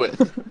holes with?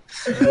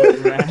 What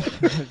rap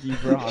have you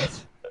brought?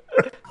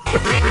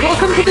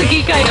 Welcome to the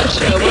Geek I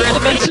show, where it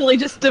eventually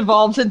just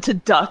devolves into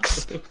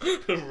ducks.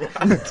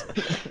 Right.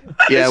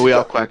 Yeah, we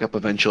all quack up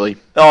eventually.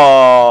 Oh.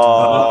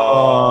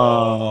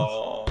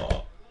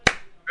 All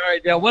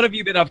right, Dale, what have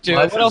you been up to?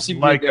 Life What else is have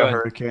you like been a doing?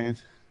 hurricane.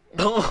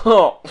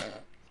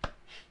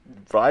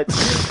 Right.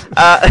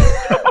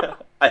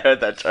 I heard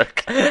that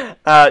joke.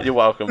 You're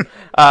welcome.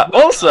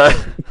 Also,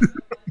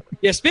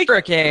 Yeah, speaker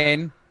of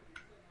Kane.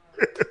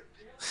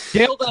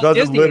 Dale does Doesn't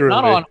Disney, literally.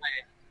 not on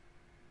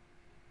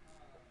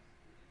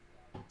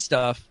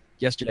stuff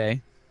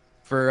yesterday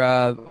for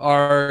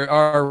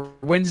our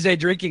Wednesday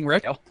drinking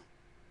record.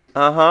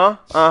 the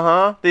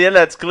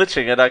internet's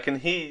glitching and I can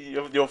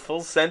hear your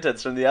full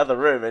sentence from the other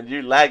room and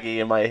you laggy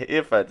in my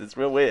earphones. It's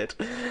real weird.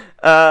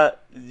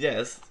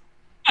 Yes.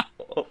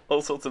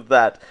 All sorts of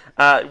that.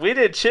 We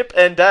did Chip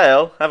and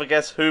Dale. Have a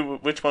guess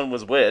which one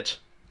was which.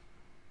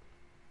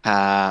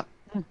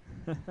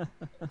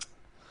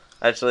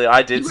 Actually,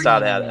 I did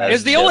start out as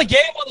It's the Chip. only game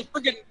on the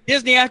freaking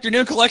Disney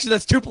Afternoon Collection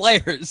that's 2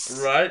 players.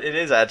 Right, it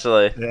is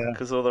actually. Yeah.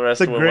 Because all the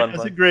rest It's a were great, one it's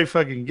a player. great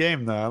fucking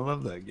game, though. I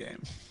love that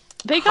game.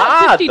 They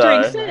got Hard, 50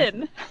 though. drinks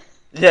in.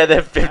 Yeah,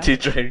 they're 50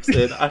 drinks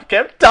in. I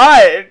kept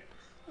dying.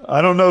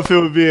 I don't know if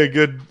it would be a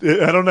good.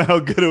 I don't know how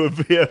good it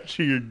would be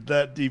after you're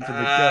that deep in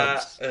the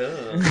cups.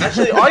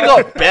 Actually, I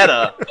got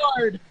better.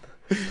 Hard.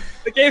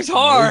 The game's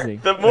hard.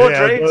 Amazing. The more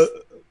Yeah, drinks.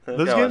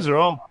 Those Go games on. are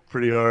all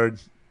pretty hard.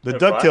 The They're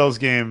fun. DuckTales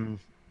game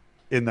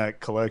in that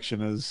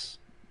collection is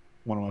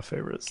one of my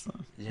favorites. Though.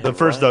 Yeah, The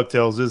first right.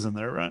 DuckTales is in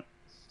there, right?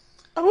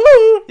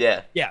 Woo!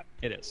 Yeah. Yeah,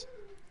 it is.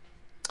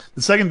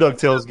 The second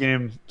DuckTales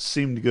game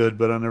seemed good,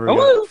 but I never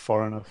got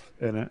far enough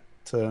in it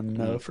to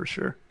know for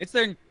sure. It's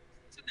there.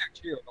 It's in there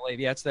too, I believe.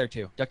 Yeah, it's there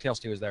too. DuckTales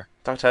 2 is there.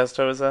 DuckTales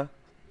 2 is there?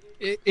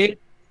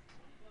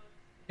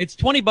 It's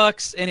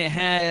 $20 and it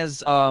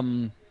has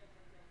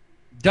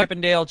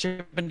Chippendale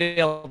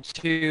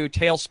 2,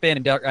 Tailspin,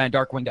 and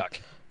Darkwing Duck.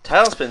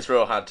 Tailspin's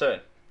real hard too.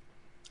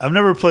 I've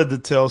never played the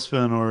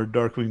Tailspin or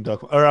Darkwing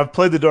Duck, or I've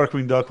played the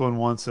Darkwing Duck one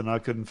once, and I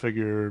couldn't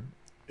figure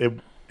it.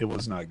 It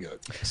was not good.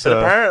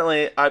 So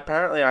But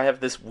apparently, I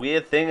have this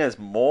weird thing. As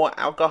more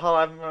alcohol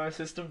I have in my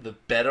system, the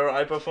better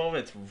I perform.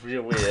 It's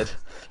real weird.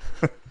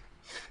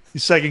 you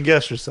second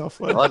guess yourself,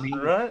 bud. Well, I mean,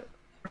 Right?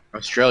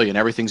 Australian,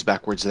 everything's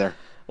backwards there.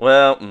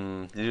 Well,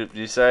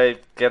 you say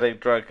getting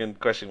drunk and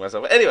questioning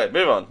myself. Anyway,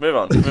 move on.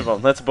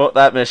 Let's abort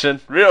that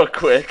mission real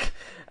quick.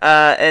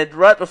 And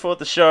right before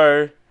the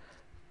show,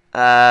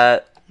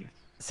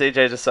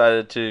 CJ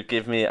decided to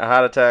give me a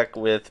heart attack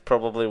with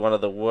probably one of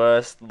the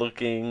worst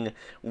looking,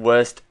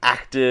 worst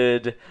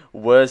acted,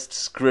 worst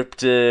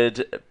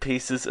scripted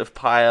pieces of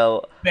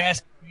pile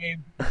Best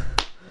game.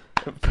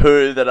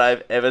 poo that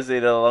I've ever seen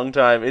in a long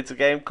time. It's a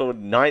game called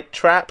Night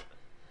Trap.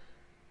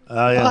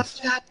 Yes.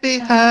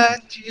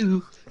 Behind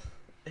you.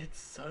 It's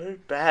so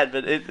bad,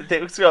 but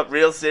things got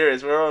real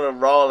serious. We're on a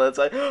roll, and it's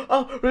like,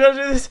 oh, we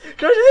gotta do this.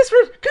 Go to this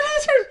room.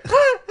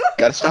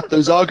 Gotta stop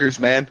those augers,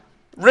 man.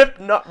 Rip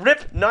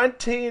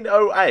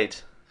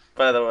 1908,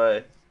 by the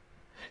way.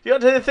 You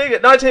got to do the thing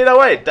at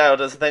 1908. Dale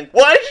does the thing.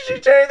 Why did you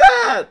do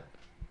that?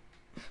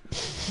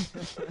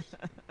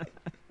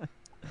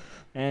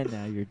 And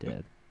now you're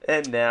dead.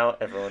 And now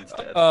everyone's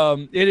dead.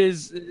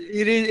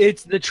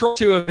 It's the Troll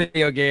 2 of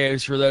video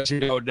games for those who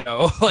don't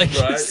know. Like,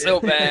 Right? it's so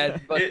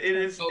bad, but it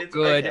is so it's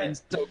good okay.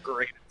 and so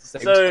great at the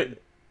same So, time.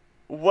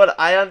 what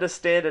I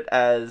understand it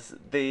as,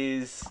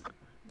 these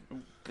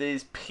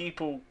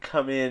people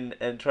come in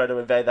and try to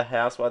invade the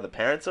house while the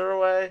parents are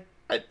away,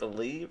 I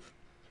believe.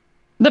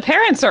 The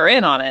parents are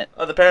in on it.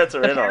 Oh, the parents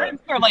are The in on it.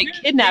 parents are like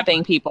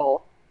kidnapping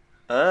people.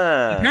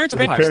 Ah. The parents are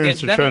The vampires.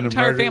 parents are That trying to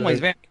entire murder family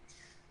is their- vampires.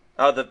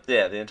 Oh,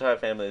 the entire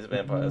family is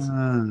vampires.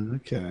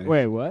 Okay.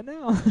 Wait, what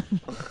now?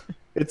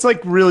 It's like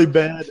really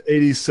bad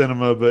 80s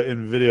cinema, but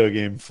in video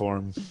game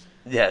form.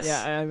 Yes.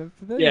 Yeah, I'm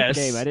familiar with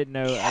the game. I didn't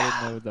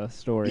know the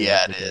story.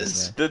 Yeah, of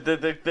it the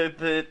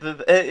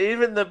game, is.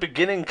 Even the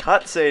beginning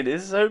cutscene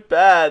is so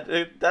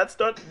bad. That's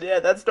not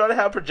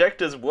how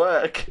projectors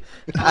work.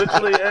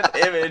 Literally an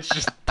image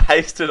just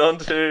pasted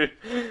onto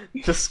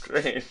the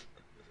screen.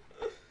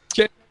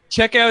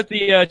 Check out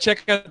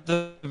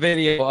the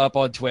video up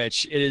on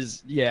Twitch.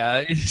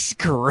 It's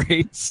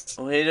great.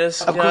 We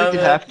just I'm going to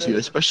have to,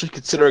 especially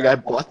considering I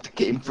bought the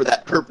game for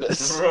that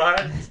purpose.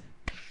 Right.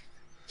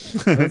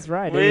 That's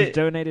right. It was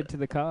donated to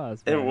the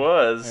cause. It by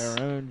was.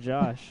 our own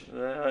Josh.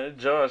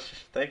 Josh,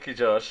 thank you,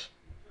 Josh.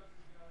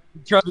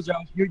 Trust me,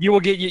 Josh. You will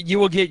get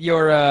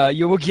your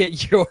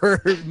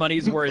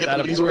money's worth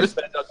out of money's it. worth.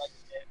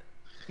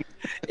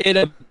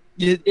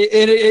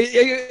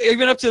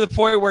 Even up to the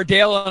point where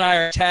Dale and I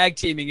are tag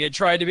teaming it,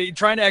 trying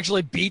to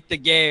actually beat the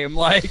game.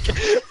 Like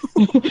the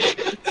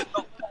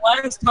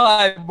last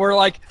time, we're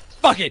like,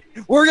 "Fuck it,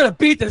 we're gonna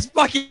beat this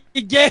fucking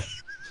game."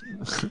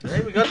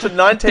 Hey, we got to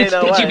 1908.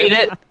 Did you beat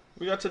it?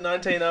 We got to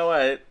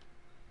 1908.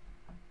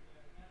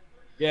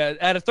 Yeah,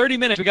 out of 30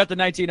 minutes, we got to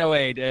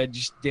 1908.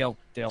 Just Dale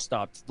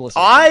stopped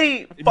listening.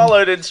 I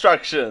followed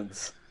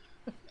instructions.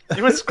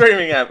 You were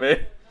screaming at me.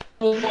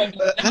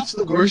 That's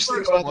the worst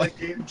thing about that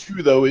game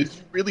too, though, is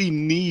you really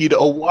need a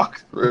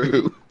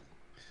walkthrough.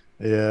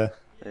 Yeah.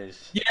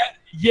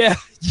 Yeah,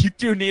 you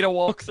do need a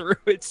walkthrough.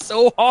 It's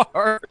so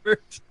hard.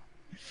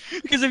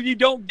 Because if you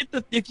don't get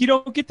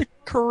the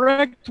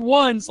correct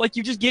ones, like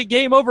you just get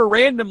game over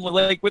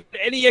randomly, like with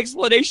any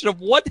explanation of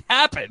what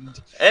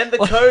happened. And the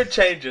code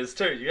changes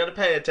too. You got to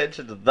pay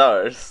attention to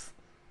those.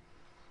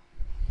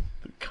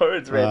 The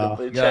codes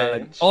randomly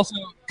change. Also,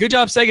 good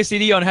job Sega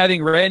CD on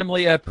having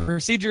randomly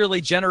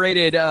procedurally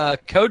generated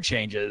code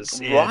changes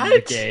in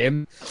the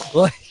game.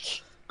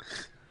 Like,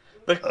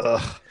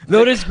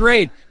 that is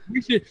great.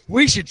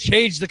 We should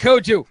change the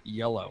code to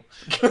yellow.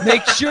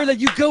 Make sure that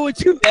you go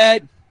into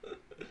that.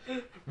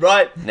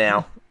 Right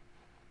now.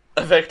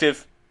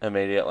 Effective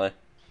immediately.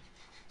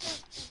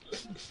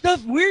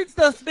 Weird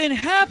stuff's been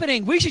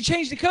happening. We should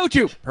change the code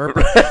to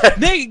purple. I'm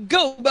gonna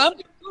go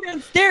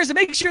downstairs and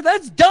make sure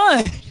that's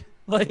done.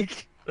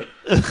 Like,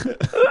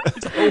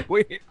 it's so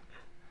weird.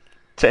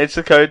 Change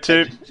the code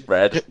to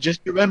red.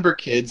 Just remember,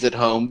 kids at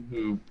home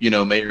who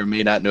may or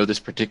may not know this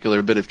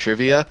particular bit of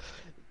trivia.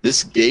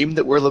 This game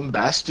that we're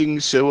lambasting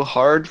so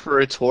hard for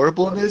its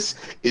horribleness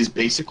is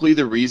basically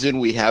the reason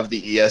we have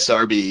the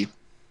ESRB.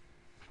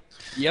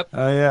 Yep.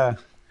 Oh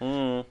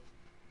yeah.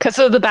 Because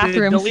of the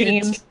bathroom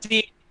scene.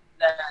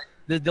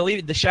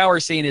 The shower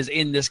scene is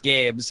in this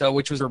game, so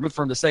which was removed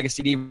from the Sega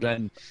CD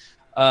version.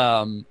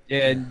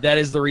 And that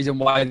is the reason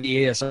why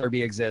the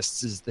ESRB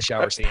exists, is the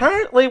shower scene.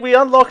 Apparently, we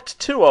unlocked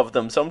 2 of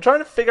them, so I'm trying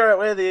to figure out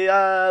where the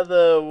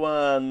other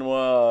one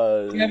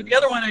was. Yeah, but the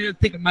other one I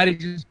think it might have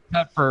just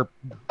cut for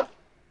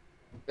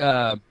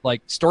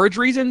like storage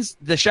reasons.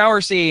 The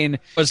shower scene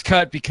was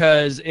cut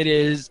because it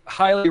is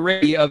highly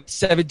rated of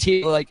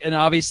 17, like an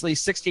obviously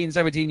 16,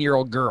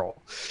 17-year-old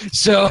girl.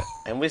 So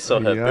and we saw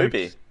her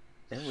boobie.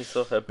 And we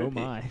saw her boobie.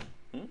 Oh my.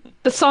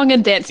 The song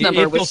and dance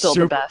number was still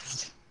the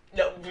best.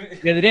 No.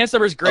 Yeah, the dance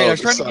number is great. Oh, I was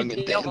the trying to song get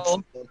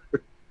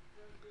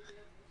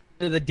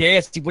and the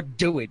dance. He wouldn't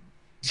do it.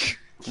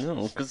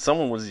 No, because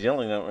someone was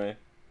yelling at me.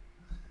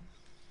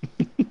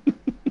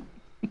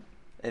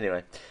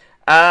 Anyway,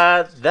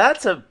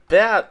 that's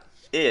about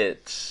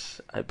it,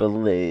 I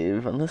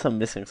believe. Unless I'm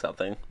missing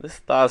something. This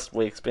last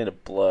week's been a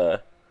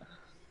blur.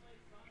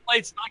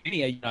 Played Sonic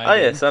Mania. Oh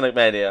yeah, Sonic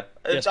Mania.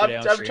 I'm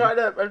Yesterday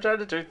trying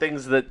to do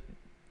things that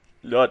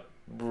not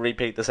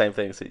repeat the same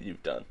things that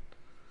you've done.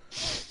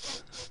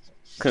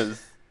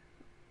 Because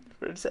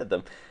I've already said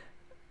them.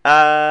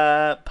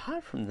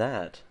 Apart from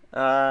that,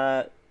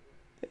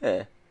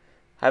 yeah,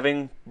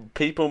 having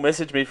people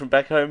message me from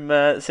back home,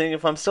 seeing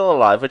if I'm still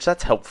alive, which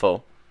that's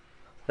helpful.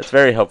 That's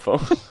very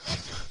helpful.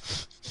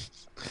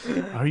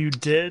 Are you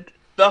dead?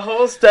 The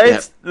whole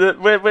state's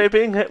we're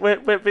being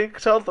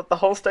told that the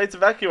whole state's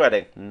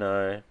evacuating.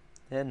 No,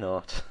 they're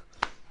not.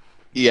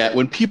 Yeah,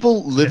 when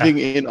people living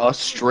in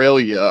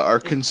Australia are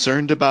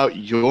concerned about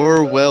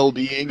your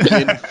well-being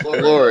in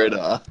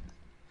Florida,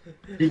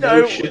 you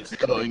know shit's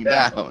going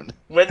down.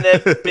 When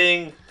they're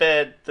being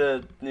fed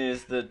the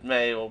news that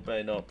may or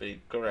may not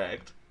be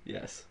correct.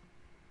 Yes.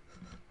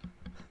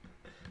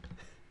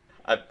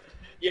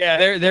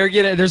 Yeah, they're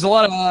getting. There's a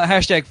lot of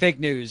hashtag fake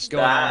news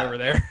going on over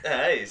there.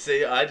 Hey,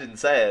 see, I didn't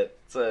say it,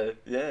 so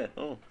yeah.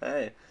 Oh,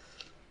 hey.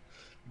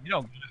 You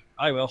don't.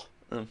 I will.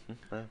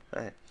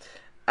 Hey.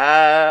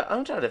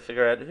 I'm trying to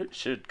figure out who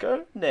should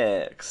go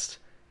next.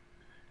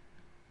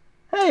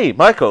 Hey,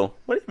 Michael,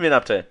 what have you been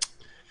up to?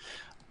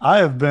 I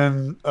have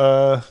been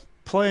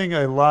playing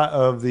a lot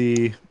of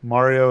the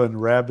Mario and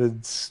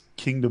Rabbids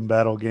Kingdom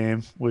Battle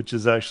game, which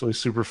is actually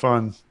super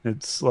fun.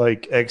 It's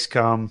like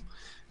XCOM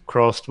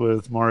crossed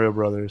with Mario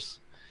Brothers.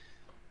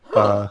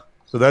 So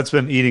that's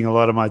been eating a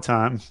lot of my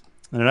time.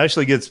 And it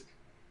actually gets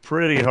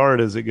pretty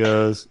hard as it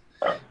goes.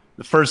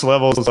 The first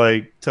level is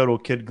like total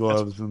kid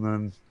gloves, and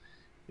then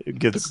it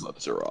gets... The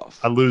gloves are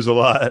off. I lose a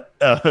lot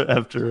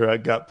after I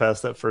got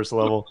past that first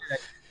level.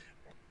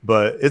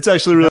 But it's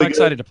actually really I'm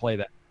excited to play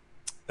that.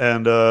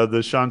 And the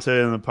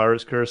Shantae and the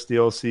Pirate's Curse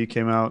DLC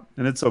came out,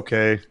 and it's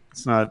okay.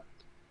 It's not...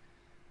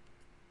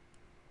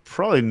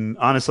 Probably,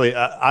 honestly,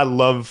 I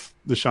love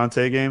the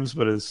Shantae games,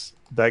 but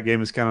that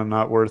game is kind of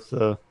not worth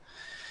the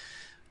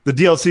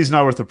DLC is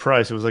not worth the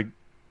price. It was like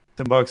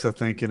 $10, I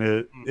think,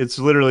 and it's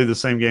literally the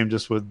same game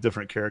just with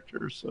different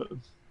characters.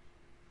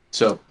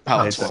 So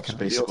palette swaps,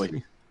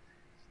 basically.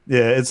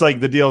 Yeah, it's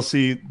like the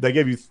DLC they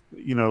gave you,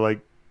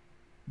 like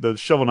the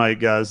Shovel Knight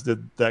guys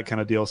did that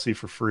kind of DLC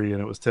for free,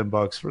 and it was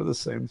 $10 for the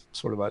same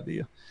sort of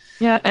idea.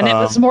 Yeah, and it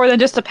was more than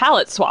just a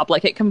palette swap.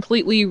 Like, it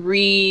completely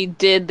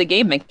redid the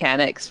game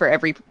mechanics for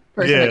every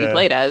person that you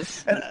played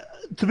as. And,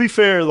 to be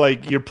fair,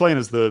 like you're playing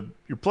as the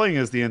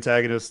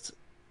antagonist,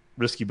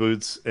 Risky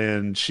Boots,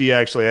 and she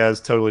actually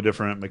has totally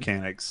different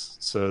mechanics.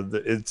 So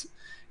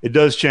it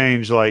does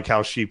change like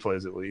how she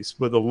plays at least,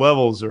 but the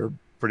levels are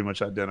pretty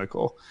much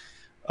identical.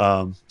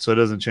 So it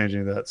doesn't change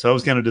any of that. So I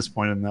was kind of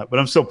disappointed in that, but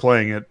I'm still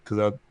playing it because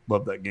I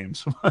love that game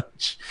so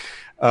much.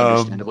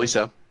 Understandably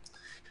so.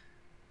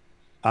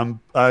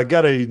 I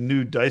got a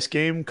new dice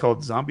game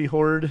called Zombie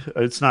Horde.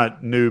 It's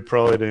not new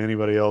probably to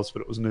anybody else,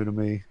 but it was new to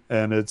me.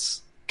 And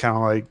it's kind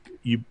of like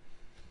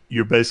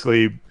you're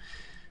basically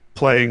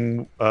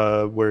playing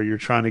where you're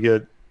trying to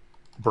get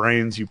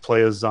brains. You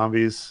play as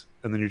zombies,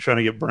 and then you're trying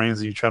to get brains,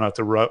 and you try not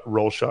to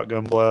roll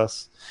shotgun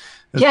blasts.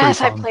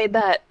 Yes, I played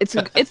that. It's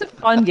a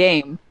fun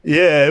game.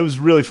 Yeah, it was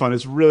really fun.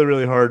 It's really,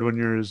 really hard when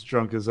you're as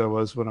drunk as I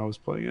was when I was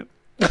playing it.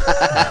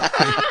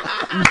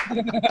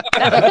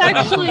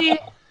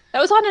 That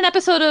was on an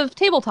episode of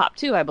Tabletop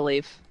too, I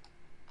believe.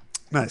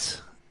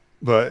 Nice.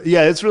 But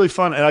yeah, it's really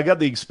fun. And I got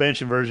the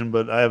expansion version,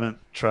 but I haven't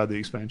tried the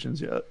expansions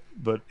yet.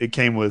 But it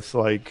came with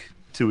like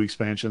 2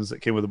 expansions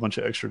that came with a bunch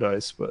of extra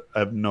dice, but I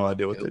have no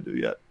idea what they do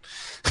yet.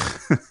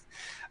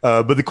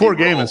 But the core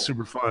game is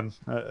super fun.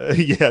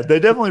 Yeah, they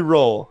definitely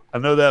roll. I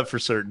know that for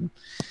certain.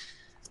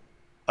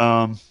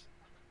 I've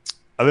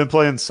been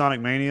playing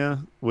Sonic Mania,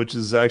 which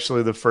is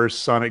actually the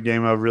first Sonic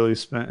game I've really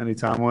spent any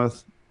time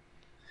with.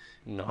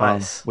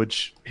 Nice.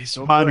 Which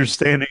my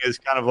understanding is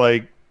kind of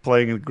like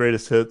playing the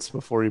greatest hits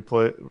before you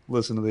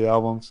listen to the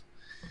albums.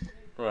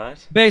 Right.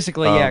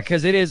 Basically, yeah,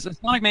 because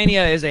Sonic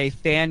Mania is a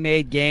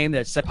fan-made game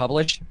that's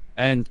published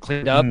and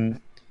cleaned up.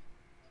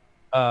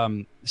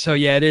 So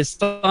yeah, it is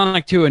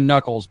Sonic 2 and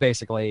Knuckles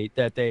basically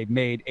that they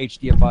made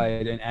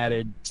HDified and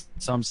added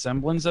some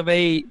semblance of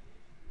a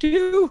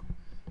 2.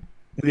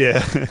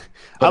 Yeah,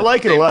 I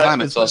like it a lot.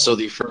 It's also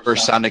the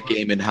first Sonic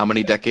game in how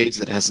many decades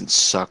that hasn't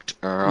sucked.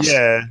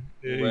 Yeah,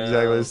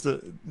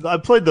 exactly. I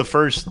played the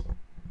first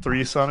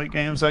 3 Sonic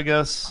games, I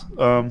guess,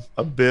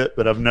 a bit,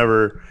 but I've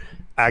never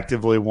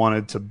actively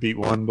wanted to beat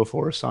one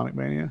before Sonic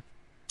Mania.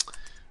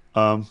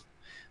 Me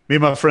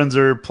and my friends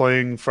are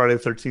playing Friday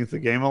the 13th the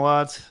game a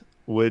lot,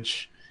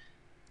 which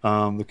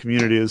the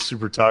community is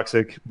super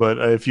toxic. But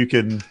if you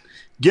can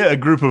get a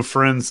group of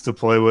friends to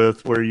play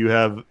with where you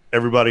have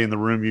everybody in the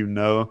room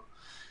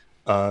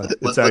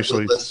it's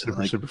actually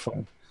super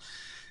fun.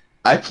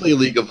 I play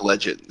League of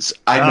Legends.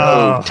 I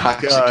know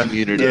toxic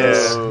communities.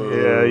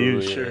 Yeah,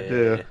 you sure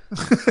do.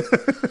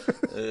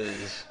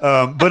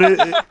 But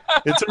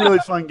it's a really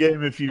fun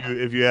game if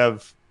you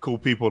have cool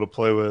people to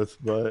play with.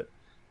 But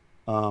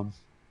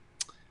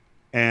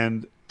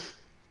and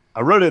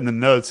I wrote it in the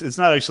notes. It's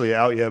not actually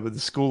out yet, but the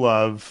School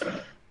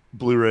Live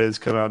Blu-rays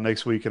come out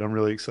next week, and I'm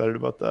really excited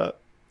about that.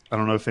 I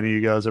don't know if any of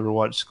you guys ever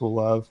watched School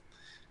Live,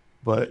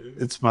 but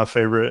it's my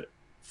favorite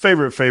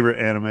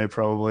anime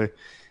probably,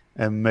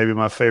 and maybe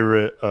my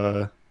favorite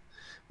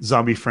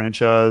zombie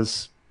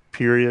franchise.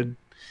 Period.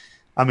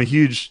 I'm a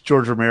huge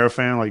George Romero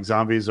fan. Like,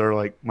 zombies are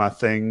like my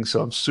thing,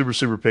 so I'm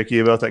super picky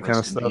about that kind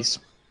of stuff.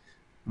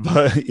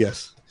 But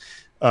yes,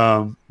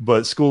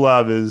 but School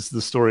Live is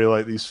the story of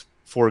like these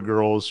 4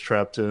 girls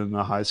trapped in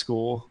a high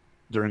school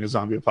during a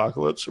zombie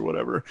apocalypse or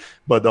whatever.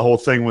 But the whole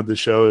thing with the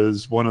show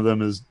is one of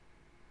them is,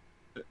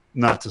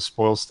 not to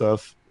spoil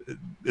stuff,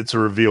 it's a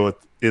reveal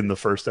in the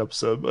first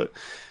episode, but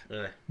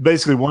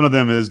basically one of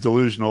them is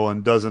delusional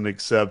and doesn't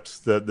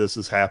accept that this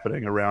is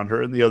happening around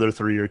her, and the other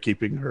 3 are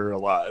keeping her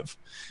alive,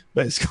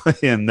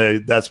 basically. And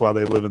that's why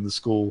they live in the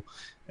school,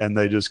 and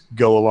they just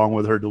go along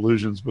with her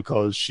delusions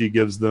because she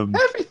gives them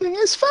everything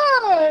is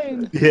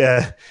fine.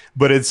 Yeah,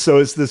 but it's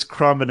this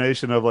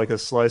combination of like a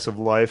slice of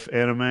life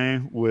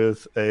anime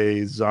with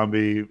a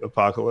zombie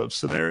apocalypse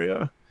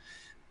scenario,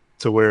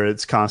 to where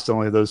it's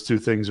constantly those 2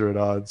 things are at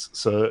odds.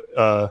 So,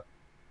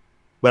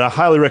 but I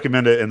highly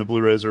recommend it, and the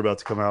Blu-rays are about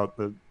to come out.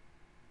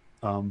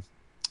 And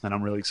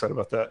I'm really excited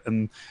about that.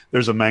 And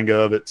there's a manga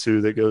of it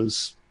too that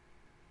goes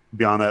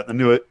beyond that. The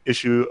new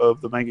issue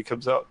of the manga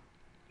comes out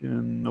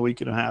in a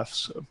week and a half,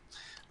 so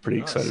pretty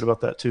excited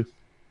about that too.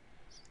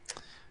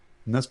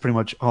 And that's pretty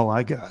much all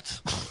I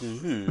got.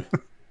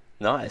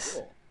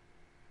 Nice.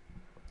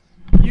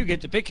 You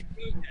get to pick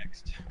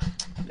next.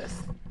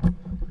 Yes.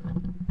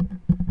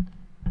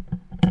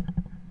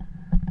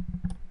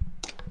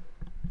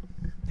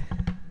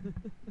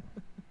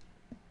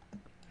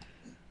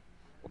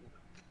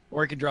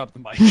 Or you can drop the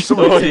mic. Or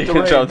you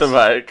can drop the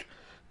mic.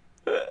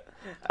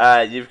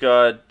 You've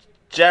got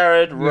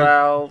Jared,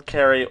 Raul,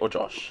 Kerry, or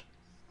Josh.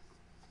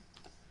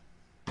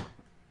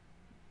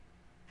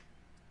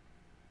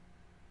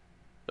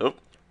 Oh.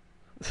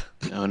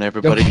 Don't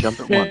everybody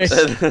jump at once.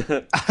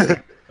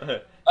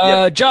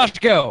 Josh,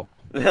 go.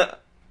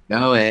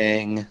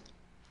 Going.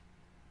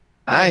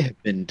 I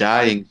have been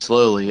dying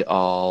slowly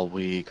all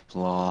week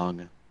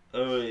long.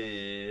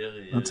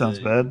 That sounds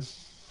bad.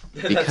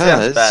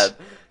 Because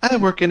I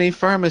work in a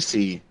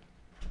pharmacy.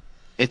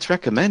 It's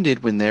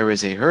recommended when there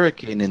is a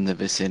hurricane in the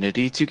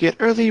vicinity to get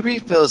early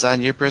refills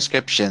on your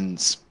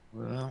prescriptions.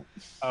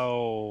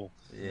 Oh.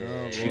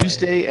 Yeah.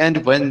 Tuesday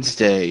and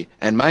Wednesday.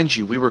 And mind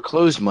you, we were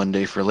closed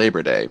Monday for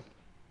Labor Day.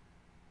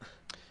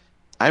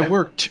 I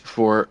worked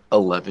for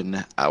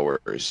 11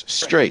 hours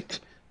straight,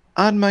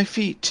 on my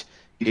feet,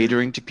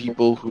 catering to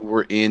people who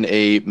were in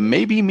a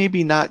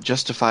maybe not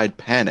justified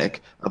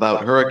panic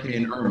about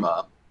Hurricane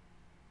Irma.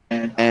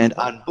 And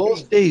on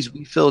both days,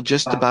 we filled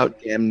just about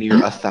damn near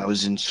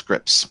 1,000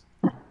 scripts.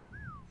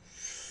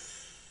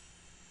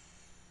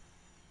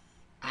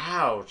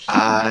 Ouch.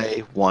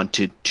 I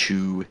wanted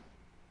to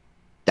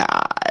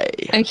die.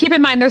 And keep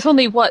in mind, there's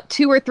only,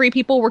 2 or 3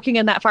 people working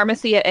in that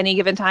pharmacy at any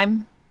given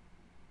time?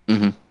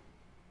 Mm-hmm.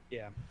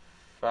 Yeah.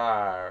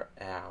 Far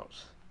out.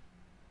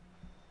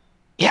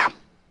 Yeah.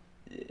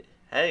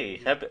 Hey,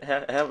 how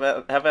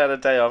about a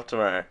day off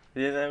tomorrow?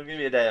 Give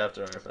me a day off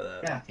tomorrow for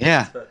that.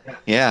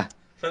 Yeah.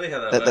 Funny how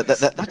that works.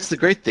 That's the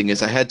great thing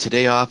is I had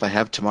today off, I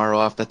have tomorrow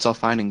off, that's all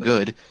fine and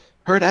good.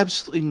 Heard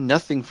absolutely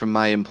nothing from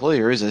my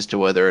employers as to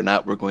whether or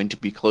not we're going to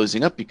be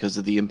closing up because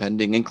of the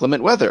impending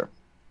inclement weather.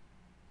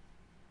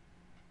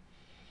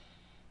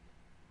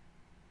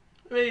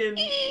 I mean,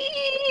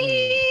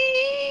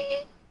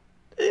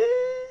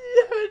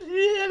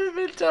 you haven't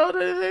been told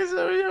anything,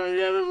 so you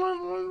haven't.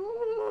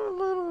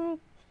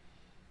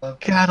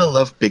 Gotta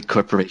love big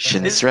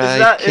corporations, Is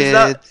right,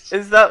 kids?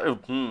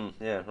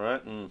 Yeah,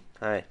 right?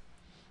 Hey.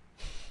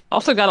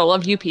 Also gotta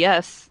love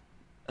UPS.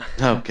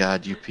 Oh,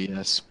 God,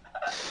 UPS.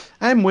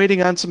 I'm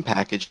waiting on some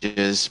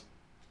packages,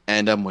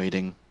 and I'm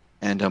waiting,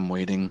 and I'm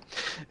waiting.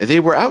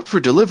 They were out for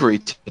delivery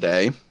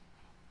today,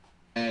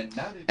 and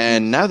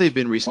now they've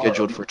been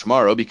rescheduled for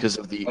tomorrow because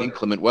of the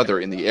inclement weather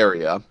in the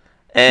area.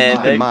 And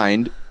keep in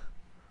mind,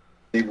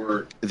 they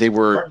were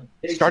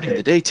starting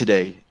the day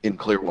today in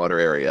Clearwater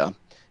area.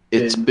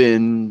 It's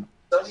been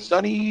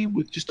sunny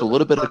with just a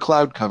little bit of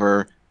cloud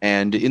cover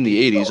and in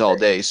the 80s all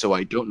day, so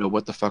I don't know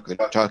what the fuck they're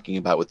talking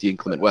about with the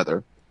inclement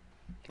weather.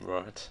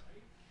 Right.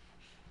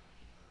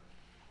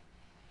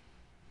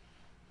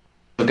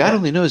 But God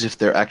only knows if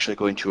they're actually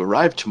going to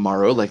arrive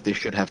tomorrow like they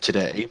should have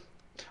today.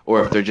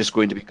 or if they're just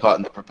going to be caught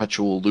in the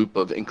perpetual loop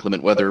of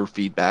inclement weather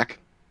feedback.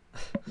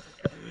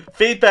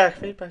 Feedback.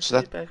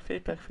 So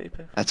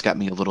that's got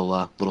me a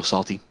little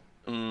salty.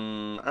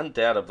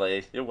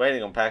 Undoubtedly. You're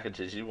waiting on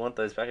packages. You want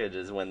those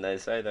packages when they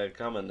say they're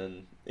coming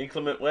in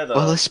inclement weather.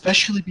 Well,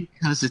 especially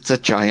because it's a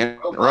giant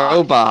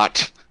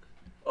robot.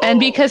 And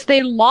because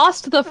they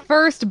lost the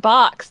first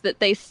box that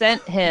they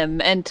sent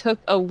him and took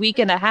a week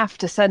and a half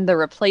to send the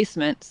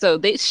replacement. So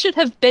they should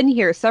have been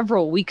here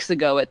several weeks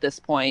ago at this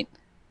point.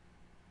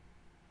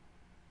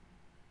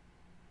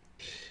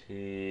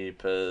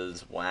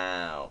 Jeepers,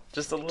 wow.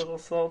 Just a little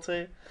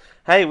salty.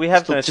 Hey, we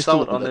have no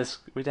salt on this.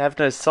 We have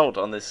no salt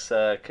on this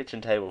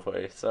kitchen table for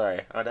you. Sorry,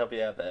 I'd help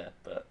you out there,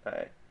 but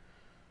hey,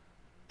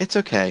 it's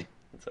okay.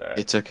 It's alright.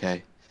 It's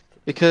okay,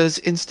 because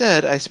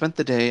instead I spent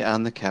the day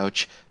on the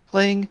couch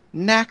playing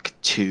Knack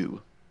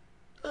 2.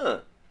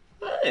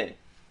 Hey.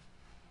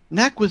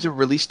 Knack was a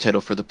release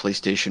title for the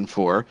PlayStation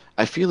 4.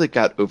 I feel it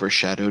got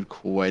overshadowed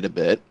quite a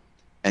bit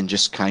and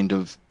just kind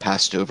of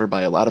passed over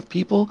by a lot of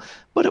people,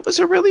 but it was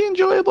a really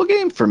enjoyable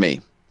game for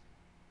me.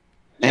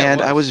 Yeah,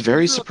 and I was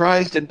very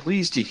surprised and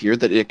pleased to hear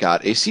that it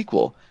got a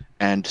sequel.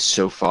 And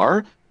so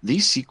far, the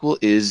sequel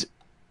is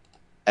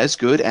as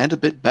good and a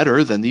bit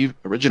better than the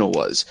original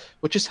was,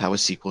 which is how a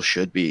sequel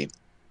should be.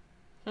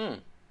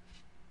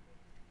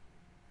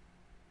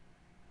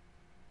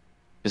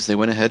 Because they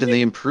went ahead and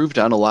they improved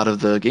on a lot of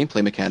the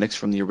gameplay mechanics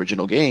from the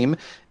original game,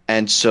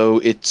 and so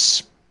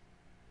it's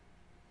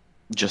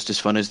just as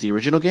fun as the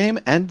original game,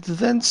 and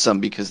then some,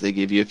 because they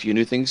gave you a few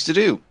new things to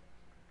do.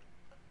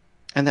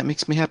 And that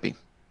makes me happy.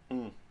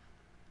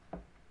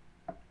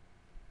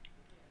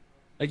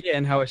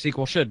 Again, how a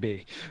sequel should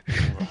be.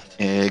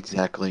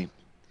 Exactly.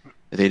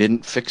 They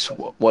didn't fix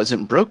what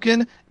wasn't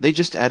broken, they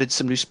just added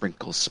some new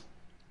sprinkles.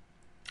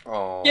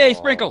 Oh, yay,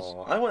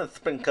 sprinkles! I want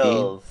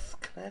sprinkles.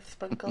 Can I have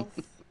sprinkles?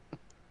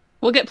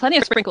 We'll get plenty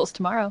of sprinkles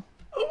tomorrow.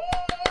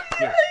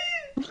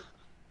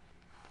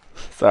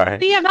 Sorry.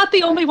 See, I'm not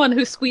the only one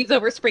who squeezes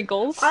over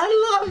sprinkles.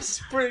 I love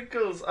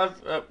sprinkles. I've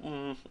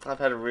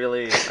had a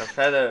day.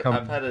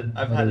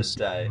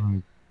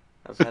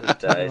 I've had a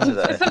day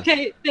today. It's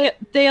okay,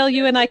 Dale.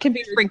 You and I can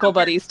be sprinkle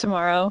buddies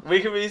tomorrow. We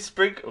can be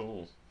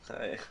sprinkle. Oh,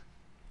 hey.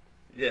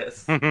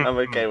 Yes, I'm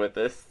okay with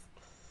this.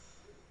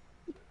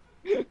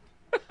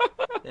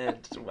 And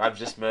I've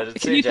just murdered.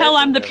 Can you tell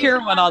I'm the pure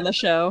one on the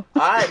show?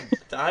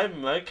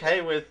 I'm okay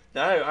with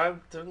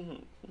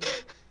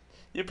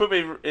You put me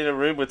in a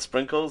room with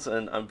sprinkles,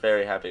 and I'm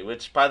very happy.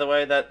 Which, by the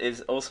way, that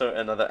is also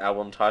another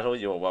album title.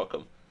 You are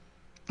welcome.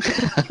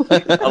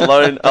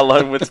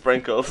 alone with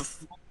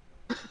sprinkles.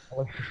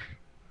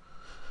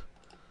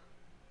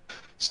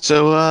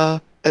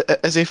 So,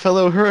 as a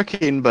fellow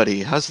hurricane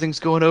buddy, how's things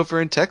going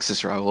over in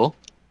Texas, Raul?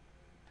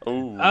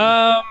 Ooh.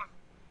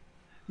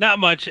 Not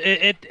much.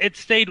 It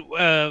stayed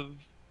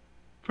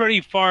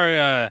pretty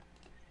far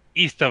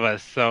east of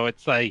us, so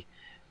it's like,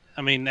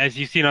 I mean, as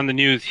you've seen on the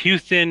news,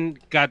 Houston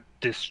got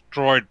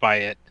destroyed by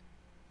it.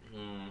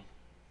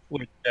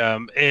 Which,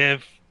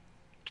 if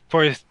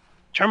for a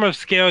term of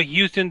scale,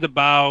 Houston's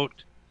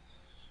about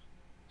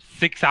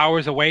 6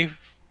 hours away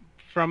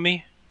from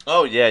me.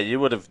 Oh yeah, you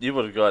would have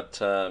got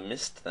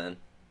missed then.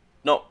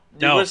 No,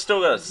 you would have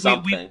still got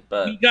something,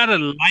 but we got a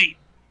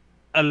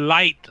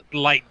light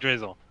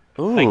drizzle.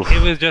 Ooh. Like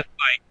it was just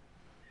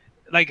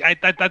like I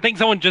think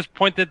someone just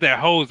pointed their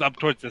hose up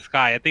towards the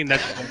sky. I think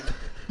that's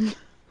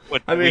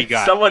what we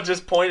got. Someone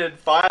just pointed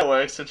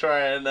fireworks to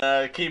try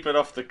and keep it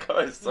off the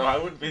coast, so I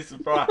wouldn't be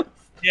surprised.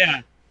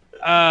 Yeah.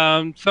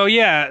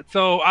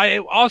 So I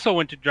also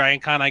went to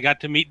DragonCon. I got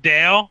to meet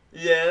Dale.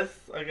 Yes,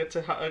 I got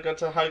to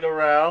hug a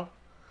row.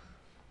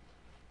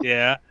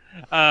 Yeah.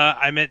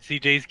 I met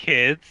CJ's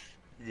kids.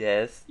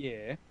 Yes.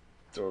 Yeah.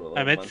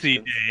 I met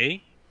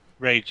CJ,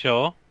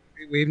 Rachel.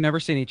 We've never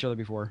seen each other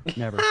before.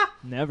 Never.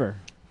 Never.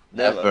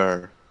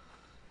 Ever.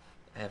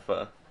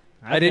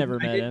 I've never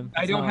met him.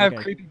 I don't have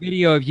creepy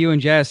video of you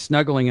and Jazz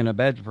snuggling in a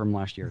bed from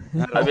last year.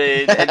 I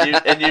mean,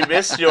 and you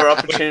missed your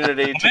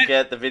opportunity to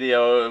get the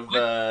video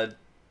of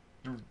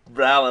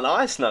Ral and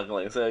I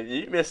snuggling, so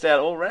you missed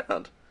out all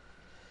round.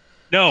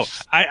 No,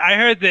 I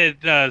heard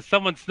that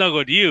someone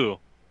snuggled you.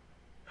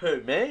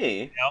 Who,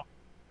 me? No.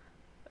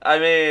 I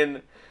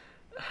mean,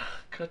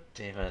 God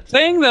damn it.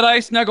 Saying that I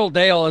snuggled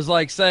Dale is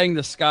like saying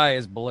the sky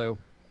is blue.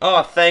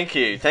 Oh, thank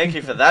you. Thank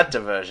you for that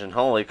diversion.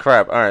 Holy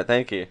crap. Alright,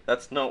 thank you.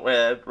 That's not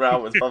where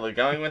Raul was probably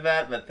going with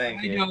that, but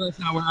thank you. I know that's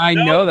not where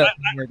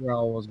where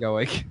Raul was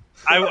going.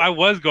 I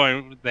was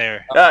going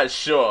there.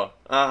 Sure.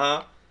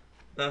 Uh-huh.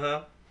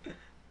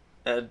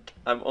 And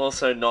I'm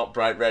also not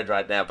bright red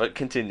right now, but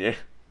continue.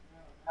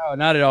 No,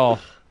 not at all.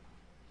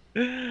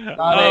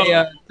 Not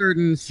a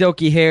certain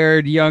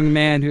silky-haired young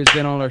man who's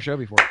been on our show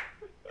before.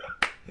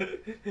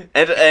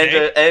 And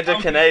a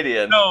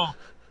Canadian. No.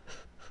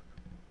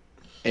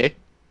 Hey.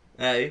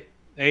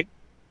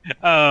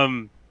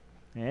 So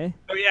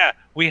yeah,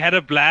 we had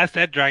a blast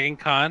at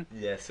DragonCon.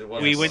 Yes, it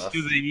was. We went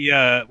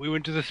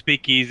to the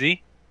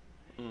speakeasy.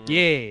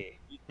 Yeah.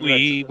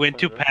 We went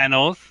to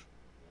panels.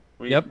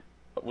 We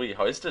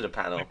hosted a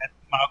panel.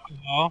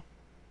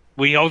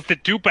 We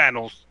hosted 2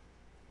 panels.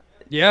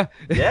 Yeah.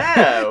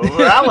 Yeah, we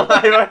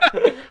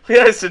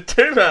hosted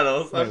 2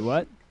 panels. Wait,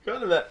 what?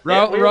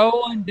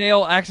 Ro and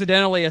Dale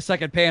accidentally a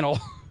second panel.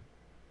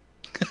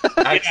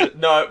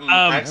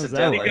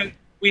 Accidentally.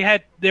 Because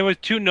there was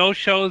 2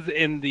 no-shows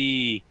in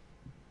the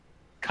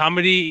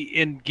comedy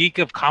in Geek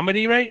of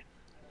Comedy, right?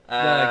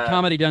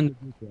 Comedy done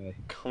the Geek way.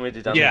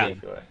 Comedy done Yeah. the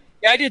Geek way.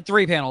 Yeah, I did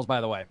 3 panels,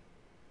 by the way.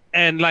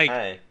 And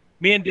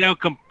me and Dale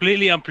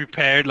completely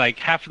unprepared, like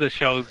half of the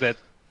shows that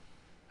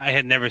I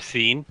had never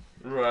seen.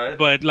 Right.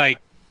 But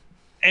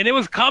and it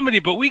was comedy,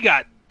 but we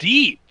got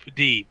deep.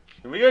 We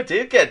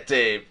did get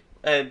deep.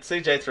 And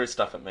CJ threw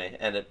stuff at me,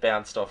 and it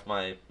bounced off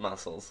my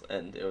muscles,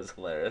 and it was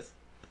hilarious.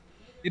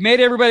 It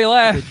made everybody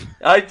laugh.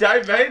 I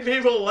made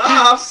people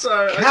laugh,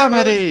 so...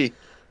 Comedy!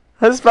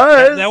 I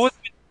suppose.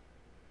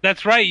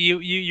 That's right.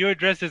 You were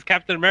dressed as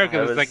Captain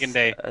America the second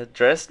day.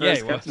 Dressed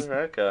as Captain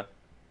America.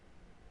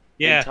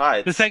 Yeah. In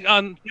tights.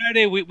 On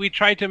Saturday, we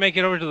tried to make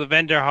it over to the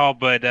vendor hall,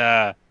 but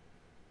there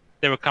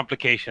were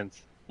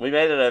complications. We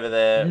made it over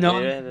there. No,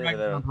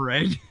 Dragon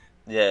Parade.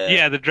 Yeah.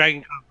 Yeah, the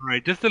Dragon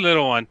Parade. Just a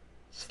little one.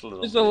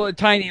 Just a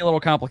tiny little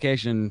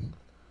complication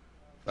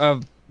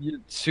of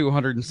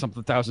 200 and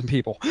something thousand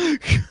people.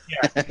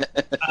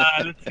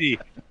 Let's see.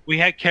 We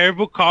had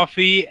Caribou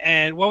Coffee,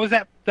 and what was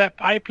that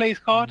pie place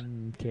called?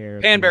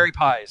 Panberry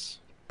Pies.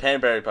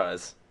 Panberry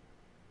Pies.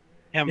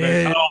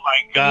 Yeah. Oh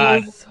my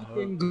god.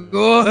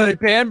 Good.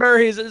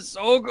 Panberries is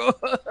so good.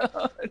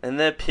 And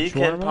their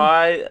pecan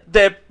pie.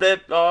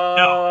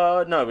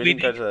 No, we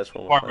didn't go to that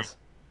shawarma place.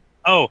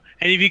 Oh,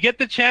 and if you get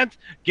the chance,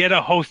 get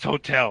a host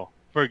hotel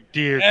for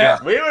dear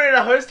God. We were in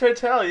a host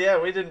hotel. Yeah,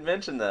 we didn't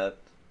mention that.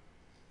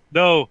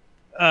 No,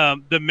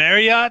 the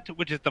Marriott,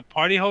 which is the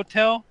party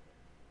hotel.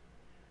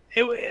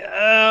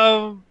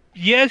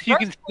 Yes, you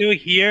can still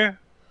hear.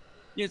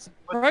 It's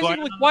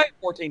surprisingly quiet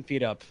 14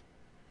 feet up.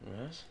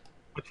 What?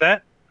 What's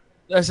that?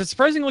 It's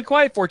surprisingly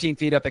quiet 14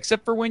 feet up,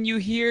 except for when you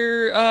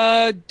hear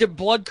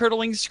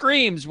blood-curdling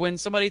screams when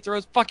somebody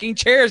throws fucking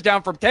chairs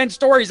down from 10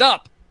 stories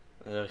up.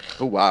 Ugh.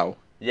 Oh, wow.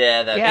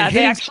 Yeah, they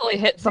actually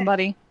hit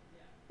somebody.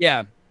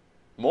 Yeah.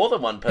 More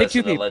than one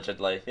person,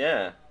 allegedly.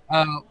 Yeah.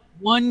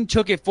 One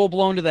took it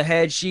full-blown to the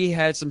head. She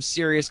had some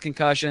serious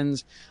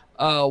concussions.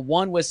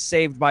 One was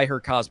saved by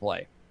her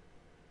cosplay.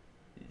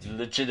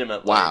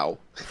 Legitimately. Wow.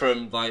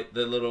 From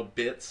the little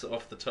bits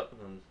off the top.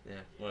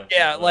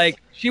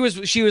 She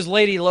was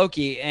Lady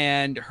Loki,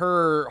 and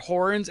her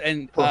horns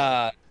and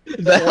the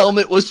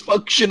helmet was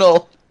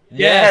functional.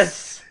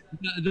 Yes.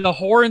 The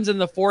horns and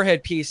the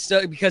forehead piece,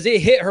 because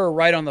it hit her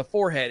right on the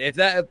forehead.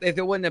 If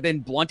it wouldn't have been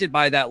blunted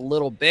by that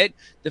little bit,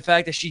 the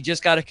fact that she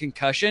just got a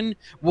concussion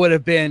would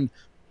have been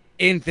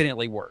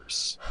infinitely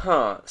worse.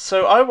 Huh.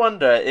 So I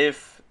wonder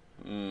if...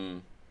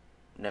 never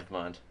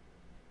mind.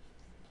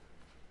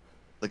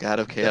 The God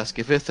of Chaos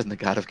giveth, and the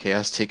God of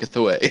Chaos taketh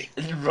away.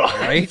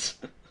 Right?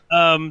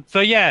 So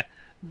yeah,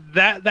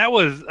 that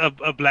was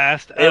a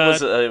blast.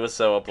 It was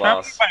so a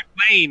blast.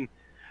 Traveling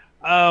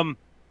by plane,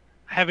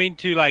 having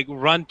to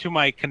run to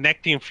my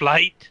connecting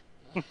flight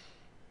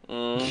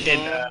in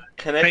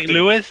St.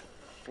 Louis.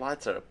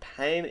 Flights are a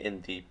pain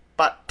in the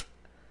butt,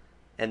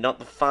 and not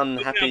the fun,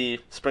 happy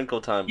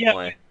sprinkle time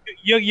way.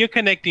 Your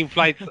connecting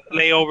flights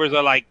layovers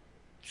are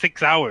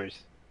 6 hours.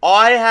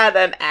 I had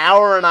an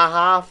hour and a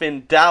half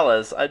in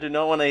Dallas. I do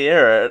not want to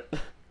hear it.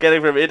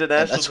 Getting from international.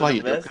 And that's why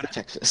you don't go to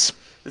Texas.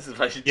 This is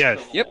why you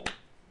Yes. Yep.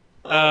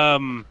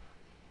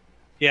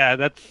 Yeah,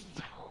 that's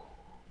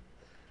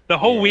the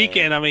whole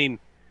weekend. I mean,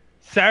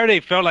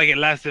 Saturday felt like it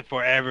lasted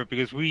forever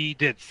because we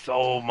did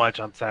so much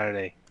on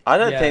Saturday. I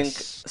don't think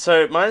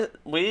so.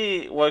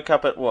 We woke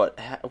up at what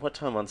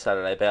time on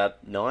Saturday?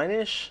 About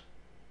 9ish.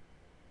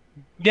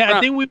 Yeah, I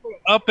think we were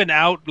up and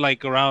out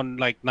around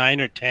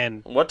 9 or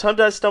 10. What time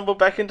did I stumble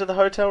back into the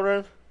hotel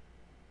room?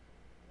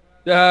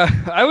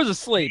 I was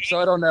asleep, so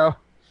I don't know.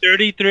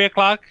 3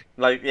 o'clock?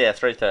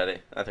 3:30.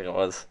 I think it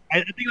was.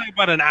 I think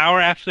about an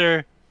hour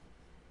after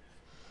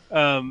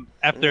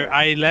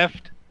I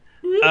left.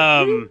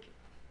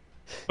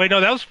 Wait,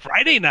 no, that was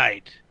Friday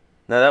night.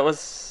 No, that was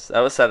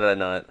Saturday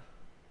night.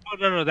 Oh,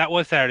 no, that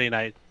was Saturday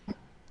night.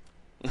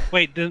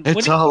 Wait,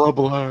 it's all a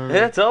blur.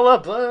 It's all a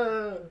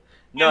blur.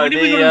 No, was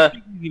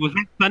that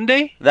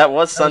Sunday? That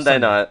was Sunday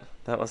night.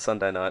 That was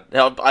Sunday night.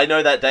 Now, I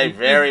know that day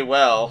very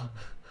well.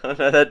 I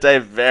know that day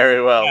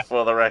very well,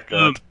 for the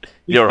record.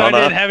 Your Honor. We Honor.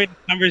 started having a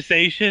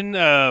conversation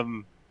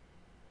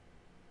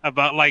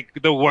about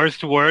the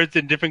worst words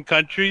in different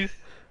countries.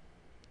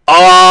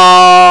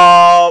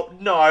 Oh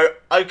no!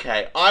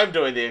 Okay, I'm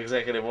doing the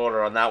executive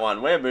order on that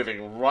one. We're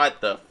moving right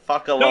the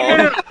fuck along.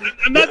 No.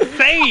 I'm not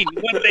saying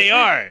what they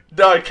are.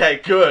 Okay,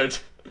 good.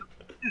 I'm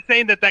just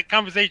saying that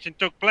conversation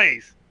took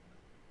place.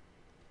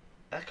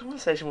 That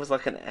conversation was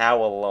an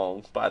hour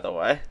long, by the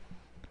way.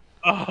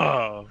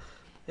 Oh.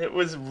 It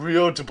was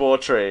real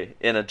debauchery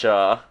in a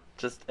jar.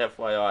 Just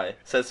FYI.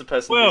 Says the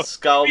person who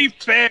skulked. To be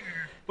fair.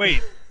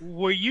 Wait,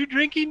 were you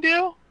drinking,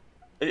 Dale?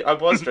 I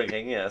was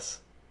drinking, yes.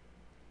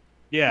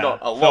 Yeah. Not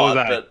a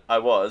lot, but I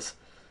was.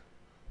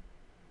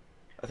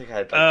 I think I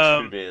had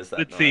 2 beers that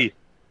night. Let's see.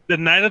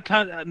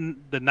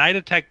 The night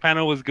attack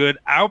panel was good.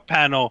 Our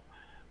panel,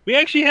 we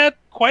actually had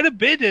quite a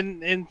bit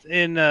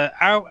in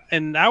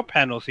our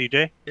panel,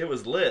 CJ. It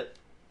was lit.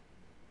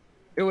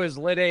 It was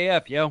lit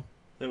AF, yo.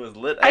 It was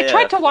lit. I AF.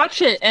 tried to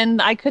watch it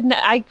and I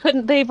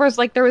couldn't.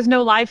 There was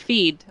no live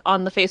feed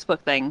on the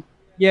Facebook thing.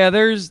 Yeah,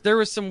 there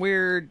was some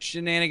weird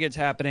shenanigans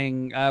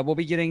happening. We'll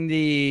be getting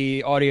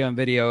the audio and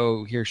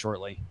video here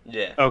shortly.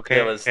 Yeah. Okay.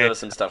 There was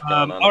some stuff going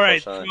on. All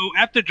right. So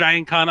after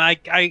Dragon Con,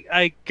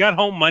 I got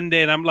home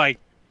Monday and I'm like,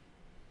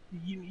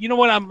 you know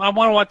what? I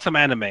want to watch some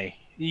anime.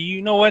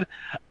 You know what?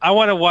 I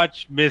want to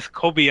watch Miss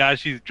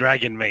Kobayashi's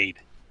Dragon Maid.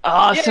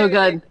 Oh, so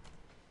good.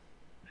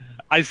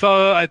 I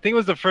think it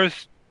was the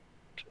first.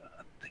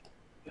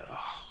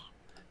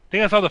 I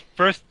think I saw the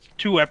first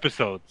 2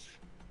 episodes,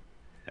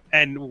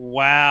 and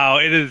wow,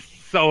 it is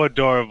so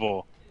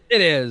adorable.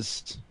 It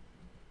is.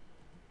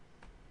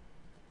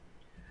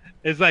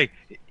 It's like,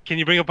 can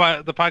you bring up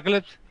the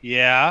apocalypse?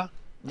 Yeah.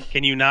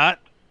 Can you not?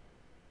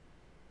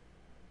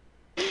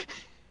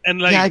 And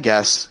like, Yeah, I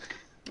guess.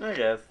 I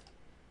guess.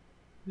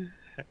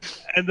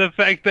 And the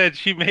fact that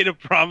she made a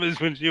promise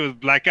when she was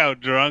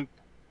blackout drunk.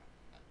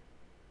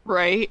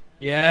 Right.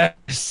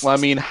 Yes. Well, I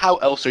mean, how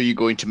else are you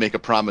going to make a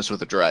promise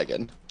with a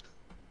dragon?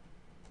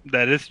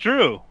 That is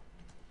true.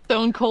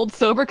 Stone cold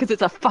sober because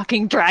it's a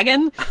fucking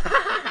dragon.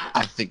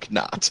 I think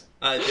not.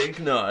 I think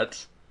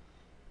not.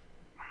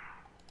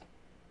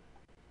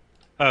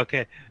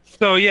 Okay,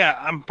 so yeah,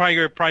 I'm probably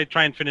gonna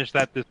try and finish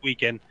that this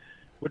weekend.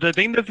 Which I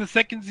think that's the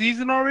 2nd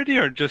season already,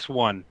 or just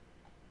 1?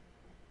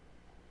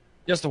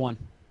 Just the one.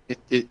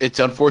 It's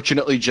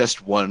unfortunately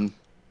just one.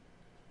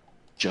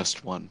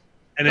 Just one.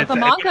 And But the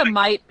manga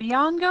might be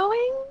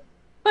ongoing?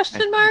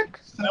 Question mark.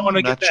 I want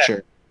to get Not that.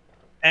 sure.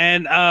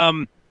 And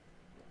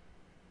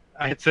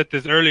I had said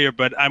this earlier,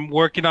 but I'm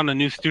working on a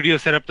new studio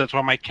setup. That's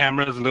why my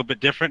camera is a little bit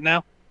different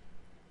now.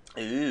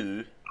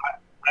 Ooh.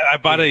 I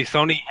bought a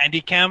Sony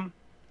Handycam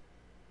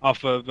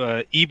off of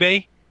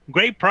eBay.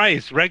 Great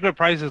price. Regular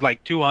price is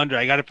like $200.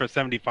 I got it for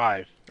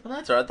 $75. Well,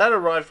 that's alright. That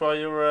arrived while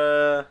you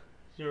were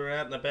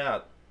out and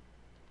about.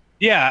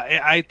 Yeah,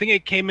 I think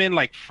it came in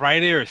like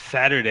Friday or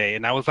Saturday,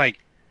 and I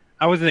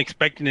wasn't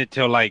expecting it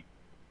till like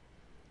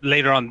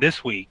later on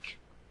this week.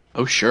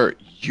 Oh, sure.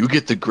 You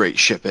get the great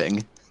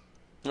shipping.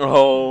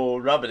 Oh,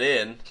 rub it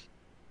in.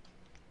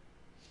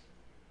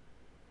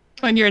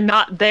 When you're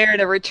not there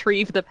to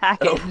retrieve the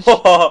package.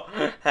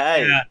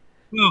 Hey. Yeah.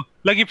 Well,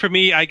 lucky for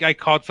me, I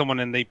called someone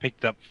and they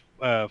picked up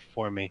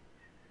for me.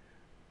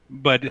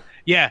 But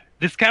yeah,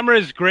 this camera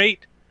is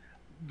great.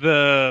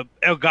 The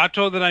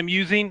Elgato that I'm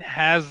using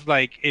has,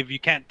 like, if you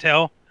can't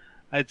tell,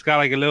 it's got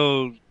like a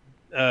little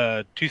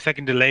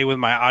 2-second delay with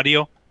my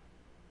audio.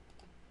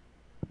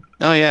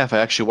 Oh, yeah. If I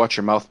actually watch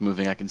your mouth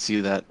moving, I can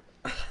see that.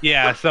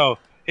 Yeah, so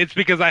it's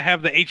because I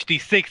have the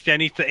HD60. I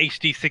need the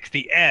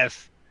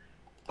HD60S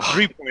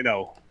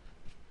 3.0.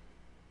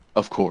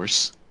 Of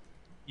course.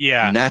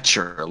 Yeah.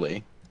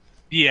 Naturally.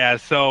 Yeah,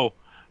 so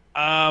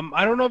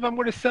I don't know if I'm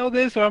going to sell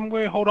this or I'm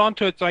going to hold on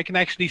to it so I can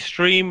actually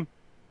stream.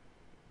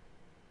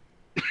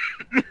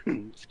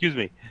 Excuse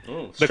me.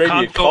 The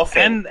console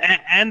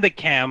and the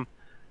cam,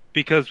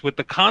 because with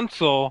the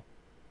console,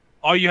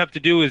 all you have to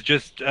do is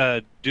just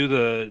do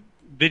the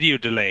video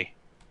delay.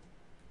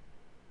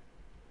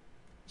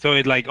 So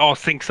it like all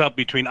syncs up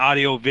between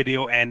audio,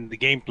 video, and the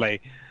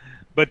gameplay.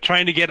 But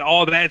trying to get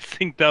all that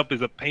synced up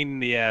is a pain in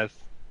the ass.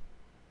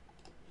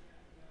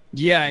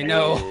 Yeah, I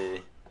know.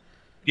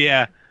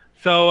 Yeah.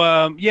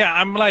 So yeah,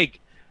 I'm like,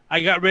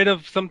 I got rid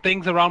of some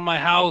things around my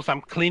house.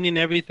 I'm cleaning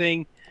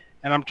everything,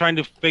 and I'm trying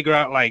to figure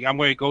out, like, I'm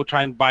going to go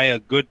try and buy a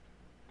good,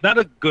 not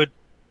a good,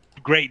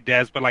 great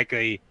desk, but like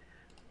a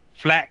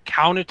flat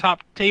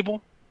countertop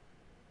table,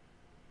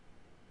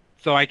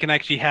 so I can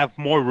actually have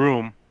more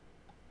room.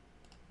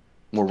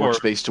 More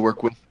workspace to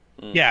work with.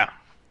 Yeah.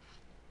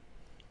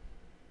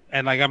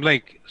 And like, I'm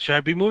like, should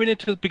I be moving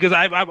into, because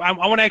I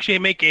want to actually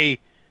make a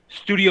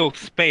studio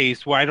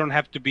space where I don't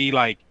have to be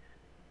like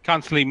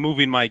constantly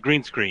moving my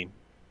green screen.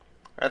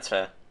 That's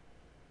fair.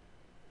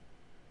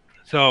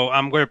 So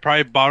I'm going to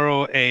probably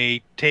borrow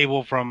a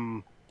table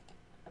from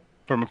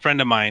a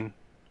friend of mine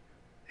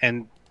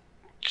and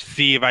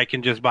see if I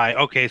can just buy,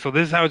 okay, so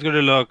this is how it's going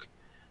to look.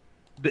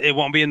 It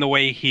won't be in the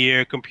way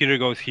here. Computer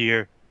goes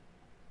here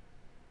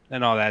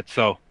and all that.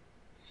 So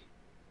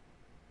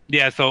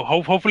yeah, so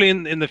hopefully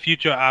in the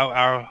future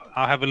I'll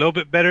have a little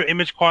bit better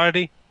image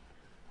quality.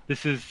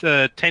 This is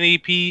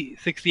 1080p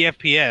 60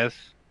 FPS.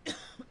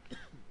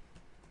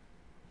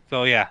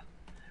 So yeah.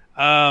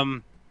 Yeah,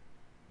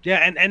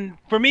 and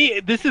for me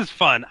this is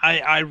fun.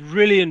 I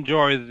really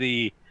enjoy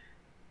the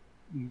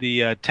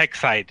tech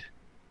side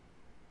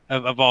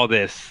of all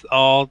this.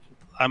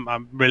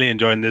 I'm really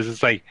enjoying this.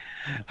 It's like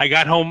I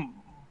got home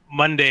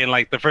Monday and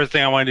like the first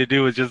thing I wanted to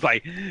do was just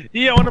like,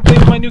 yeah, I want to play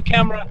with my new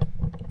camera.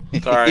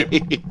 Sorry.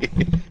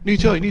 New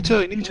toy.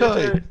 Shiny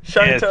toy.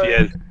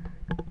 Yes.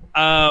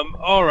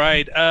 All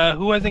right.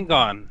 Who hasn't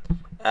gone?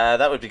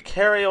 That would be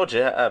Kerry or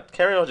Jazz. I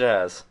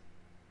was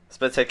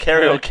about to say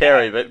Kerry or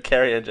Kerry, but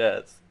Kerry and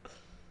Jazz.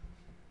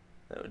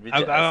 That would be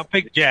Jazz. I'll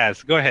pick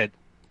Jazz. Go ahead.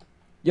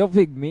 You'll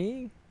pick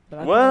me? But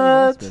I thought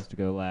I was supposed to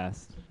go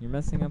last. You're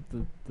messing up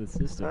the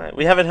system. All right,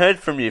 we haven't heard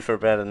from you for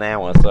about an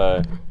hour,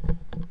 so.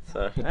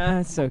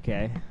 It's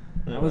okay.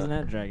 I wasn't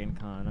at Dragon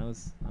Con. I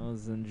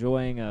was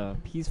enjoying a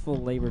peaceful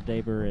Labor Day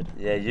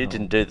at you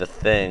didn't do the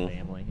thing.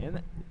 Family. You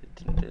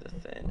didn't do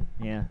the thing.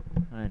 Yeah,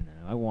 I know.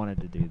 I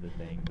wanted to do the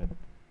thing,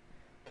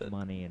 but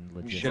money and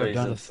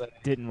logistics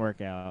didn't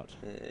work out.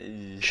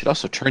 You should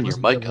also turn your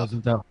mic up.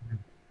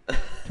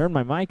 Turn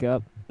my mic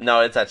up.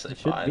 No, it's actually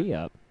fine. It should be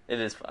up. It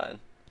is fine.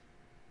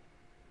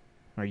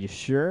 Are you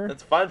sure?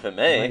 It's fine for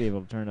me. I might be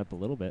able to turn it up a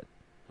little bit.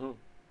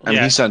 I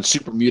mean, he sounds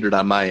super muted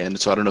on my end,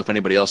 so I don't know if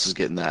anybody else is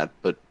getting that,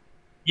 but...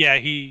 Yeah,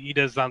 he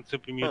does sound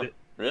super muted.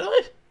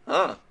 Really?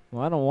 Huh.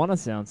 Well, I don't want to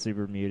sound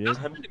super muted.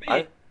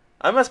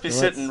 I must be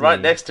sitting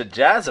right next to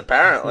Jazz,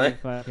 apparently.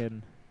 If I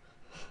can...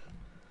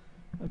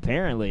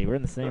 Apparently, we're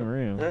in the same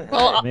room.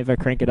 Well, maybe if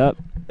I crank it up.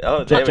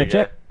 Oh,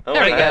 check. Oh,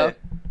 there we go.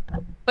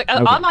 Like,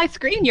 Okay. On my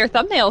screen, your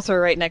thumbnails are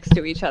right next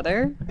to each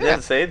other. Yeah,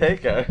 see, there you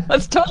go.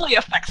 That totally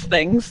affects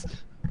things.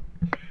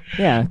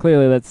 Yeah,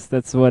 clearly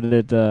that's what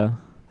it.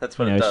 That's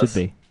what it does. should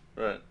be.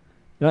 Right.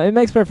 It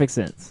makes perfect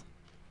sense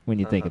when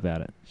you think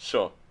about it.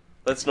 Sure.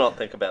 Let's not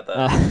think about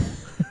that.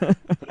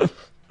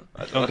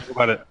 Don't think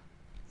about it.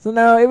 So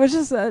no, it was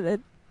just I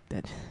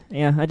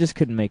just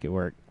couldn't make it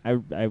work.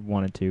 I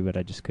wanted to, but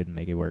I just couldn't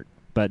make it work.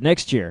 But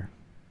next year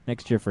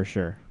for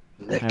sure.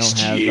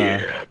 Next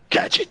year,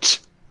 gadget.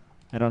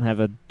 I don't have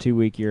a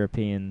 2-week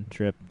European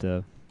trip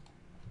to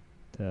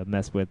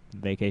mess with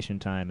vacation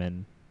time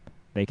and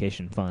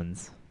vacation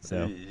funds.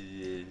 So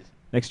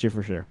next year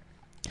for sure.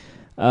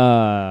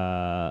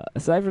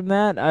 Aside from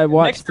that, I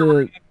watched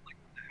the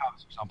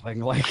house or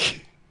something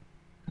like.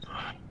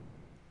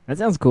 That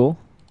sounds cool.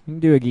 You can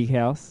do a geek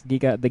house, the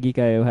Geek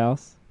IO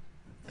house.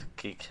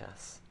 Geek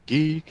house.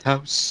 Geek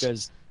house.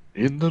 Because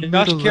in the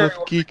middle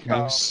of Geek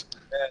house.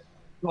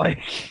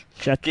 Like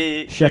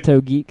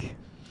Chateau Geek.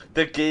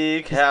 The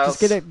Geek house.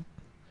 Just get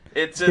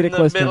it's in the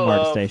close to middle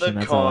Mark of Station. the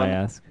That's con. all I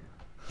ask.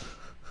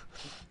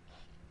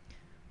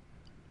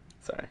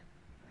 Sorry.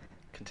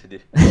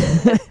 Continue.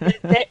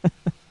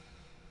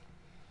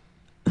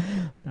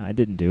 No, I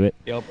didn't do it.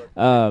 Yep.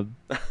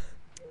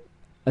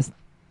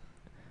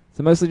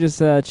 So mostly just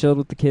chilled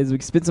with the kids. We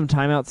spent some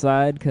time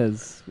outside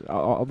because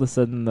all of a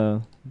sudden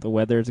the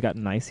weather's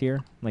gotten nice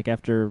here. Like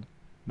after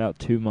about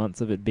 2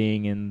 months of it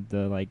being in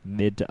the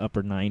mid to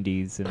upper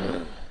 90s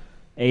and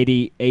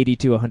 80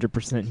 to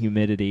 100%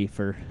 humidity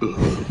for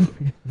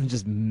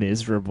just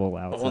miserable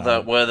outside. All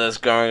that weather's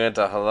going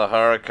into the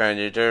hurricane.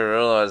 You do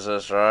realize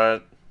this,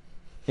 right?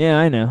 Yeah,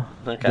 I know.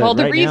 Okay. Well,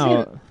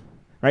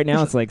 right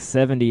now it's like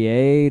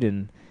 78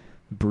 and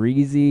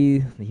breezy.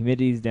 The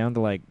humidity's down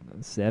to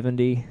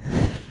 70.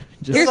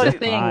 Just Here's the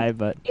thing. high,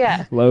 but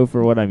Yeah. low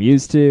for what I'm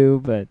used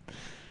to. But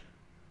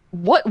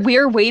What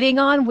we're waiting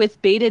on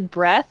with bated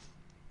breath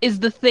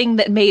is the thing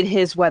that made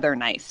his weather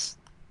nice.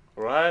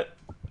 Right?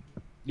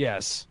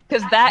 Yes.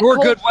 Because that Your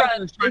cold good weather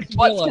front is trying is to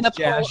what's kill going to us,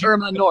 Jazz. pull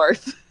Irma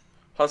north.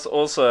 Plus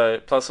also,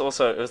 it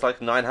was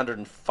like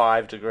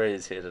 905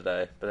 degrees here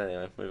today. But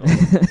anyway, move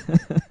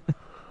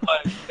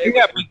on.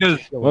 Yeah, because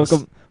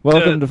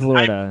welcome to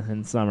Florida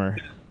in summer.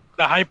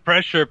 the high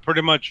pressure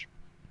pretty much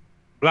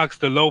blocks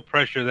the low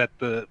pressure that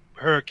the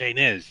hurricane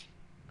is.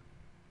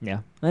 Yeah,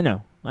 I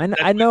know.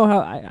 I know how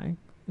I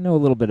know a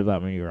little bit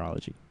about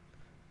meteorology,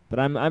 but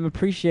I'm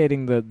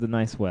appreciating the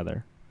nice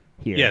weather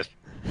here. Yes.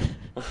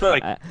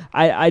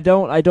 I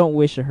don't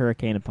wish a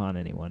hurricane upon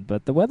anyone,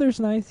 but the weather's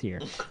nice here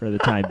for the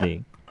time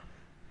being.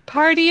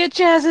 Party at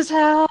Jazz's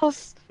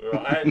house.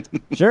 Right?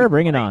 Sure,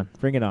 bring it on.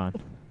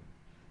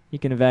 You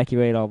can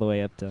evacuate all the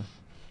way up to.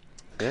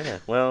 Yeah.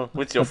 Well,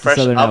 with your Up to fresh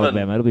Southern oven,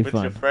 Alabama, it'll be with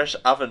fun. your fresh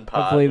oven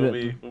part,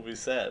 Hopefully we'll be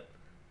set.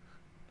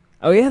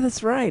 Oh yeah,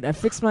 that's right. I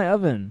fixed my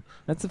oven.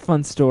 That's a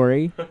fun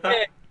story.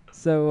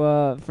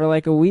 So for a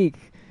week,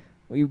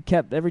 we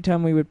kept every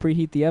time we would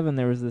preheat the oven,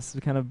 there was this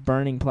kind of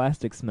burning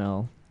plastic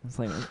smell. It's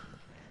like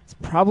it's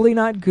probably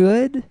not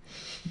good,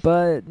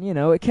 but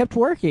it kept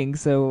working.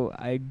 So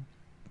I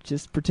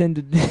just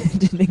pretended it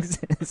didn't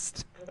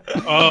exist.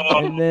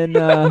 Oh.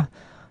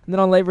 And then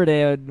on Labor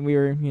Day, we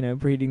were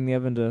preheating the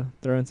oven to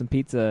throw in some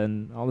pizza,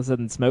 and all of a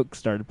sudden smoke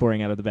started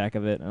pouring out of the back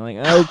of it. I'm like,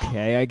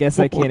 okay, I guess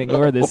I can't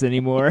ignore this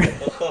anymore.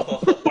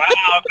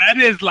 Wow, that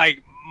is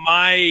like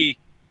my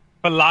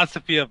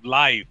philosophy of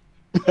life.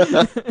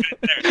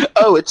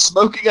 Oh, it's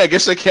smoking. I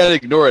guess I can't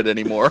ignore it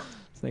anymore.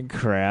 It's like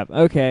crap.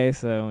 Okay,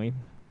 so we,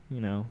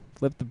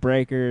 flipped the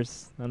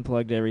breakers,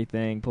 unplugged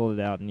everything, pulled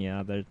it out, and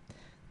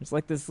there's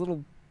like this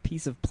little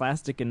piece of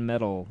plastic and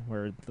metal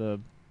where the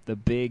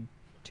big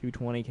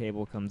 220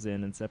 cable comes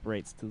in and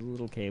separates the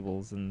little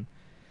cables, and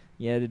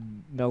it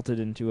melted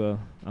into a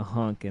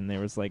hunk, and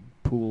there was like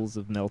pools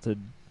of melted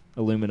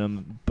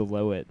aluminum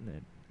below it.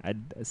 I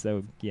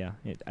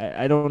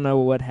don't know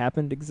what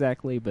happened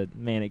exactly, but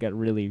man, it got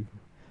really,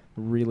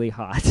 really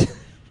hot.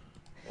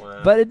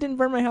 Wow. But it didn't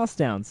burn my house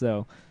down,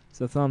 so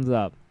thumbs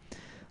up.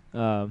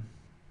 But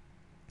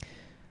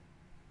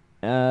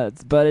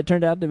it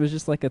turned out it was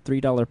just like a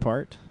 $3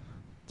 part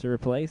to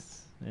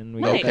replace, and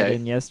we got that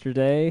in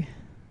yesterday.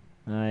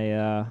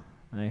 I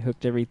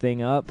hooked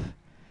everything up.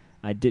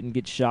 I didn't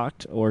get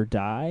shocked or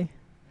die.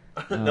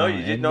 No,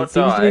 you did not It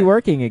seems to die. be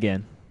working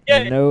again.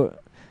 Yeah. No,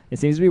 it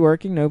seems to be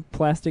working. No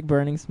plastic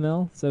burning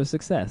smell. So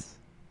success.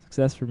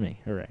 Success for me.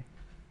 Hooray.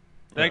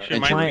 Actually,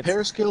 And my your Appliance-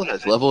 repair skill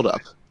has leveled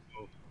up.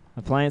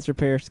 Appliance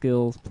repair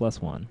skills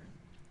 +1.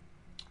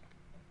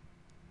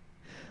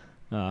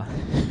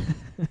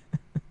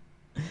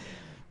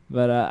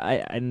 But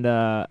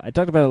I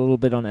talked about it a little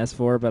bit on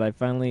S4, but I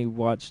finally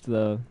watched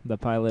the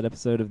pilot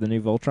episode of the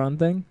new Voltron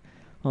thing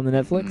on the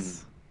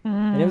Netflix,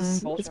 and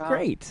it's Voltron.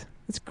 great.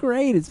 It's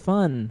great. It's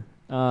fun.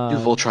 New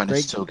Voltron great,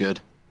 is so good.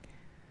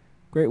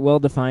 great,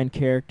 well-defined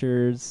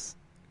characters,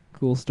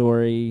 cool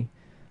story.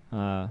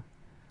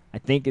 I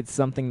think it's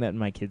something that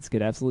my kids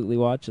could absolutely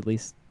watch, at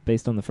least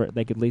based on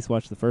they could at least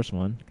watch the first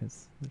one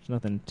because there's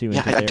nothing too. Yeah,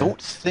 into I there.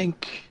 don't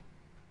think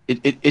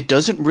it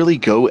doesn't really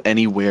go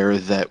anywhere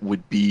that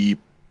would be,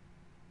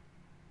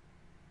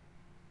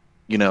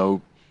 you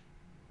know,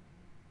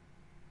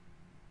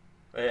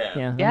 Yeah.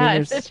 Yeah, Yeah, I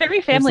mean, it's very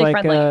family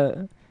like,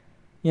 friendly.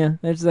 Yeah,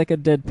 there's like a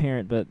dead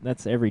parent, but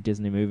that's every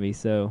Disney movie,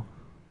 so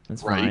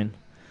that's Right. fine.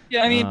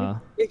 Yeah, I mean,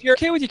 if you're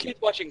okay with your kids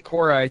watching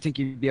Korra, I think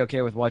you'd be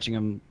okay with letting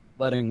them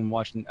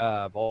watch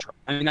Voltron.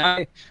 I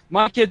mean,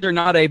 my kids are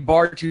not a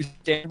bar to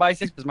stand by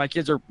things because my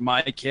kids are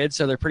my kids,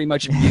 so they're pretty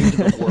much immune to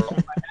the world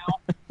right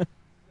now.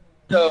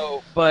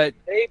 So, but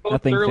they both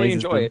Nothing thoroughly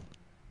phases enjoy them. it.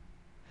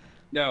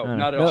 No, I don't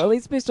not know. at Well, all. at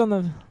least based on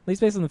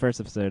the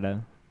first episode, I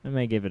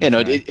may give it. you a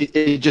know, try.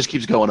 it just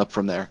keeps going up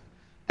from there.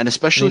 And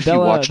especially if you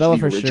Bella, watch Bella the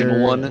for original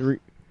sure, one,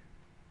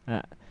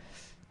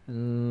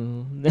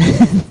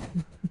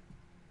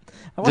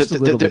 I watched a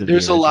little bit of the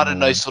there's a lot of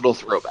original nice little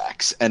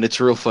throwbacks, and it's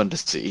real fun to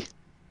see.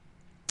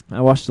 one.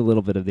 I watched a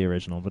little bit of the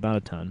original, but not a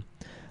ton.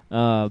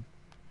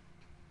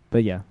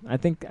 But yeah, I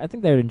think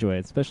they would enjoy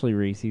it, especially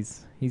Reese.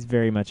 He's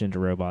very much into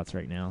robots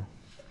right now.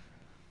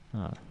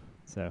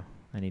 So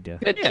I need to.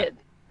 Good kid.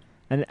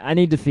 And I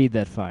need to feed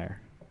that fire.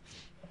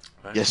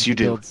 Yes, you He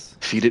do. builds-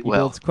 Feed it He well.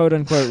 builds quote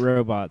unquote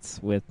robots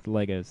with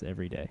Legos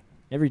every day.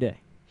 Every day.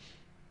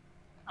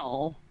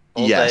 Oh,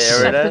 All Yes. day,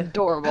 every that's day.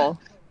 adorable.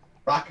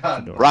 Rock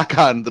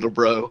on, little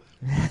bro.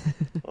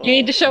 You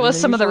need to show us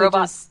some of the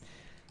robots.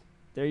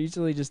 They're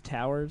usually just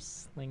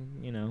towers, like,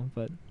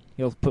 but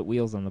he'll put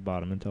wheels on the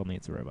bottom and tell me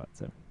it's a robot.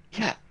 So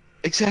Yeah,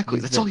 exactly.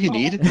 That's all you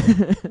need.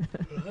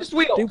 Just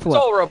wheels. Duplo. It's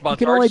all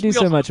robots. You can are. only Just do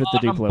so wheels much with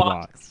the on Duplo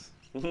box.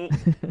 box.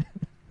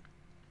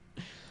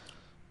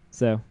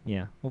 So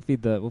yeah, we'll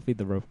feed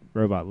the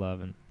robot love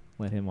and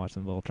let him watch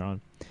some Voltron.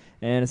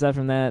 And aside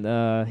from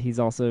that, he's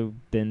also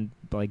been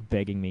like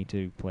begging me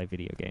to play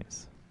video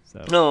games.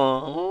 So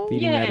No.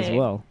 feeding that as Yay.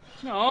 well.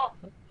 No.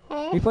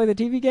 You play the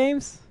TV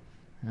games?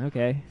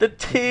 Okay. The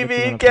What you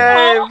TV wanna play?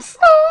 games.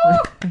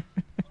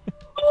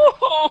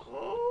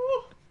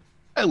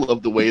 I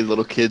love the way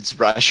little kids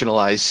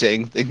rationalize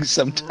saying things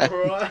sometimes.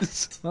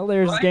 Right. Well,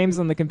 there's games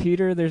on the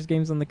computer,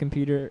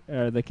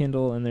 the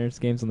Kindle, and there's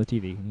games on the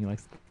TV. He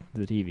likes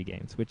the TV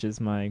games, which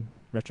is my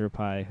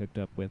RetroPie hooked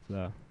up with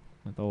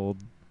old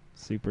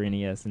Super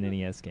NES and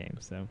NES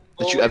games. So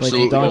That you Oh,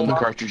 absolutely Dog- love the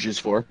cartridges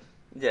for.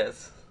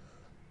 Yes.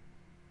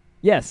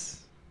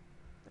 yes,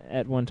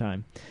 at one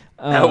time.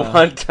 At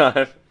one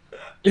time.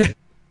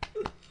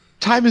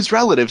 Time is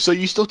relative, so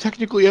you still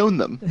technically own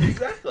them.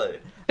 Exactly.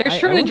 They're I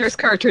Schrodinger's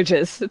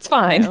cartridges. It's I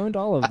fine. owned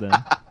all of them.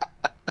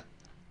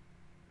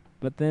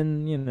 But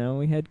then,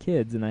 we had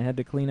kids, and I had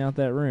to clean out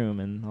that room,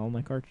 and all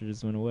my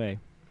cartridges went away.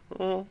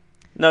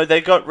 No,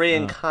 they got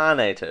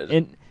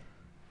reincarnated.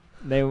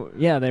 They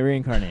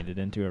reincarnated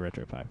into a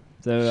RetroPie.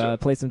 So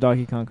played some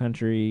Donkey Kong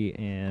Country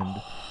and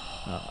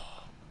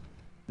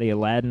the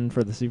Aladdin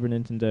for the Super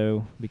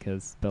Nintendo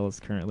because Bella's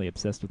currently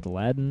obsessed with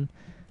Aladdin.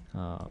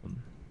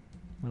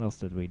 What else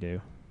did we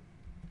do?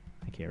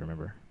 I can't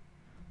remember.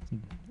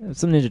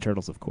 Some Ninja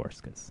Turtles, of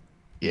course, because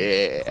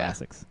Yeah.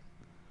 classics.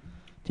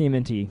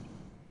 TMNT,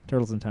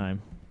 Turtles in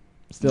Time,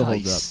 still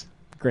holds Nice.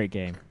 up. Great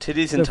game.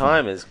 Titties So in fun.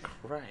 Time is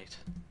great.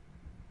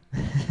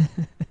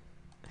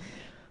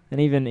 And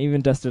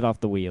even dusted off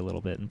the Wii a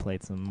little bit and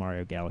played some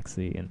Mario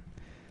Galaxy and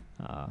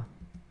some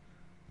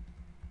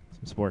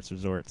Sports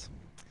Resorts.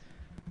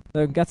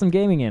 So got some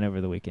gaming in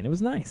over the weekend. It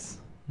was nice.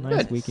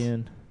 Nice Good.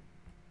 weekend.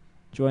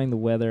 Enjoying the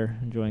weather,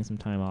 enjoying some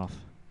time off.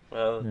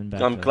 Well, And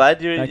back I'm to- glad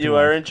back to you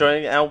are life.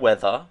 enjoying our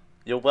weather.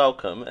 You're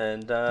welcome,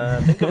 and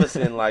think of us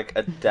in like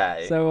a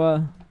day.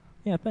 So,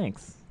 yeah,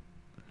 thanks.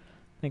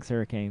 Thanks,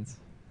 Hurricanes,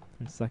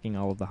 for sucking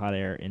all of the hot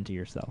air into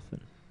yourself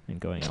and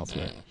going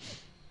elsewhere.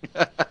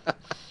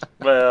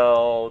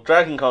 Well,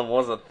 DragonCon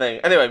was a thing.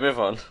 Anyway, move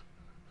on.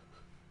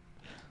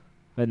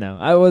 But no,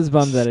 I was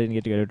bummed that I didn't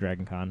get to go to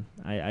Dragon Con.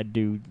 I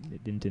do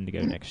intend to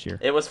go next year.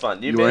 It was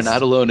fun. You are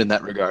not alone in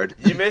that regard.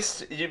 You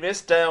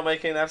missed Dale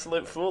making an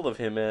absolute fool of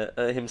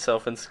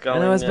himself and I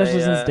sculling. know,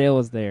 especially since Dale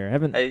was there.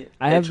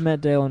 I haven't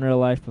met Dale in real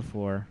life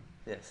before.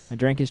 Yes. I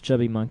drank his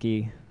chubby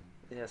monkey.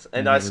 Yes, and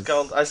And I it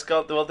was-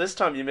 sculled. Well, this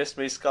time you missed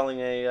me sculling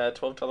a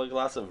 $12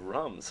 glass of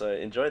rum, so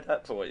enjoy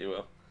that for what you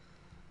will.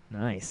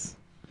 Nice.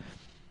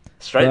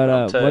 Straight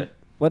But, rum too.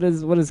 what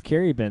has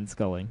Carrie been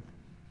sculling?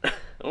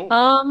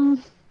 Ooh.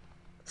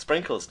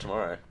 Sprinkles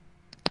tomorrow.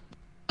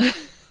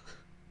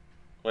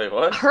 Wait,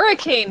 what?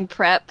 Hurricane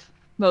prep,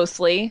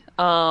 mostly.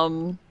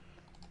 Doing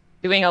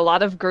a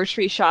lot of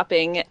grocery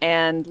shopping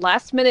and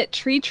last-minute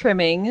tree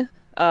trimming,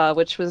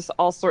 which was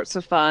all sorts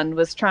of fun.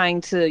 Was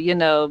trying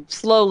to,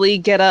 slowly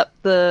get up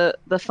the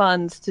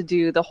funds to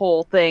do the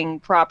whole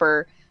thing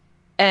proper.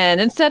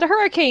 And instead, a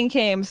hurricane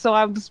came, so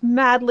I was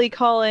madly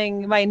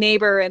calling my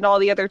neighbor and all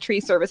the other tree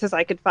services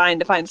I could find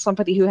to find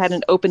somebody who had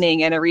an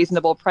opening and a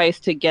reasonable price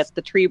to get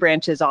the tree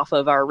branches off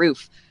of our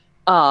roof.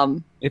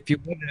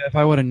 If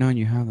I would have known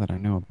you had that, I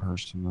know a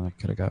person that I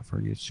could have got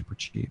for you super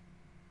cheap.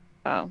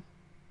 Oh,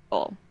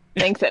 well,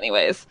 thanks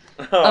anyways.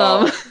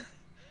 Oh.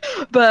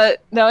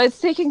 But no,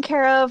 it's taken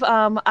care of.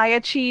 I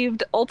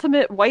achieved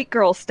ultimate white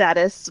girl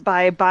status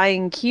by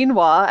buying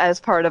quinoa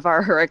as part of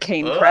our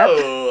hurricane prep.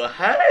 Oh,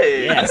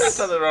 hey! Yes. There's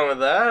nothing wrong with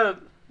that.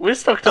 We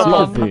stocked up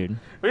on Superfood.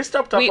 We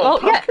stocked up on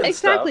pumpkin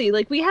exactly. stuff.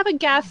 Like we have a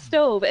gas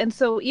stove, and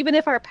so even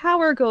if our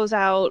power goes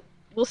out,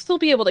 we'll still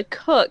be able to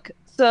cook.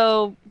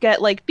 So get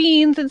like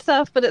beans and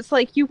stuff, but it's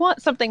like you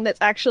want something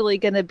that's actually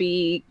going to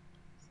be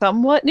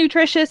somewhat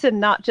nutritious and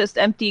not just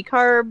empty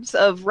carbs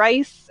of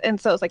rice. And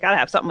so it's like, gotta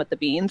have something with the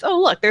beans.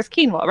 Oh, look, there's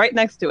quinoa right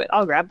next to it.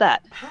 I'll grab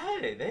that.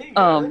 Hey, there you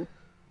go.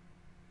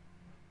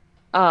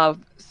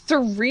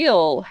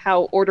 Surreal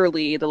how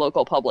orderly the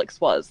local Publix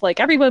was. Like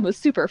everyone was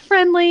super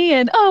friendly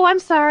and, oh, I'm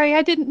sorry,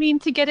 I didn't mean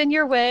to get in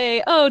your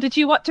way. Oh, did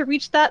you want to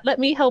reach that? Let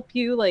me help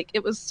you. Like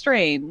it was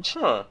strange.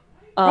 Huh.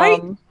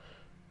 Right?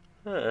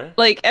 Huh.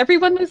 Like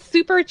everyone was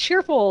super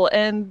cheerful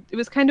and it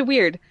was kind of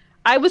weird.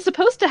 I was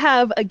supposed to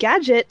have a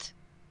gadget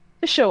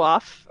to show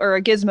off, or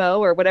a gizmo,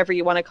 or whatever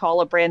you want to call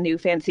a brand new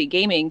fancy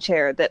gaming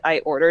chair that I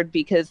ordered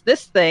because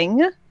this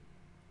thing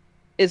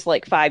is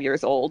like 5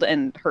 years old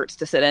and hurts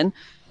to sit in.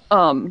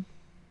 And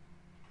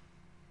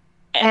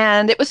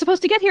it was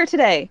supposed to get here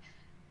today.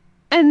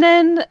 And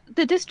then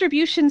the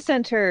distribution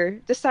center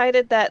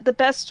decided that the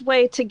best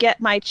way to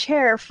get my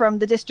chair from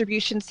the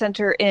distribution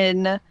center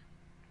in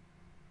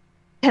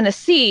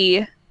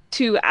Tennessee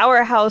to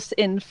our house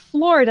in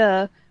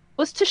Florida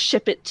was to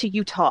ship it to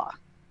Utah.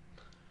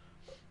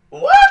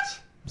 What?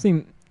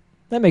 See,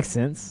 that makes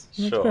sense.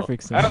 Makes Sure.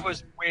 perfect sense. That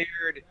was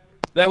weird.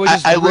 That was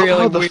just I really love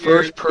how the weird.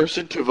 first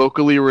person to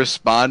vocally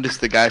respond is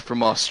the guy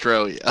from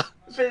Australia.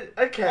 But,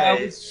 That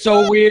okay. was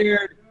so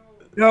weird.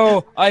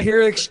 No, I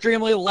hear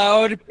extremely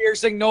loud,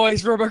 piercing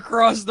noise from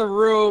across the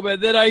room, and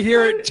then I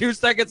hear it 2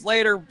 seconds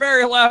later,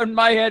 very loud in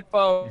my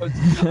headphones.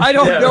 I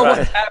don't Yeah, know right.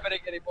 what's happening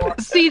anymore.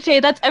 CJ,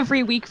 that's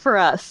every week for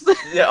us.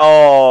 Yeah.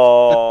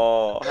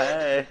 Oh,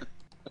 hey.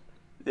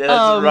 Yeah,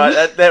 that's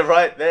right. They're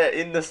right there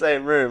in the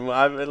same room.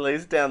 I'm at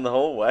least down the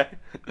hallway.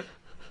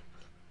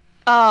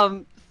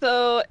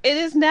 So it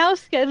is now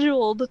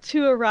scheduled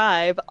to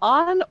arrive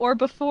on or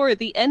before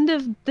the end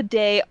of the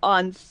day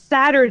on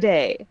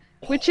Saturday,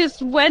 which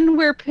is when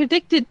we're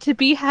predicted to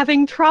be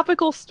having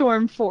tropical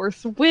storm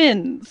force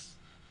winds.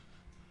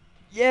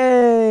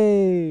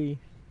 Yay!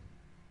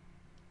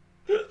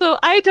 So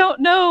I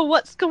don't know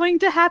what's going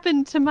to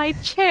happen to my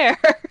chair.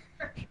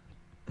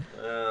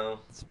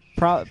 Well,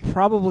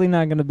 Probably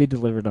not going to be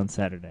delivered on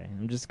Saturday.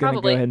 I'm just going to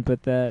go Probably. ahead and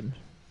put that.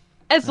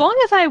 As long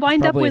as I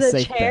wind up Probably with a a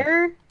safe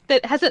chair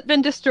that hasn't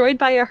been destroyed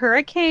by a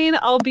hurricane,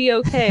 I'll be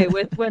okay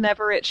with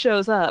whenever it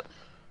shows up.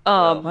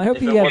 I hope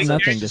if you it have wasn't-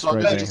 nothing As long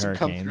destroyed as by it a doesn't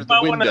come hurricane. through the I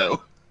wanna-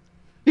 window.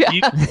 Yeah.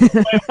 You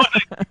might want to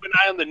keep an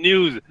eye on the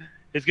news.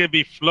 It's going to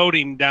be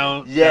floating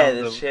down. yeah,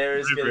 down the chair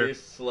is going to river. be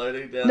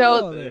floating down.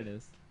 No, the there thing. it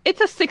is.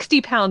 It's a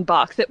 60-pound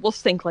box. It will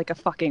sink like a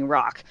fucking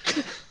rock.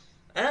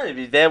 Ah, you'll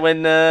be there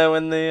when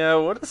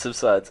the water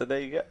subsides. So there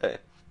you go.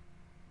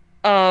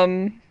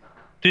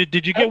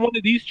 Did you get one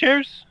of these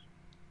chairs?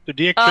 The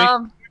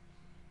DX3?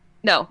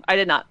 No, I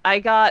did not. I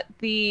got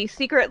the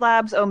Secret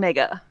Labs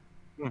Omega.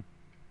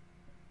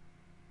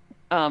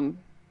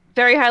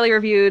 Very highly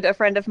reviewed. A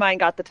friend of mine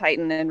got the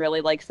Titan and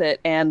really likes it,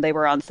 and they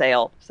were on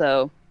sale.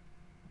 So,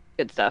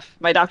 good stuff.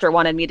 My doctor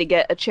wanted me to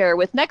get a chair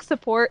with neck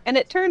support, and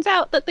it turns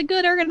out that the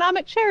good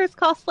ergonomic chairs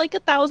cost like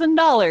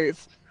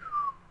 $1,000.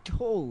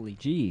 Holy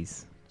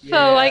jeez.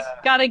 So I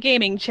got a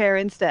gaming chair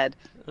instead.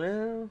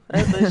 Well,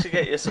 at least you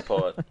get your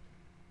support.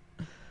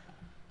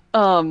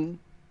 Other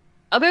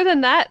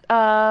than that,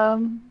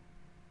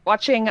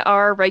 watching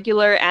our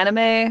regular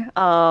anime,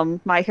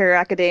 My Hero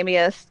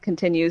Academia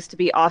continues to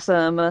be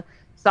awesome.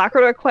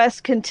 Sakura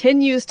Quest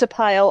continues to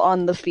pile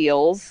on the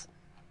feels.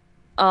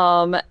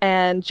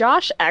 And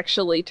Josh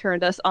actually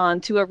turned us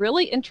on to a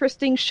really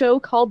interesting show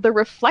called The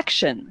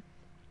Reflection,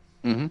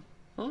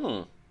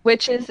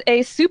 which is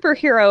a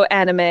superhero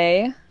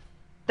anime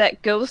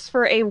that goes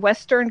for a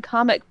Western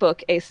comic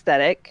book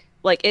aesthetic.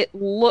 Like, it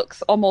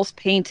looks almost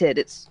painted.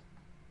 It's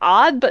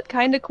odd, but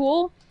kind of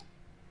cool.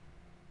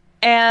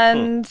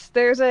 And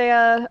there's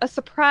a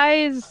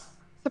surprise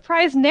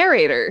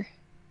narrator.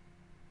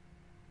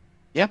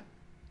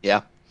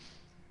 Yeah.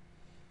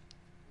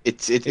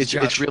 It's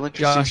real interesting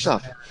Josh.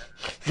 stuff.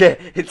 Yeah,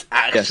 it's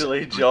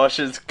actually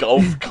Josh's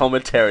golf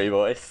commentary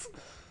voice.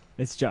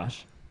 It's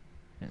Josh.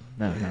 Yeah,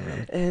 no, not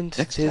really. And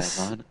Next this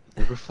time on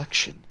The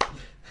Reflection.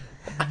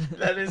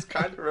 That is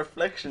kind of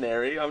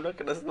reflectionary. I'm not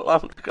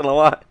gonna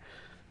lie.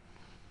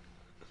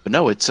 But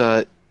no, it's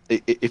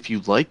if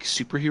you like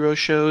superhero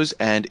shows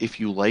and if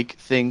you like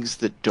things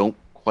that don't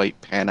quite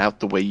pan out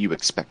the way you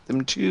expect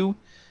them to,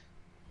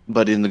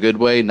 but in the good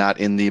way, not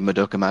in the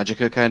Madoka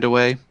Magica kind of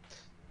way.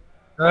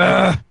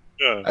 I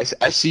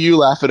see you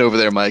laughing over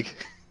there, Mike.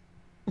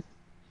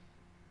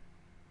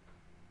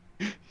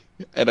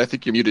 And I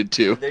think you're muted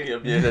too. I think you're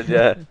muted,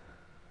 yeah.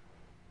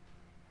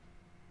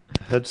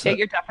 Headset. Yeah,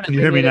 you're definitely Can you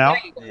hear me muted. now?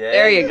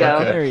 There you go.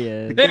 Okay. There he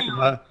is.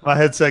 My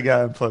headset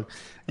got unplugged.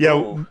 Yeah,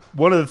 Ooh.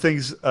 one of the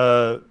things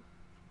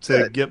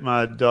to get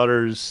my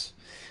daughter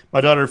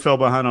fell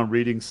behind on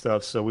reading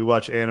stuff, so we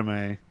watch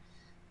anime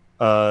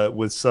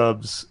with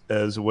subs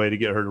as a way to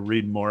get her to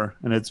read more,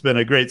 and it's been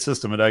a great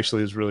system. It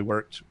actually has really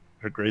worked.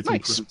 Her grades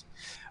improved.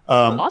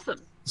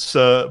 Awesome.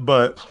 So,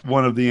 but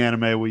one of the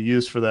anime we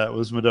used for that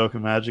was Madoka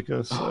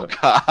Magica. So. Oh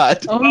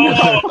God!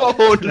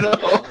 Oh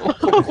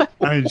no!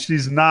 I mean,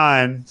 she's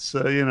 9,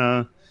 so you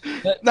know.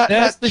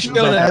 That's the show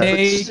that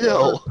made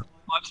still.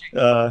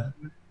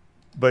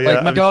 But yeah,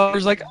 like my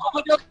daughter's like,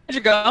 "Oh,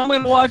 Magica, I'm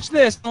going to watch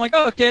this." I'm like,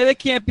 "Okay, that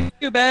can't be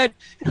too bad."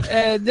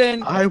 And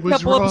then I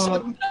was a couple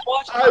wrong. episodes,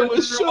 I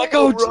was so like,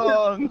 "Oh,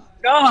 wrong."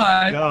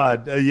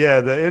 God.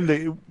 yeah, the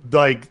ending.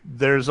 Like,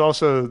 there's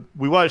also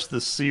we watched the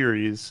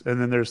series,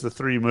 and then there's the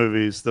 3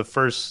 movies. The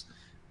first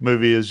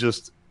movie is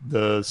just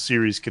the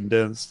series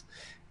condensed,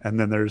 and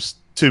then there's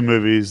 2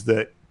 movies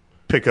that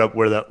pick up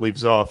where that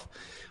leaves off.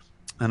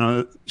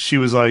 And she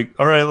was like,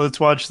 "All right, let's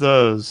watch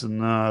those."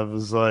 And I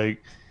was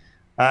like,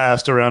 I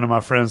asked around to my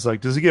friends,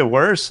 like, "Does it get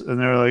worse?"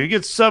 And they were like, "It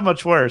gets so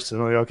much worse."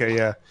 And I'm like, "Okay,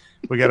 yeah,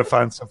 we got to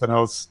find something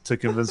else to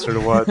convince her to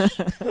watch."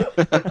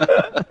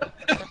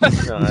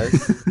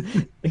 Nice.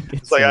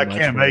 It's like I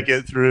can't make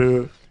it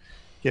through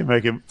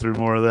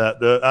more of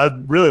that. I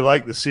really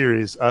like the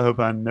series. I hope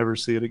I never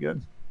see it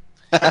again.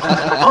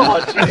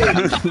 Oh,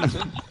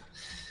 jeez.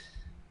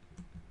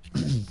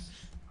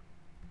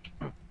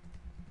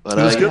 But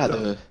It was good, yeah,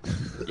 though.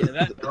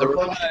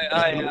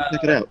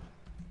 check it out.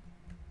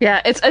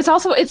 Yeah, it's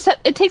also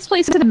it takes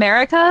place in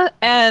America,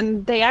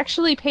 and they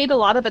actually paid a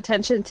lot of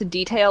attention to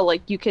detail.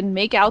 Like, you can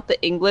make out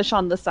the English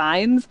on the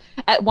signs.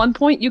 At one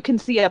point, you can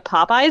see a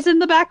Popeyes in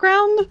the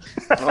background.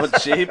 Oh,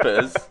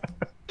 jeepers.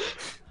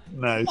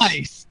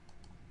 Nice.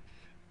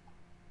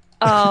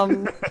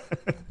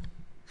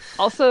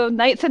 Also,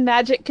 Knights and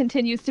Magic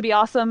continues to be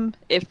awesome.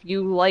 If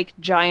you like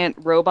giant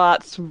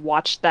robots,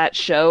 watch that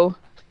show.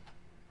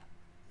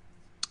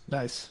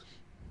 Nice.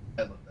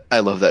 I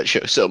love that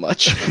show so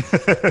much.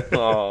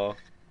 Oh.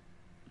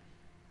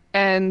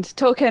 And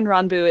Touken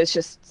Ranbu is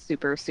just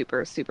super,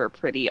 super, super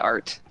pretty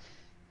art.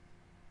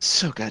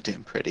 So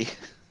goddamn pretty.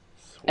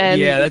 And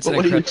Yeah, that's But an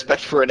what do you incredible.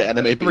 expect for an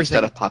anime based Everything.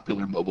 on a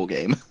popular mobile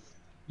game?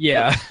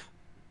 Yeah.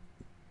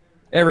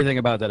 Everything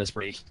about that is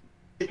pretty.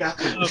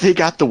 They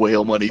got the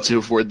whale money to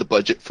afford the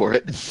budget for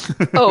it.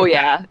 Oh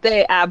yeah,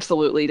 they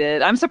absolutely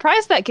did. I'm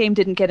surprised that game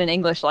didn't get an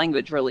English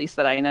language release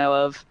that I know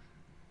of,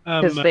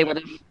 because they would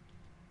have.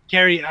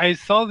 Carrie, I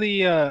saw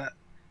the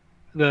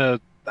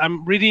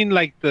I'm reading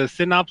like the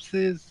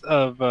synopsis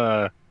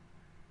of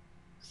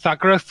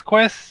Sakura's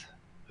Quest.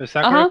 Or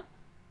Sakura. Uh-huh.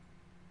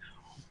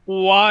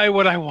 Why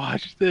would I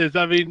watch this?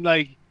 I mean,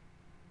 like,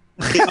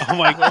 oh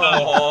my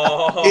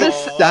god. It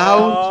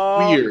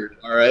sounds weird,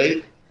 all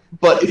right?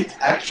 But it's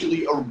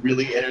actually a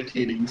really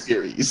entertaining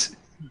series.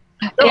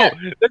 No, Yeah.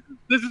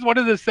 this is one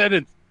of the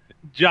sentence.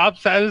 Job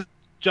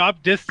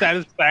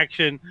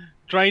dissatisfaction,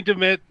 trying to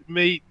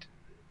make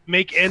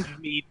ends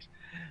meet,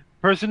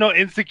 personal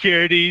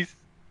insecurities.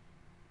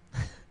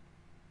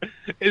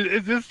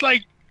 Is this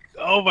like,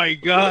 oh my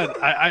god?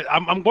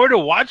 I'm going to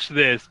watch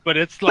this, but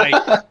it's like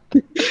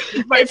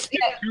it might be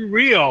too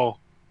real.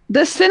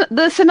 The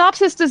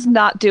synopsis does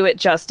not do it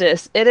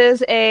justice. It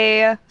is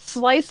a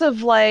slice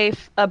of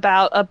life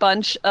about a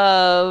bunch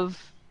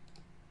of,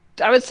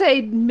 I would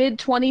say, mid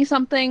to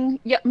young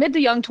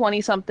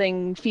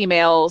 20-something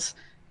females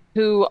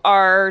who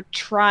are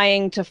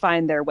trying to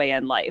find their way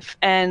in life.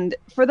 And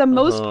for the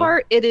most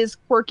part, it is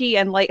quirky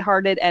and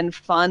lighthearted and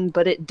fun,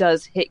 but it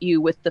does hit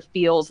you with the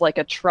feels like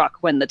a truck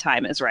when the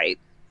time is right.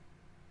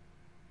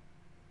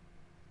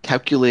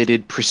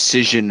 Calculated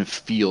precision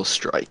feel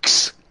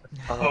strikes.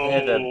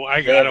 Oh,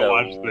 I gotta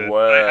watch this.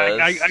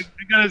 I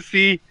gotta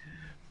see,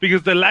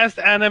 because the last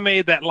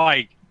anime that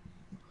like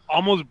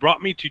almost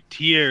brought me to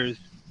tears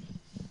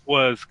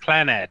was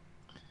Clannad.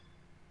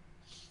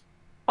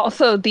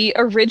 Also, the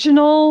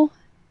original,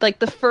 like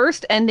the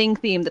first ending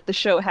theme that the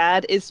show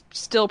had, is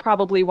still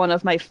probably one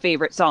of my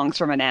favorite songs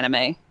from an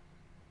anime.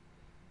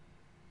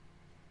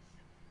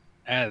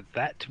 Add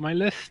that to my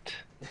list.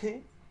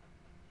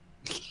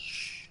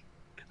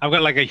 I've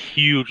got like a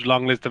huge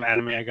long list of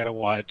anime I gotta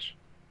watch.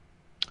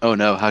 Oh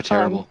no, how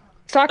terrible.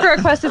 Sakura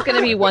Quest is going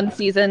to be one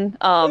season.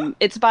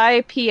 It's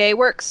by PA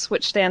Works,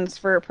 which stands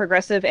for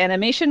Progressive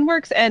Animation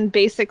Works, and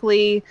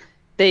basically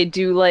they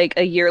do like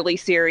a yearly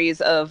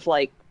series of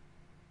like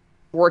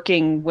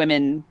working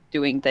women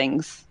doing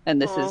things,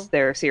 and this is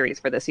their series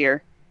for this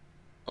year.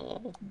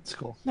 That's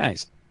cool.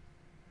 Nice.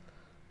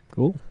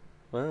 Cool.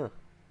 Wow.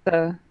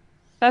 So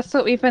that's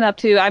what we've been up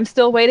to. I'm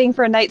still waiting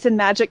for Knights and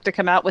Magic to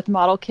come out with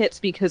model kits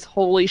because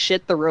holy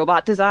shit, the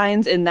robot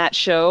designs in that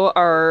show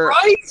are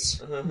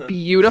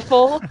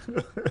beautiful.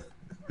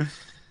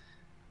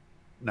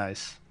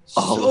 Nice.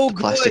 All of the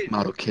plastic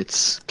model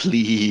kits,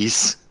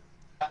 please.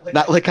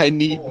 Not like I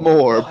need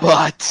more,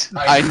 but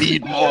I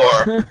need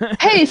more.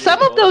 Hey,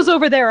 some of those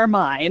over there are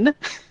mine.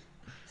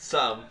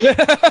 Some.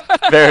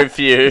 Very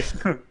few.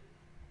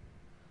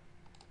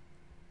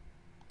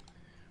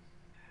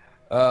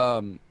 We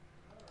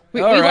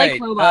All right.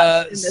 like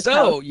robots in this so,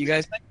 house. you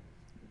guys.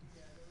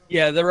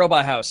 Yeah, the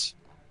robot house.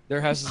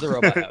 Their house is the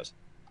robot house.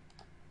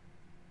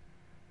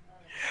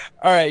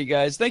 All right, you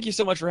guys. Thank you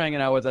so much for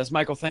hanging out with us,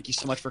 Michael. Thank you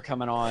so much for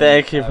coming on.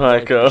 Thank you, really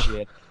Michael.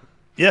 appreciate it.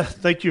 Yeah,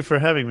 thank you for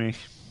having me.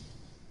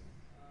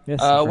 Yes,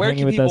 for where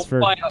hanging can with us people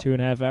for find out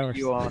 2.5 hours.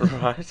 you are?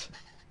 Right.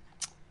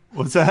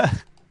 What's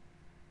that?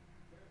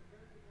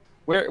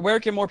 Where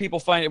can more people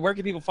find it? Where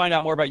can people find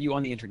out more about you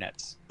on the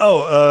internet?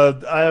 Oh,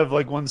 I have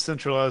like one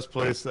centralized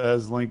place that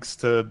has links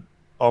to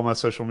all my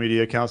social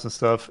media accounts and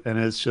stuff, and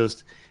it's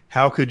just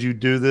how could you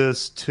do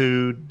this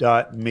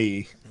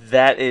to.me.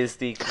 That is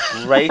the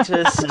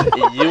greatest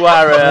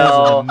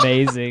URL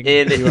Amazing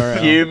in URL.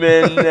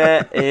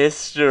 human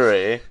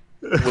history.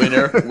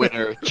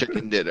 Winner,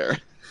 chicken dinner.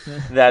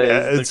 That is Yeah,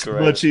 the it's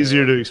greatest. much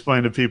easier to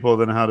explain to people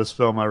than how to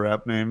spell my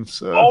rap name.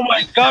 So. Oh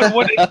my god,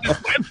 what is this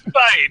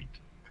website?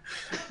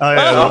 Oh,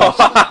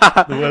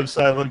 yeah, the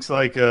website looks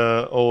like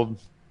old,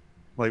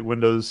 like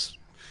Windows,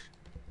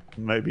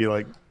 maybe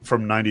like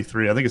from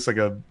 '93. I think it's like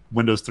a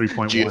Windows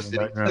 3.1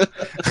 background.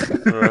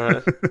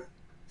 Right.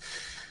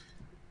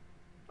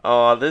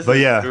 Oh, this But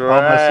is yeah, great.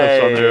 all my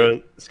stuff's on there.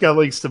 It's got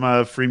links to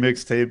my free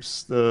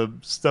mixtapes. The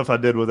stuff I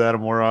did with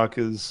Adam Warrock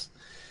is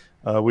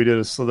we did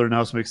a Slytherin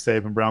House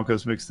mixtape and Brown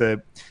Coast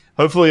mixtape.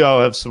 Hopefully,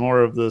 I'll have some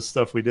more of the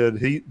stuff we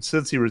did.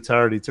 Since he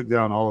retired, he took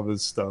down all of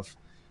his stuff.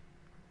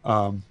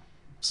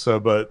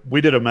 But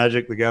we did a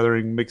Magic the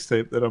Gathering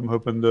mixtape that I'm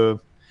hoping to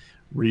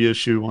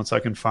reissue once I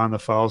can find the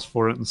files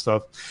for it and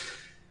stuff.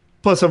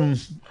 Plus, I'm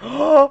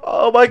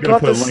Oh my gonna god,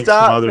 put the links to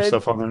start some other menu.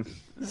 stuff on there.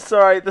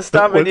 Sorry, the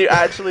start What? menu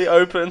actually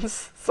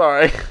opens.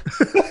 Sorry.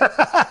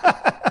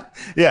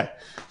 Yeah.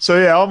 So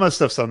yeah, all my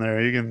stuff's on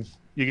there. You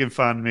can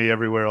find me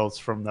everywhere else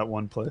from that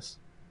one place.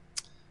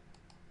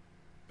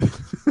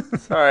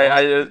 Sorry,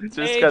 I just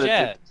Hey, gotta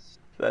Jet.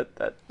 do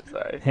that.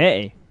 Sorry.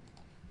 Hey.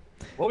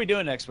 What are we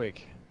doing next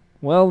week?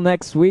 Well,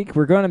 next week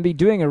we're going to be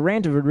doing a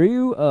rant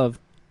review of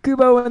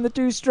Kubo and the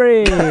Two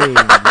Strings. I'm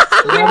not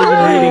even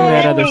reading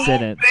that other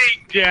sentence.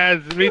 Hey,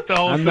 Jazz, read the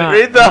whole I'm thing. not.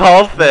 Read the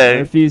whole I thing.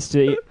 refuse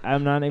to.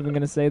 I'm not even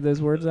going to say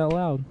those words out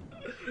loud.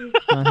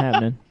 Not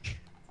happening.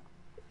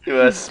 You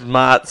are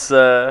smart,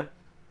 sir.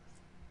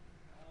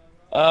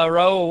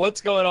 Raul,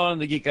 what's going on in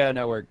the Geek I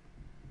Network?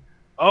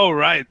 Oh,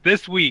 right.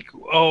 This week.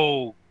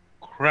 Oh,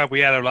 crap. We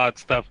had a lot of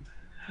stuff.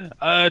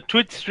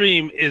 Twitch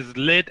stream is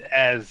lit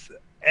as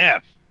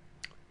F.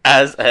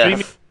 As Streaming-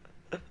 F.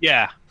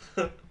 Yeah.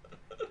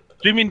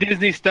 Streaming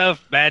Disney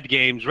stuff, bad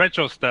games,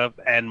 retro stuff,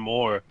 and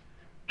more.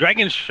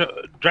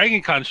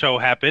 DragonCon show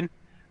happened.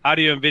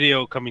 Audio and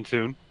video coming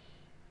soon.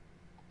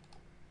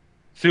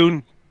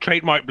 Soon.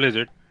 Trademark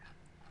Blizzard.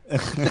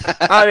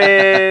 I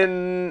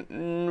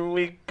mean,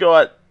 we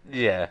got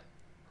yeah.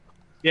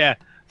 Yeah.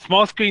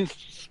 Small screen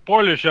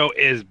spoiler show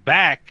is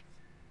back.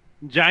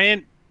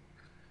 Giant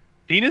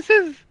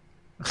penises?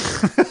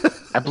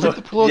 I believe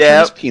the plural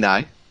Yep. is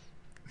peni.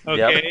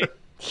 Okay. Yep.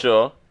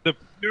 Sure. The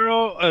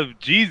plural of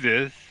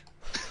Jesus.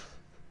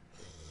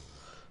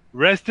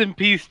 Rest in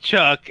peace,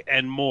 Chuck,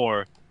 and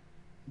more.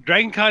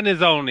 DragonCon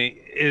is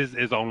only.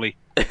 It's only.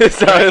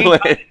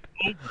 The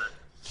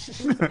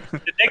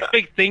next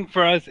big thing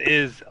for us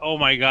is, oh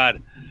my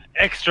god,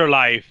 Extra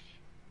Life.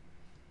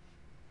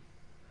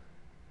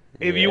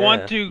 If you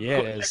want to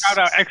Yes. check out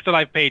our Extra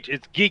Life page,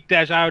 it's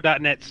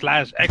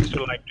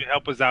geek-io.net/extra life to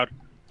help us out.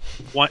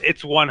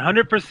 It's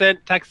 100%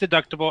 tax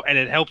deductible, and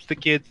it helps the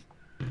kids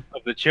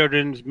of the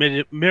Children's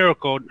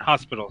Miracle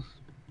Hospitals.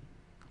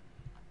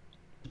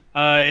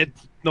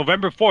 It's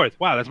November 4th.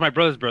 Wow, that's my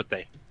brother's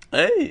birthday.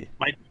 Hey.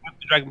 Might have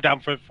to drag him down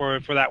for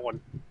that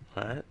one.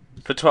 Right.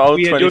 For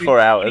 24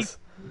 hours.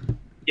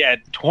 Yeah,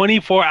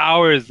 24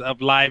 hours of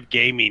live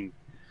gaming.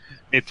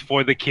 It's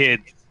for the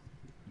kids.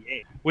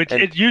 Which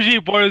And- it usually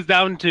boils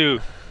down to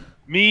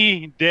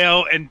me,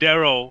 Dale, and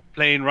Daryl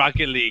playing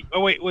Rocket League. Oh,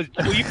 wait, were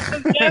you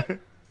present yet?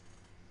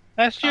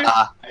 Last year?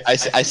 I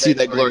see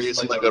that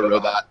glorious Lego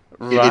robot.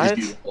 It Right? is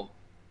beautiful.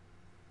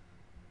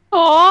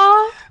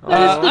 Aw,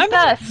 that is the I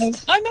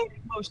best. I made it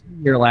most of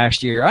the year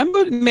last year. I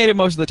made it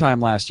most of the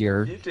time last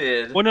year. You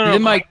did. Well, no,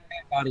 Then my no.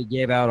 body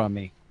gave out on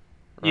me.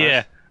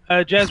 Yeah.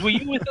 Jazz, were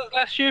you with us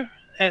last year?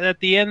 At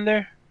the end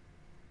there?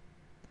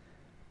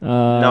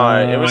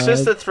 No, it was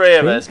just the three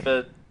of us, think-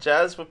 but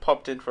Jazz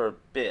popped in for a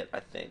bit, I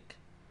think.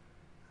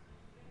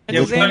 And Yeah,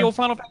 it was we- annual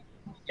Final Fantasy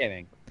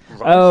gaming.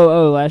 Right.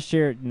 Oh, last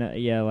year. No,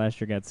 yeah, last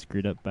year got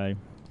screwed up by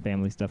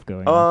family stuff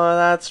going on. Oh,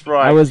 that's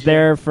right. I was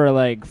there for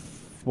like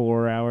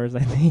 4 hours, I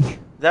think.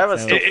 That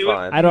was So- still It was-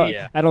 fun. I don't.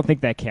 Yeah. I don't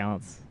think that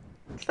counts.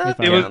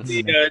 It was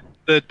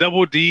the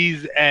double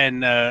D's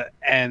and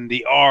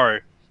the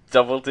R.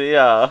 Double D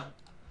R.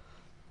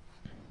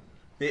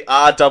 The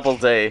R double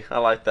D. I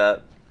like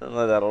that. I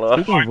like that a lot.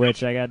 Speaking of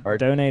which, I got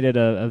donated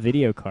a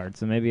video card,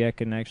 so maybe I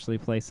can actually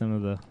play some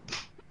of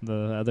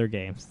the other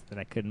games that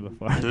I couldn't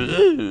before.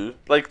 Ooh,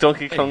 like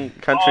Donkey Kong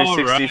Country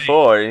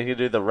 64, you can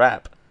do the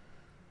rap.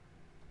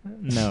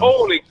 No.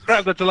 Holy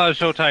crap, that's a lot of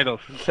show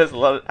titles. There's a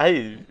lot of,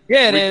 hey,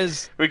 Yeah, it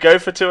is. we go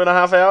for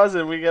 2.5 hours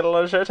and we get a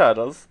lot of show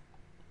titles.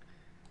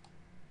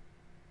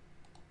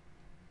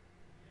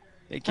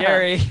 Hey,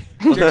 Carrie.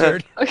 Your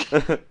turn.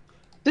 Okay.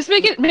 Just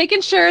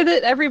making sure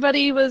that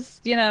everybody was,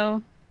 you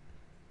know.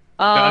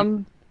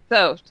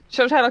 So,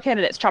 show title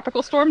candidates: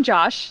 Tropical Storm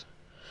Josh.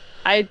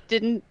 I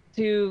didn't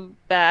do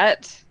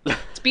that.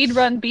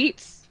 Speedrun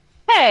Beats.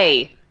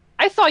 Hey,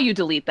 I saw you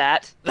delete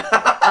that.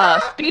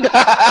 Speed.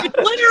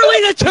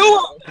 Literally the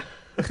two.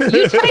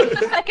 You typed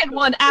the second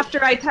one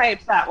after I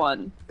typed that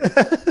one.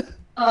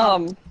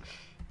 The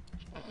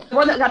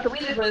one that got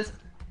deleted was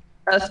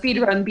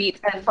Speedrun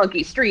Beats and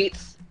Funky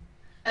Streets,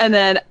 and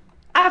then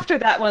after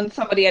that one,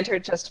 somebody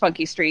entered just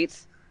Funky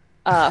Streets.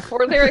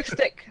 4 lyric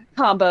stick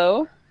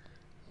combo.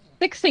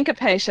 6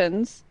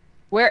 syncopations,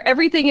 where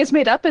everything is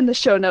made up and the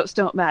show notes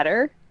don't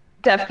matter.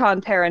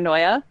 DEFCON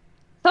Paranoia.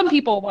 Some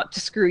people want to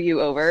screw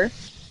you over.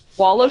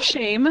 Wall of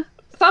Shame.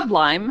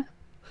 Sublime.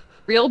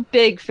 Real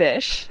Big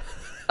Fish.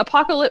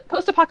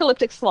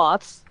 Post-apocalyptic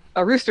sloths.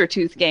 A Rooster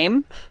Tooth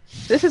game.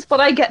 This is what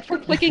I get for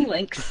clicking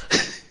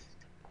links.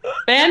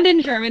 Banned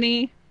in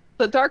Germany.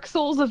 The Dark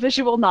Souls of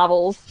visual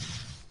novels.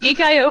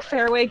 Geek I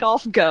Fairway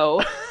Golf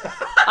Go.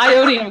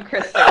 Ionium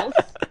Crystals.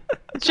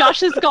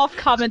 Josh's golf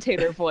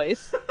commentator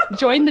voice.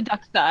 Join the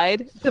duck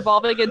side,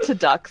 devolving into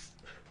ducks.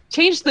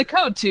 Change the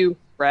code to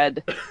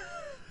red.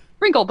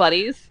 Sprinkle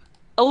Buddies.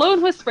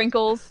 Alone with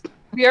Sprinkles.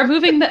 We are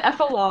moving the F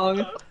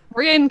along.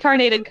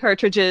 Reincarnated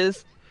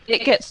cartridges.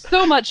 It gets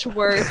so much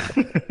worse.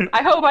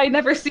 I hope I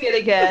never see it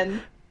again.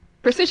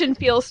 Precision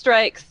Field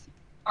Strikes.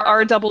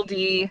 R double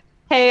D.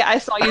 Hey, I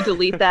saw you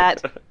delete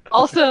that.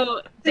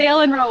 Also,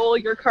 Dale and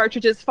Raul, your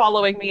cartridges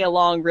following me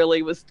along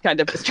really was kind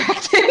of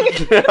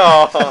distracting.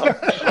 Oh,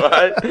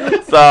 right.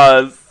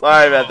 So,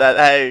 sorry about that.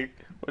 Hey,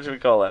 what should we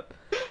call it?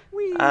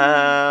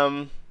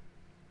 I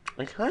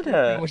kind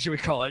of... What should we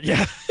call it?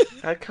 Yeah.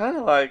 I kind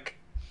of like...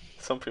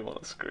 Some people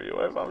want to screw you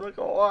over, I'm not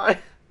going to lie.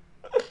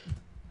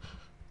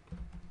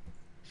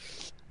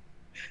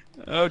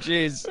 Oh,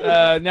 jeez.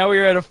 Now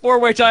we're at a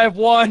 4-way tie of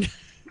 1.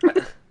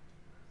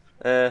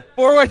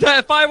 4-way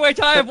tie, 5-way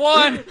tie of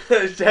 1.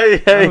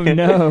 Hey. Oh,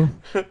 no.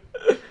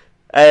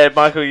 Hey,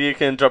 Michael, you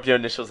can drop your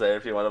initials there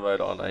if you want to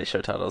vote on a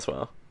show title as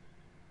well.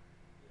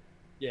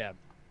 Yeah.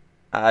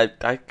 I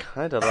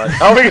kind of like...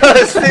 Oh, we got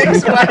a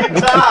 6-way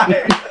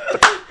tie!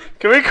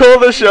 Can we call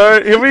this show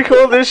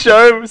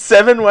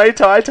 7-way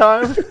tie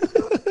time?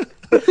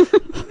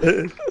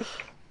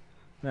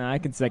 No, I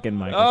can second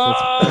Michael.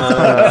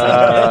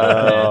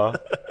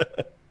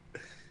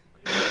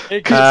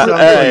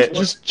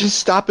 Just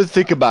stop and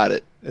think about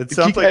it. It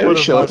sounds like one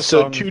of my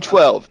episode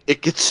 212.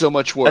 It gets so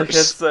much worse. It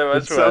gets so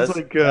much worse.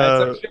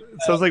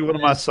 Sounds like one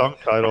of my song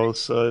titles,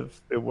 so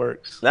it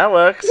works. That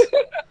works.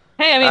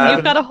 Hey, I mean,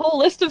 you've got a whole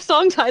list of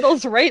song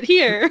titles right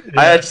here.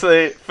 I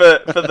actually, for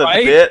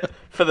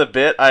the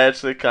bit, I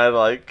actually kind of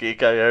like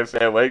Geek I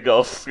Fairway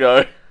Golf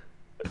Go.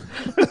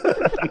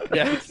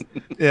 Yes.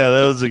 Yeah,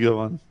 that was a good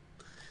one.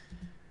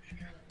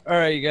 All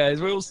right, you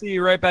guys. We will see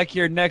you right back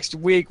here next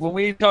week when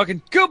we're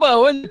talking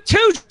Kubo and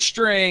 2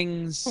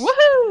 strings.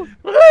 Woohoo!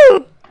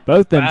 Woo!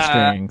 Both them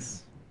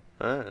strings.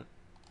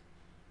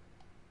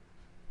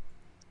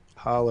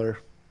 Holler.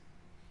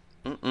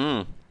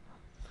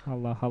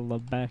 Holla, holla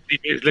back.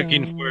 He's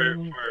looking for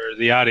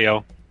the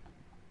audio.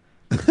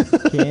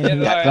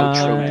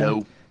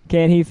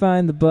 Can he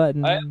find the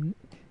button?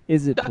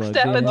 Is it plugged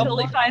Dubstep in? until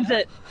he finds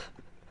it.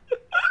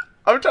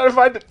 I'm trying to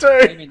find it too.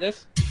 Give me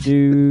this.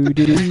 Do.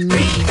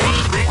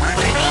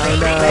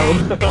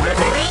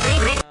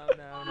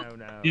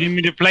 You need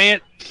me to play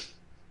it?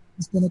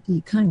 It's the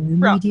Geek I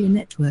Media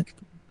Network.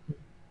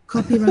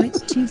 Copyright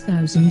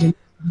 2000.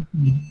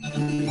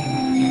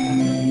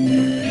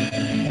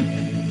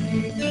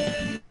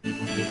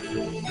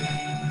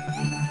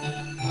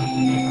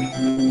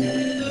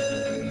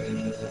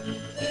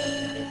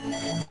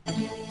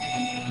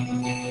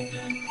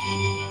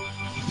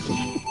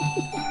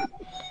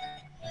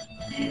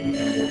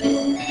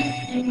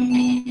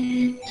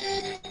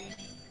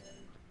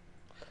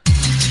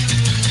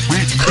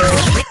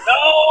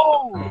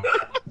 No!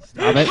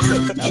 Stop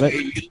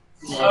it.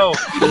 Oh.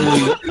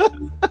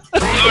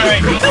 All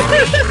right. All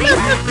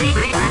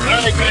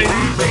right,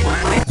 guys.